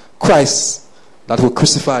the Christ that were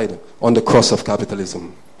crucified on the cross of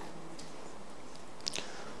capitalism.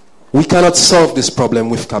 We cannot solve this problem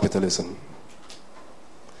with capitalism.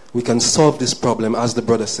 We can solve this problem, as the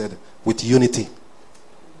brother said, with unity.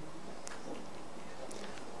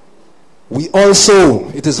 We also,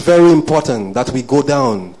 it is very important that we go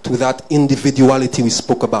down to that individuality we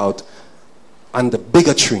spoke about and the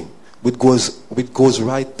bigotry which goes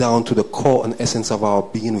right down to the core and essence of our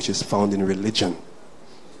being, which is found in religion.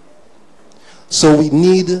 So we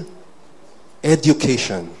need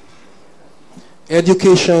education.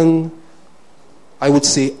 Education, I would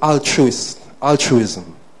say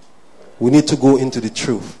altruism. We need to go into the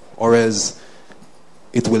truth, or else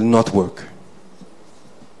it will not work.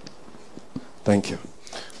 Thank you.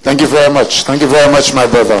 Thank you very much. Thank you very much, my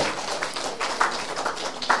brother.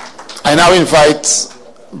 I now invite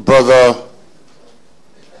Brother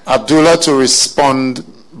Abdullah to respond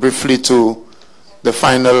briefly to the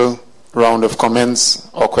final round of comments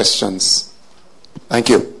or questions. Thank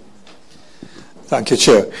you. Thank you,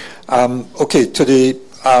 Chair. Okay, to the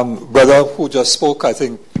brother who just spoke, I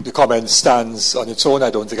think the comment stands on its own. I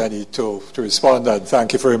don't think I need to respond. And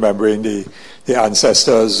thank you for remembering the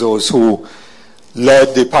ancestors, those who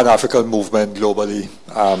led the Pan-African movement globally,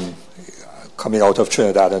 coming out of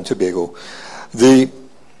Trinidad and Tobago.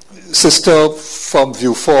 sister from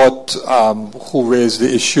Viewfort who raised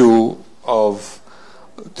the issue of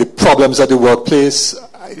the problems at the workplace,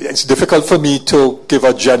 it's difficult for me to give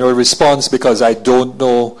a general response because I don't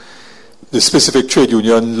know the specific trade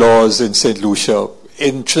union laws in St. Lucia.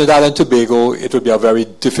 In Trinidad and Tobago, it would be a very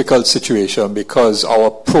difficult situation because our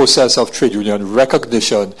process of trade union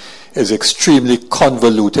recognition is extremely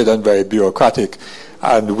convoluted and very bureaucratic.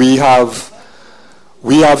 And we have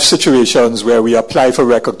situations where we apply for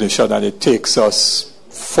recognition and it takes us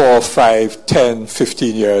 4, 5, 10,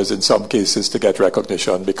 15 years in some cases to get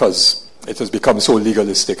recognition because it has become so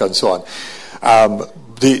legalistic and so on.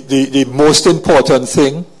 The most important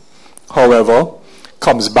thing, however,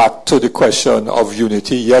 comes back to the question of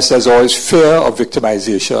unity. Yes, there's always fear of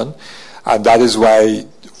victimization, and that is why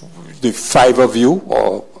the 5 of you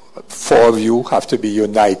or 4 of you have to be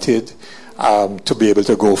united to be able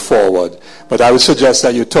to go forward. But I would suggest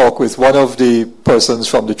that you talk with one of the persons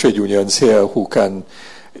from the trade unions here who can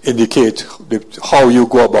indicate how you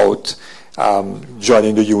go about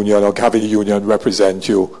joining the union or having the union represent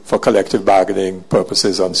you for collective bargaining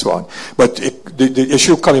purposes and so on. But the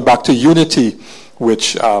issue coming back to unity,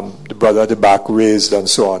 which the brother at the back raised and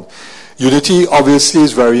so on. Unity obviously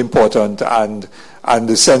is very important and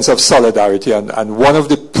the sense of solidarity. And one of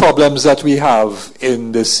the problems that we have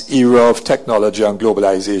in this era of technology and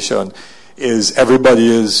globalization is everybody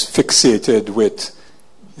is fixated with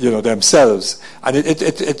themselves. And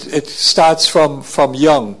it starts from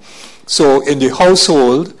young. So in the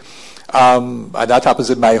household, and that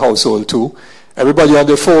happens in my household too, everybody on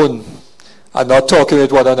the phone and not talking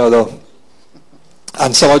with one another.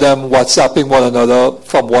 And some of them WhatsApping one another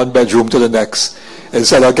from one bedroom to the next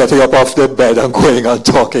instead of getting up off their bed and going and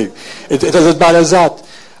talking. It is as bad as that.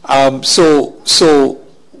 So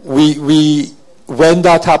we when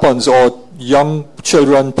that happens, or young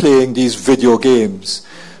children playing these video games,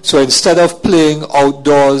 so instead of playing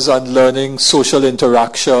outdoors and learning social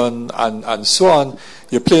interaction and so on,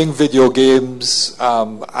 you're playing video games,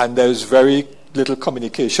 and there's very little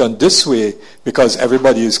communication this way because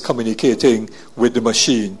everybody is communicating with the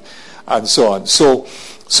machine and so on. So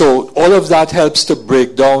all of that helps to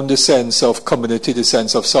break down the sense of community, the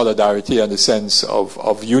sense of solidarity, and the sense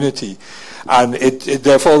of unity. And it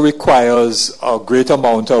therefore requires a great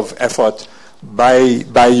amount of effort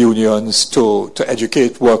by unions to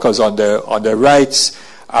educate workers on their rights,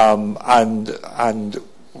 and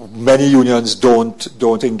many unions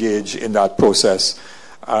don't engage in that process.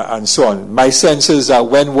 And so on. My sense is that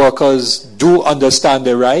when workers do understand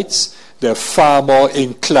their rights, they're far more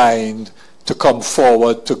inclined to come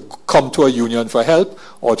forward, to come to a union for help,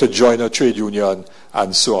 or to join a trade union,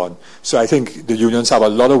 and so on. So I think the unions have a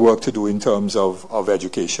lot of work to do in terms of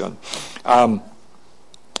education.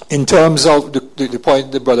 In terms of the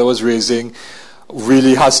point the brother was raising,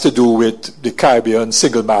 really has to do with the Caribbean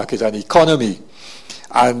single market and economy.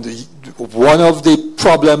 And one of the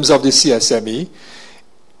problems of the CSME,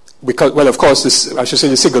 because, well, of course, I should say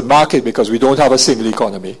the single market, because we don't have a single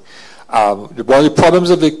economy. One of the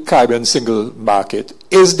problems of the Caribbean single market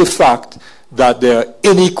is the fact that there are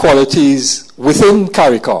inequalities within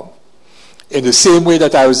CARICOM. In the same way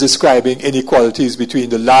that I was describing inequalities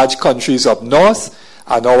between the large countries up north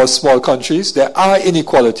and our small countries, there are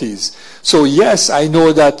inequalities. So yes, I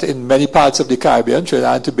know that in many parts of the Caribbean,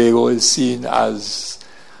 Trinidad and Tobago is seen as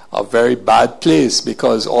a very bad place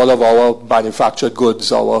because all of our manufactured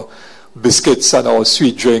goods, our biscuits and our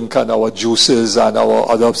sweet drink and our juices and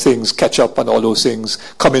our other things, ketchup and all those things,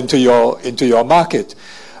 come into your market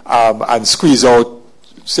and squeeze out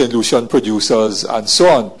St. Lucian producers and so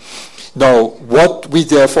on. Now, what we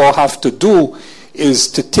therefore have to do is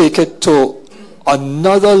to take it to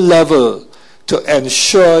another level to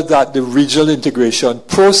ensure that the regional integration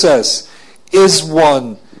process is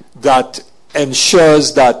one that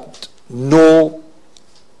ensures that no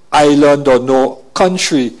island or no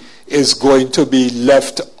country is going to be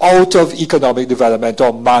left out of economic development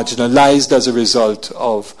or marginalized as a result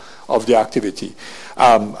of the activity.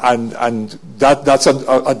 And that's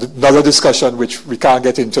another discussion which we can't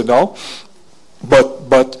get into now.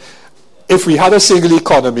 But if we had a single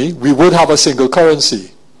economy, we would have a single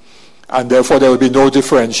currency. And therefore there would be no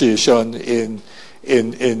differentiation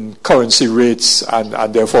in currency rates,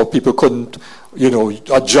 and therefore people couldn't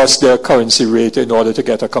adjust their currency rate in order to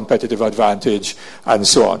get a competitive advantage and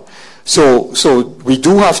so on. So we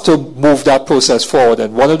do have to move that process forward.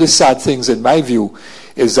 And one of the sad things in my view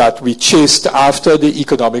is that we chased after the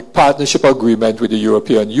economic partnership agreement with the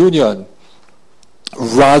European Union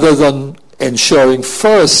rather than ensuring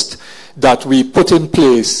first that we put in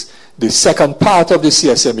place the second part of the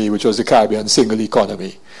CSME, which was the Caribbean single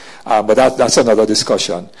economy. But that's another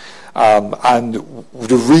discussion. And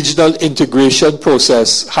the regional integration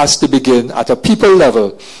process has to begin at a people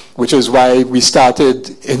level, which is why we started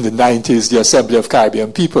in the 90s the Assembly of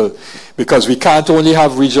Caribbean People, because we can't only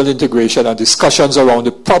have regional integration and discussions around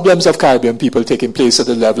the problems of Caribbean people taking place at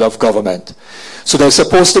the level of government. So there's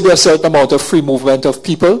supposed to be a certain amount of free movement of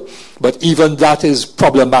people, but even that is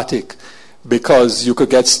problematic, because you could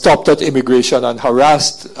get stopped at immigration and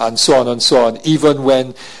harassed and so on, even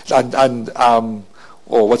when,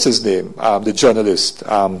 what's his name? The journalist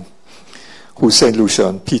who's St.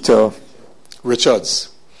 Lucian, Peter Richards,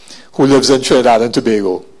 who lives in Trinidad and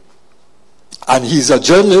Tobago. And he's a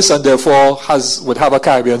journalist and therefore would have a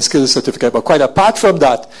Caribbean skills certificate, but quite apart from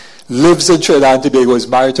that, lives in Trinidad and Tobago, is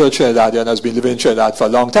married to a Trinidadian, has been living in Trinidad for a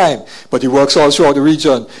long time, but he works all throughout the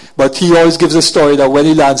region. But he always gives a story that when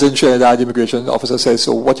he lands in Trinidad, the immigration officer says,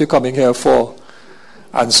 so what are you coming here for?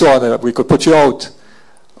 And so on, we could put you out.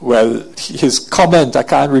 Well, his comment, I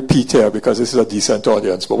can't repeat here because this is a decent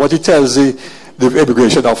audience, but what he tells the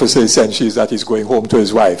immigration officer essentially is that he's going home to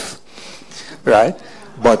his wife, right?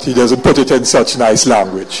 But he doesn't put it in such nice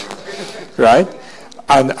language, right?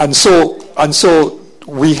 And so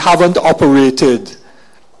we haven't operated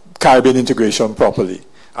Caribbean integration properly,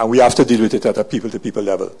 and we have to deal with it at a people-to-people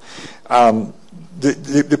level.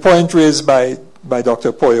 The point raised by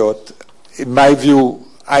Dr. Poyot, in my view,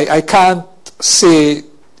 I can't say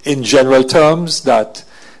in general terms that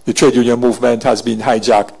the trade union movement has been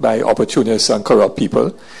hijacked by opportunists and corrupt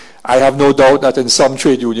people. I have no doubt that in some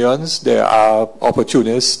trade unions there are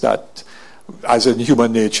opportunists that, as in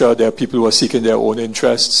human nature, there are people who are seeking their own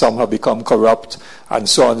interests. Some have become corrupt and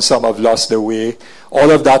so on. Some have lost their way. All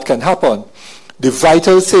of that can happen. The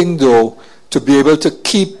vital thing, though, to be able to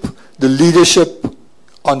keep the leadership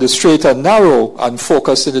on the straight and narrow and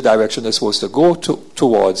focused in the direction they're supposed to go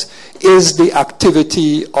towards is the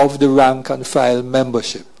activity of the rank and file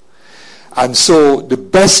membership. And so the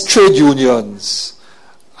best trade unions,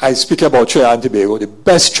 I speak about Trinidad and Tobago, the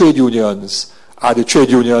best trade unions are the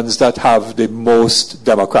trade unions that have the most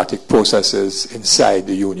democratic processes inside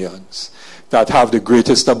the unions, that have the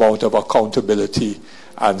greatest amount of accountability,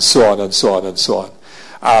 and so on and so on and so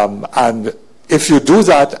on. And if you do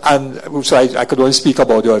that, and so I could only speak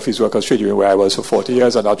about the Office Workers Trade Union where I was for 40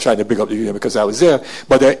 years, and not trying to bring up the union because I was there,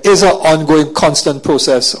 but there is an ongoing constant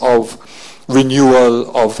process of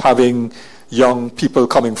renewal, of having young people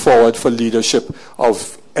coming forward for leadership,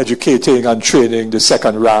 of educating and training the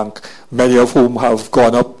second rank, many of whom have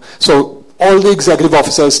gone up. So all the executive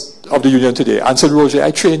officers of the union today, Ansel Roger,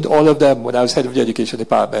 I trained all of them when I was head of the education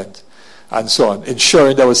department, and so on,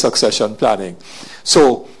 ensuring there was succession planning.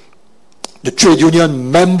 So the trade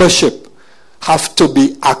union membership have to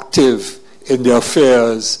be active in the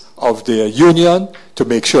affairs of their union to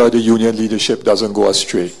make sure the union leadership doesn't go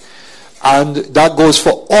astray. And that goes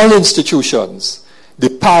for all institutions. The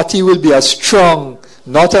party will be as strong,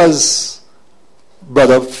 not as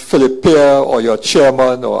Brother Philip Pear or your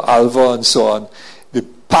chairman or Alva and so on. The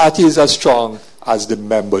party is as strong as the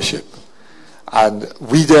membership. And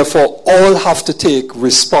we therefore all have to take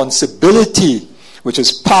responsibility, which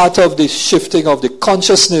is part of the shifting of the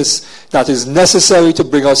consciousness that is necessary to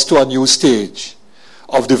bring us to a new stage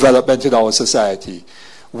of development in our society.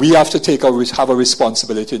 We have to have a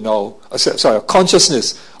responsibility now, a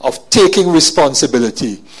consciousness of taking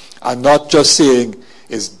responsibility and not just saying,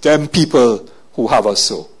 it's them people who have us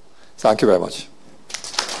so. Thank you very much.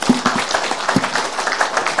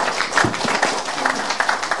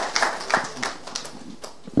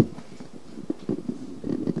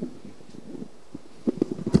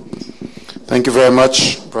 Thank you very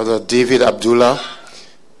much, Brother David Abdulah.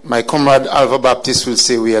 My comrade Alva Baptist will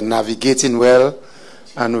say we are navigating well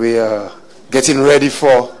and we are getting ready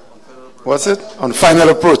for, what's it? On final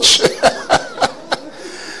approach.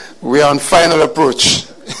 We are on final approach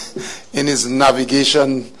in his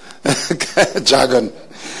navigation jargon.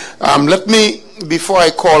 Let me, before I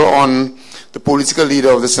call on the political leader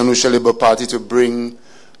of the St. Lucia Labour Party to bring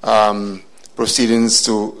proceedings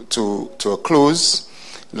to a close,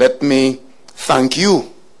 let me thank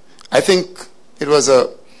you. I think it was a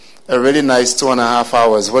really nice 2.5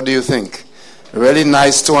 hours. What do you think? A really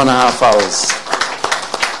nice 2.5 hours.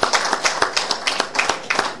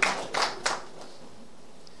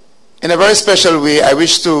 In a very special way, I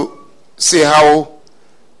wish to say how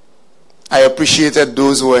I appreciated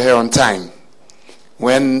those who were here on time.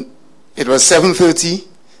 When it was 7:30,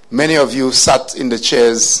 many of you sat in the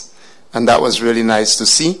chairs, and that was really nice to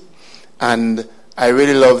see. And I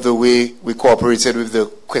really love the way we cooperated with the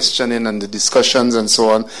questioning and the discussions and so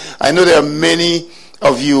on. I know there are many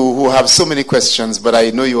of you who have so many questions, but I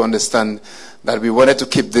know you understand that we wanted to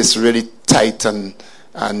keep this really tight, and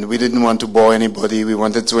we didn't want to bore anybody. We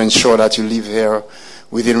wanted to ensure that you leave here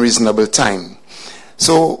within reasonable time.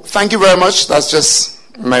 So thank you very much. That's just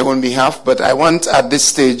my own behalf, but I want at this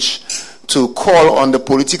stage to call on the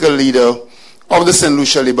political leader of the St.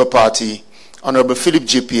 Lucia Labour Party, Honorable Philip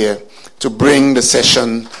J. Pierre, to bring the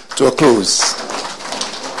session to a close.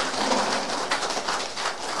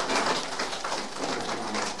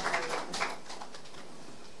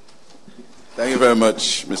 Thank you very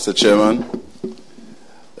much, Mr. Chairman.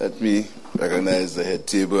 Let me recognize the head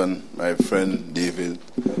table and my friend David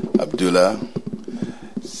Abdulah.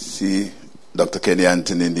 See Dr. Kenny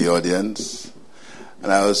Anthony in the audience.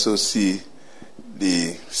 And I also see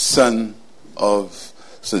the son of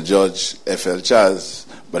Sir George F.L. Charles,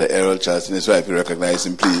 Brother Errol Charles, and his wife. You recognize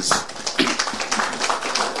him, please.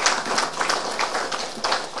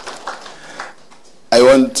 I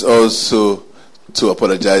want also to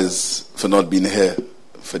apologize for not being here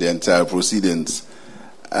for the entire proceedings.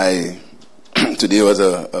 Today was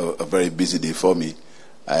a very busy day for me.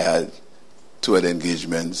 I had 2 other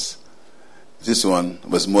engagements. This one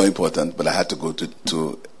was more important, but I had to go to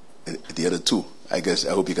the other 2. I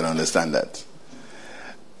hope you can understand that.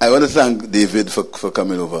 I want to thank David for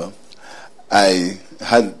coming over. I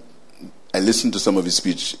listened to some of his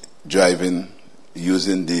speech driving,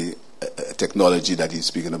 using the technology that he's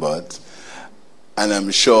speaking about, and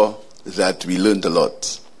I'm sure that we learned a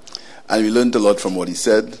lot. And we learned a lot from what he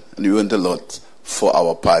said, and we learned a lot for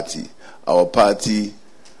our party. Our party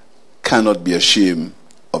cannot be ashamed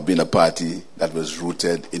of being a party that was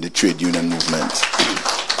rooted in the trade union movement.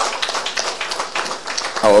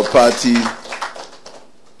 Our party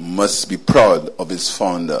must be proud of its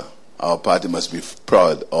founder. Our party must be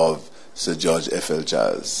proud of Sir George F.L.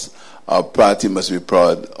 Charles. Our party must be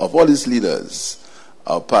proud of all its leaders.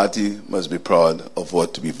 Our party must be proud of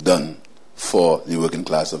what we've done for the working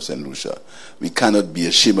class of St. Lucia. We cannot be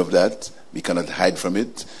ashamed of that. We cannot hide from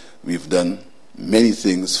it. We've done many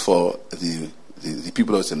things for the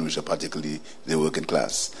people of St. Lucia, particularly the working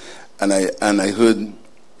class. And I heard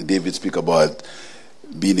David speak about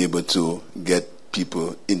being able to get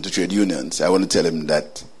people into trade unions. I want to tell him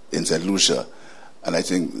that in St. Lucia, and I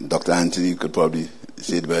think Dr. Anthony could probably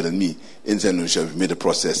say it better than me, in St. Lucia we've made the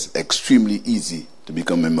process extremely easy to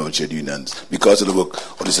become a member of trade unions because of the work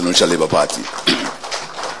of the St. Lucia Labour Party.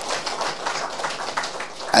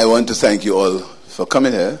 I want to thank you all for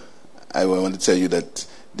coming here. I want to tell you that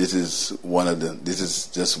this is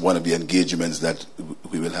just one of the engagements that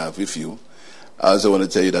we will have with you. I also want to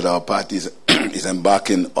tell you that our party is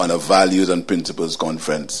embarking on a values and principles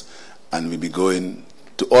conference, and we'll be going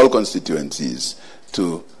to all constituencies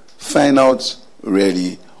to find out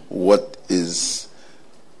really what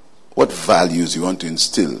values you want to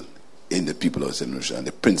instill in the people of St. Lucia and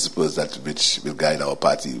the principles which will guide our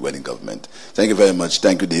party when in government. Thank you very much.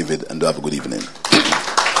 Thank you, David, and have a good evening.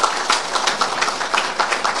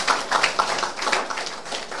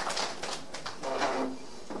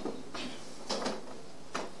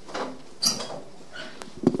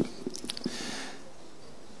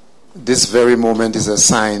 This very moment is a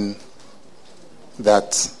sign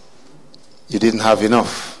that you didn't have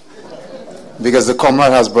enough, because the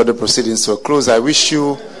comrade has brought the proceedings to a close. I wish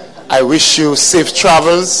you safe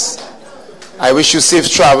travels. I wish you safe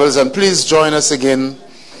travels, and please join us again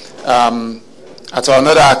at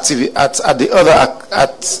another activity at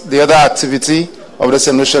the other activity of the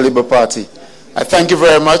St. Lucia Labour Party. I thank you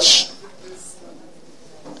very much.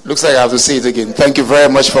 Looks like I have to say it again. Thank you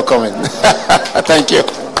very much for coming. Thank you.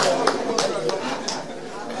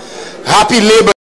 Happy Labor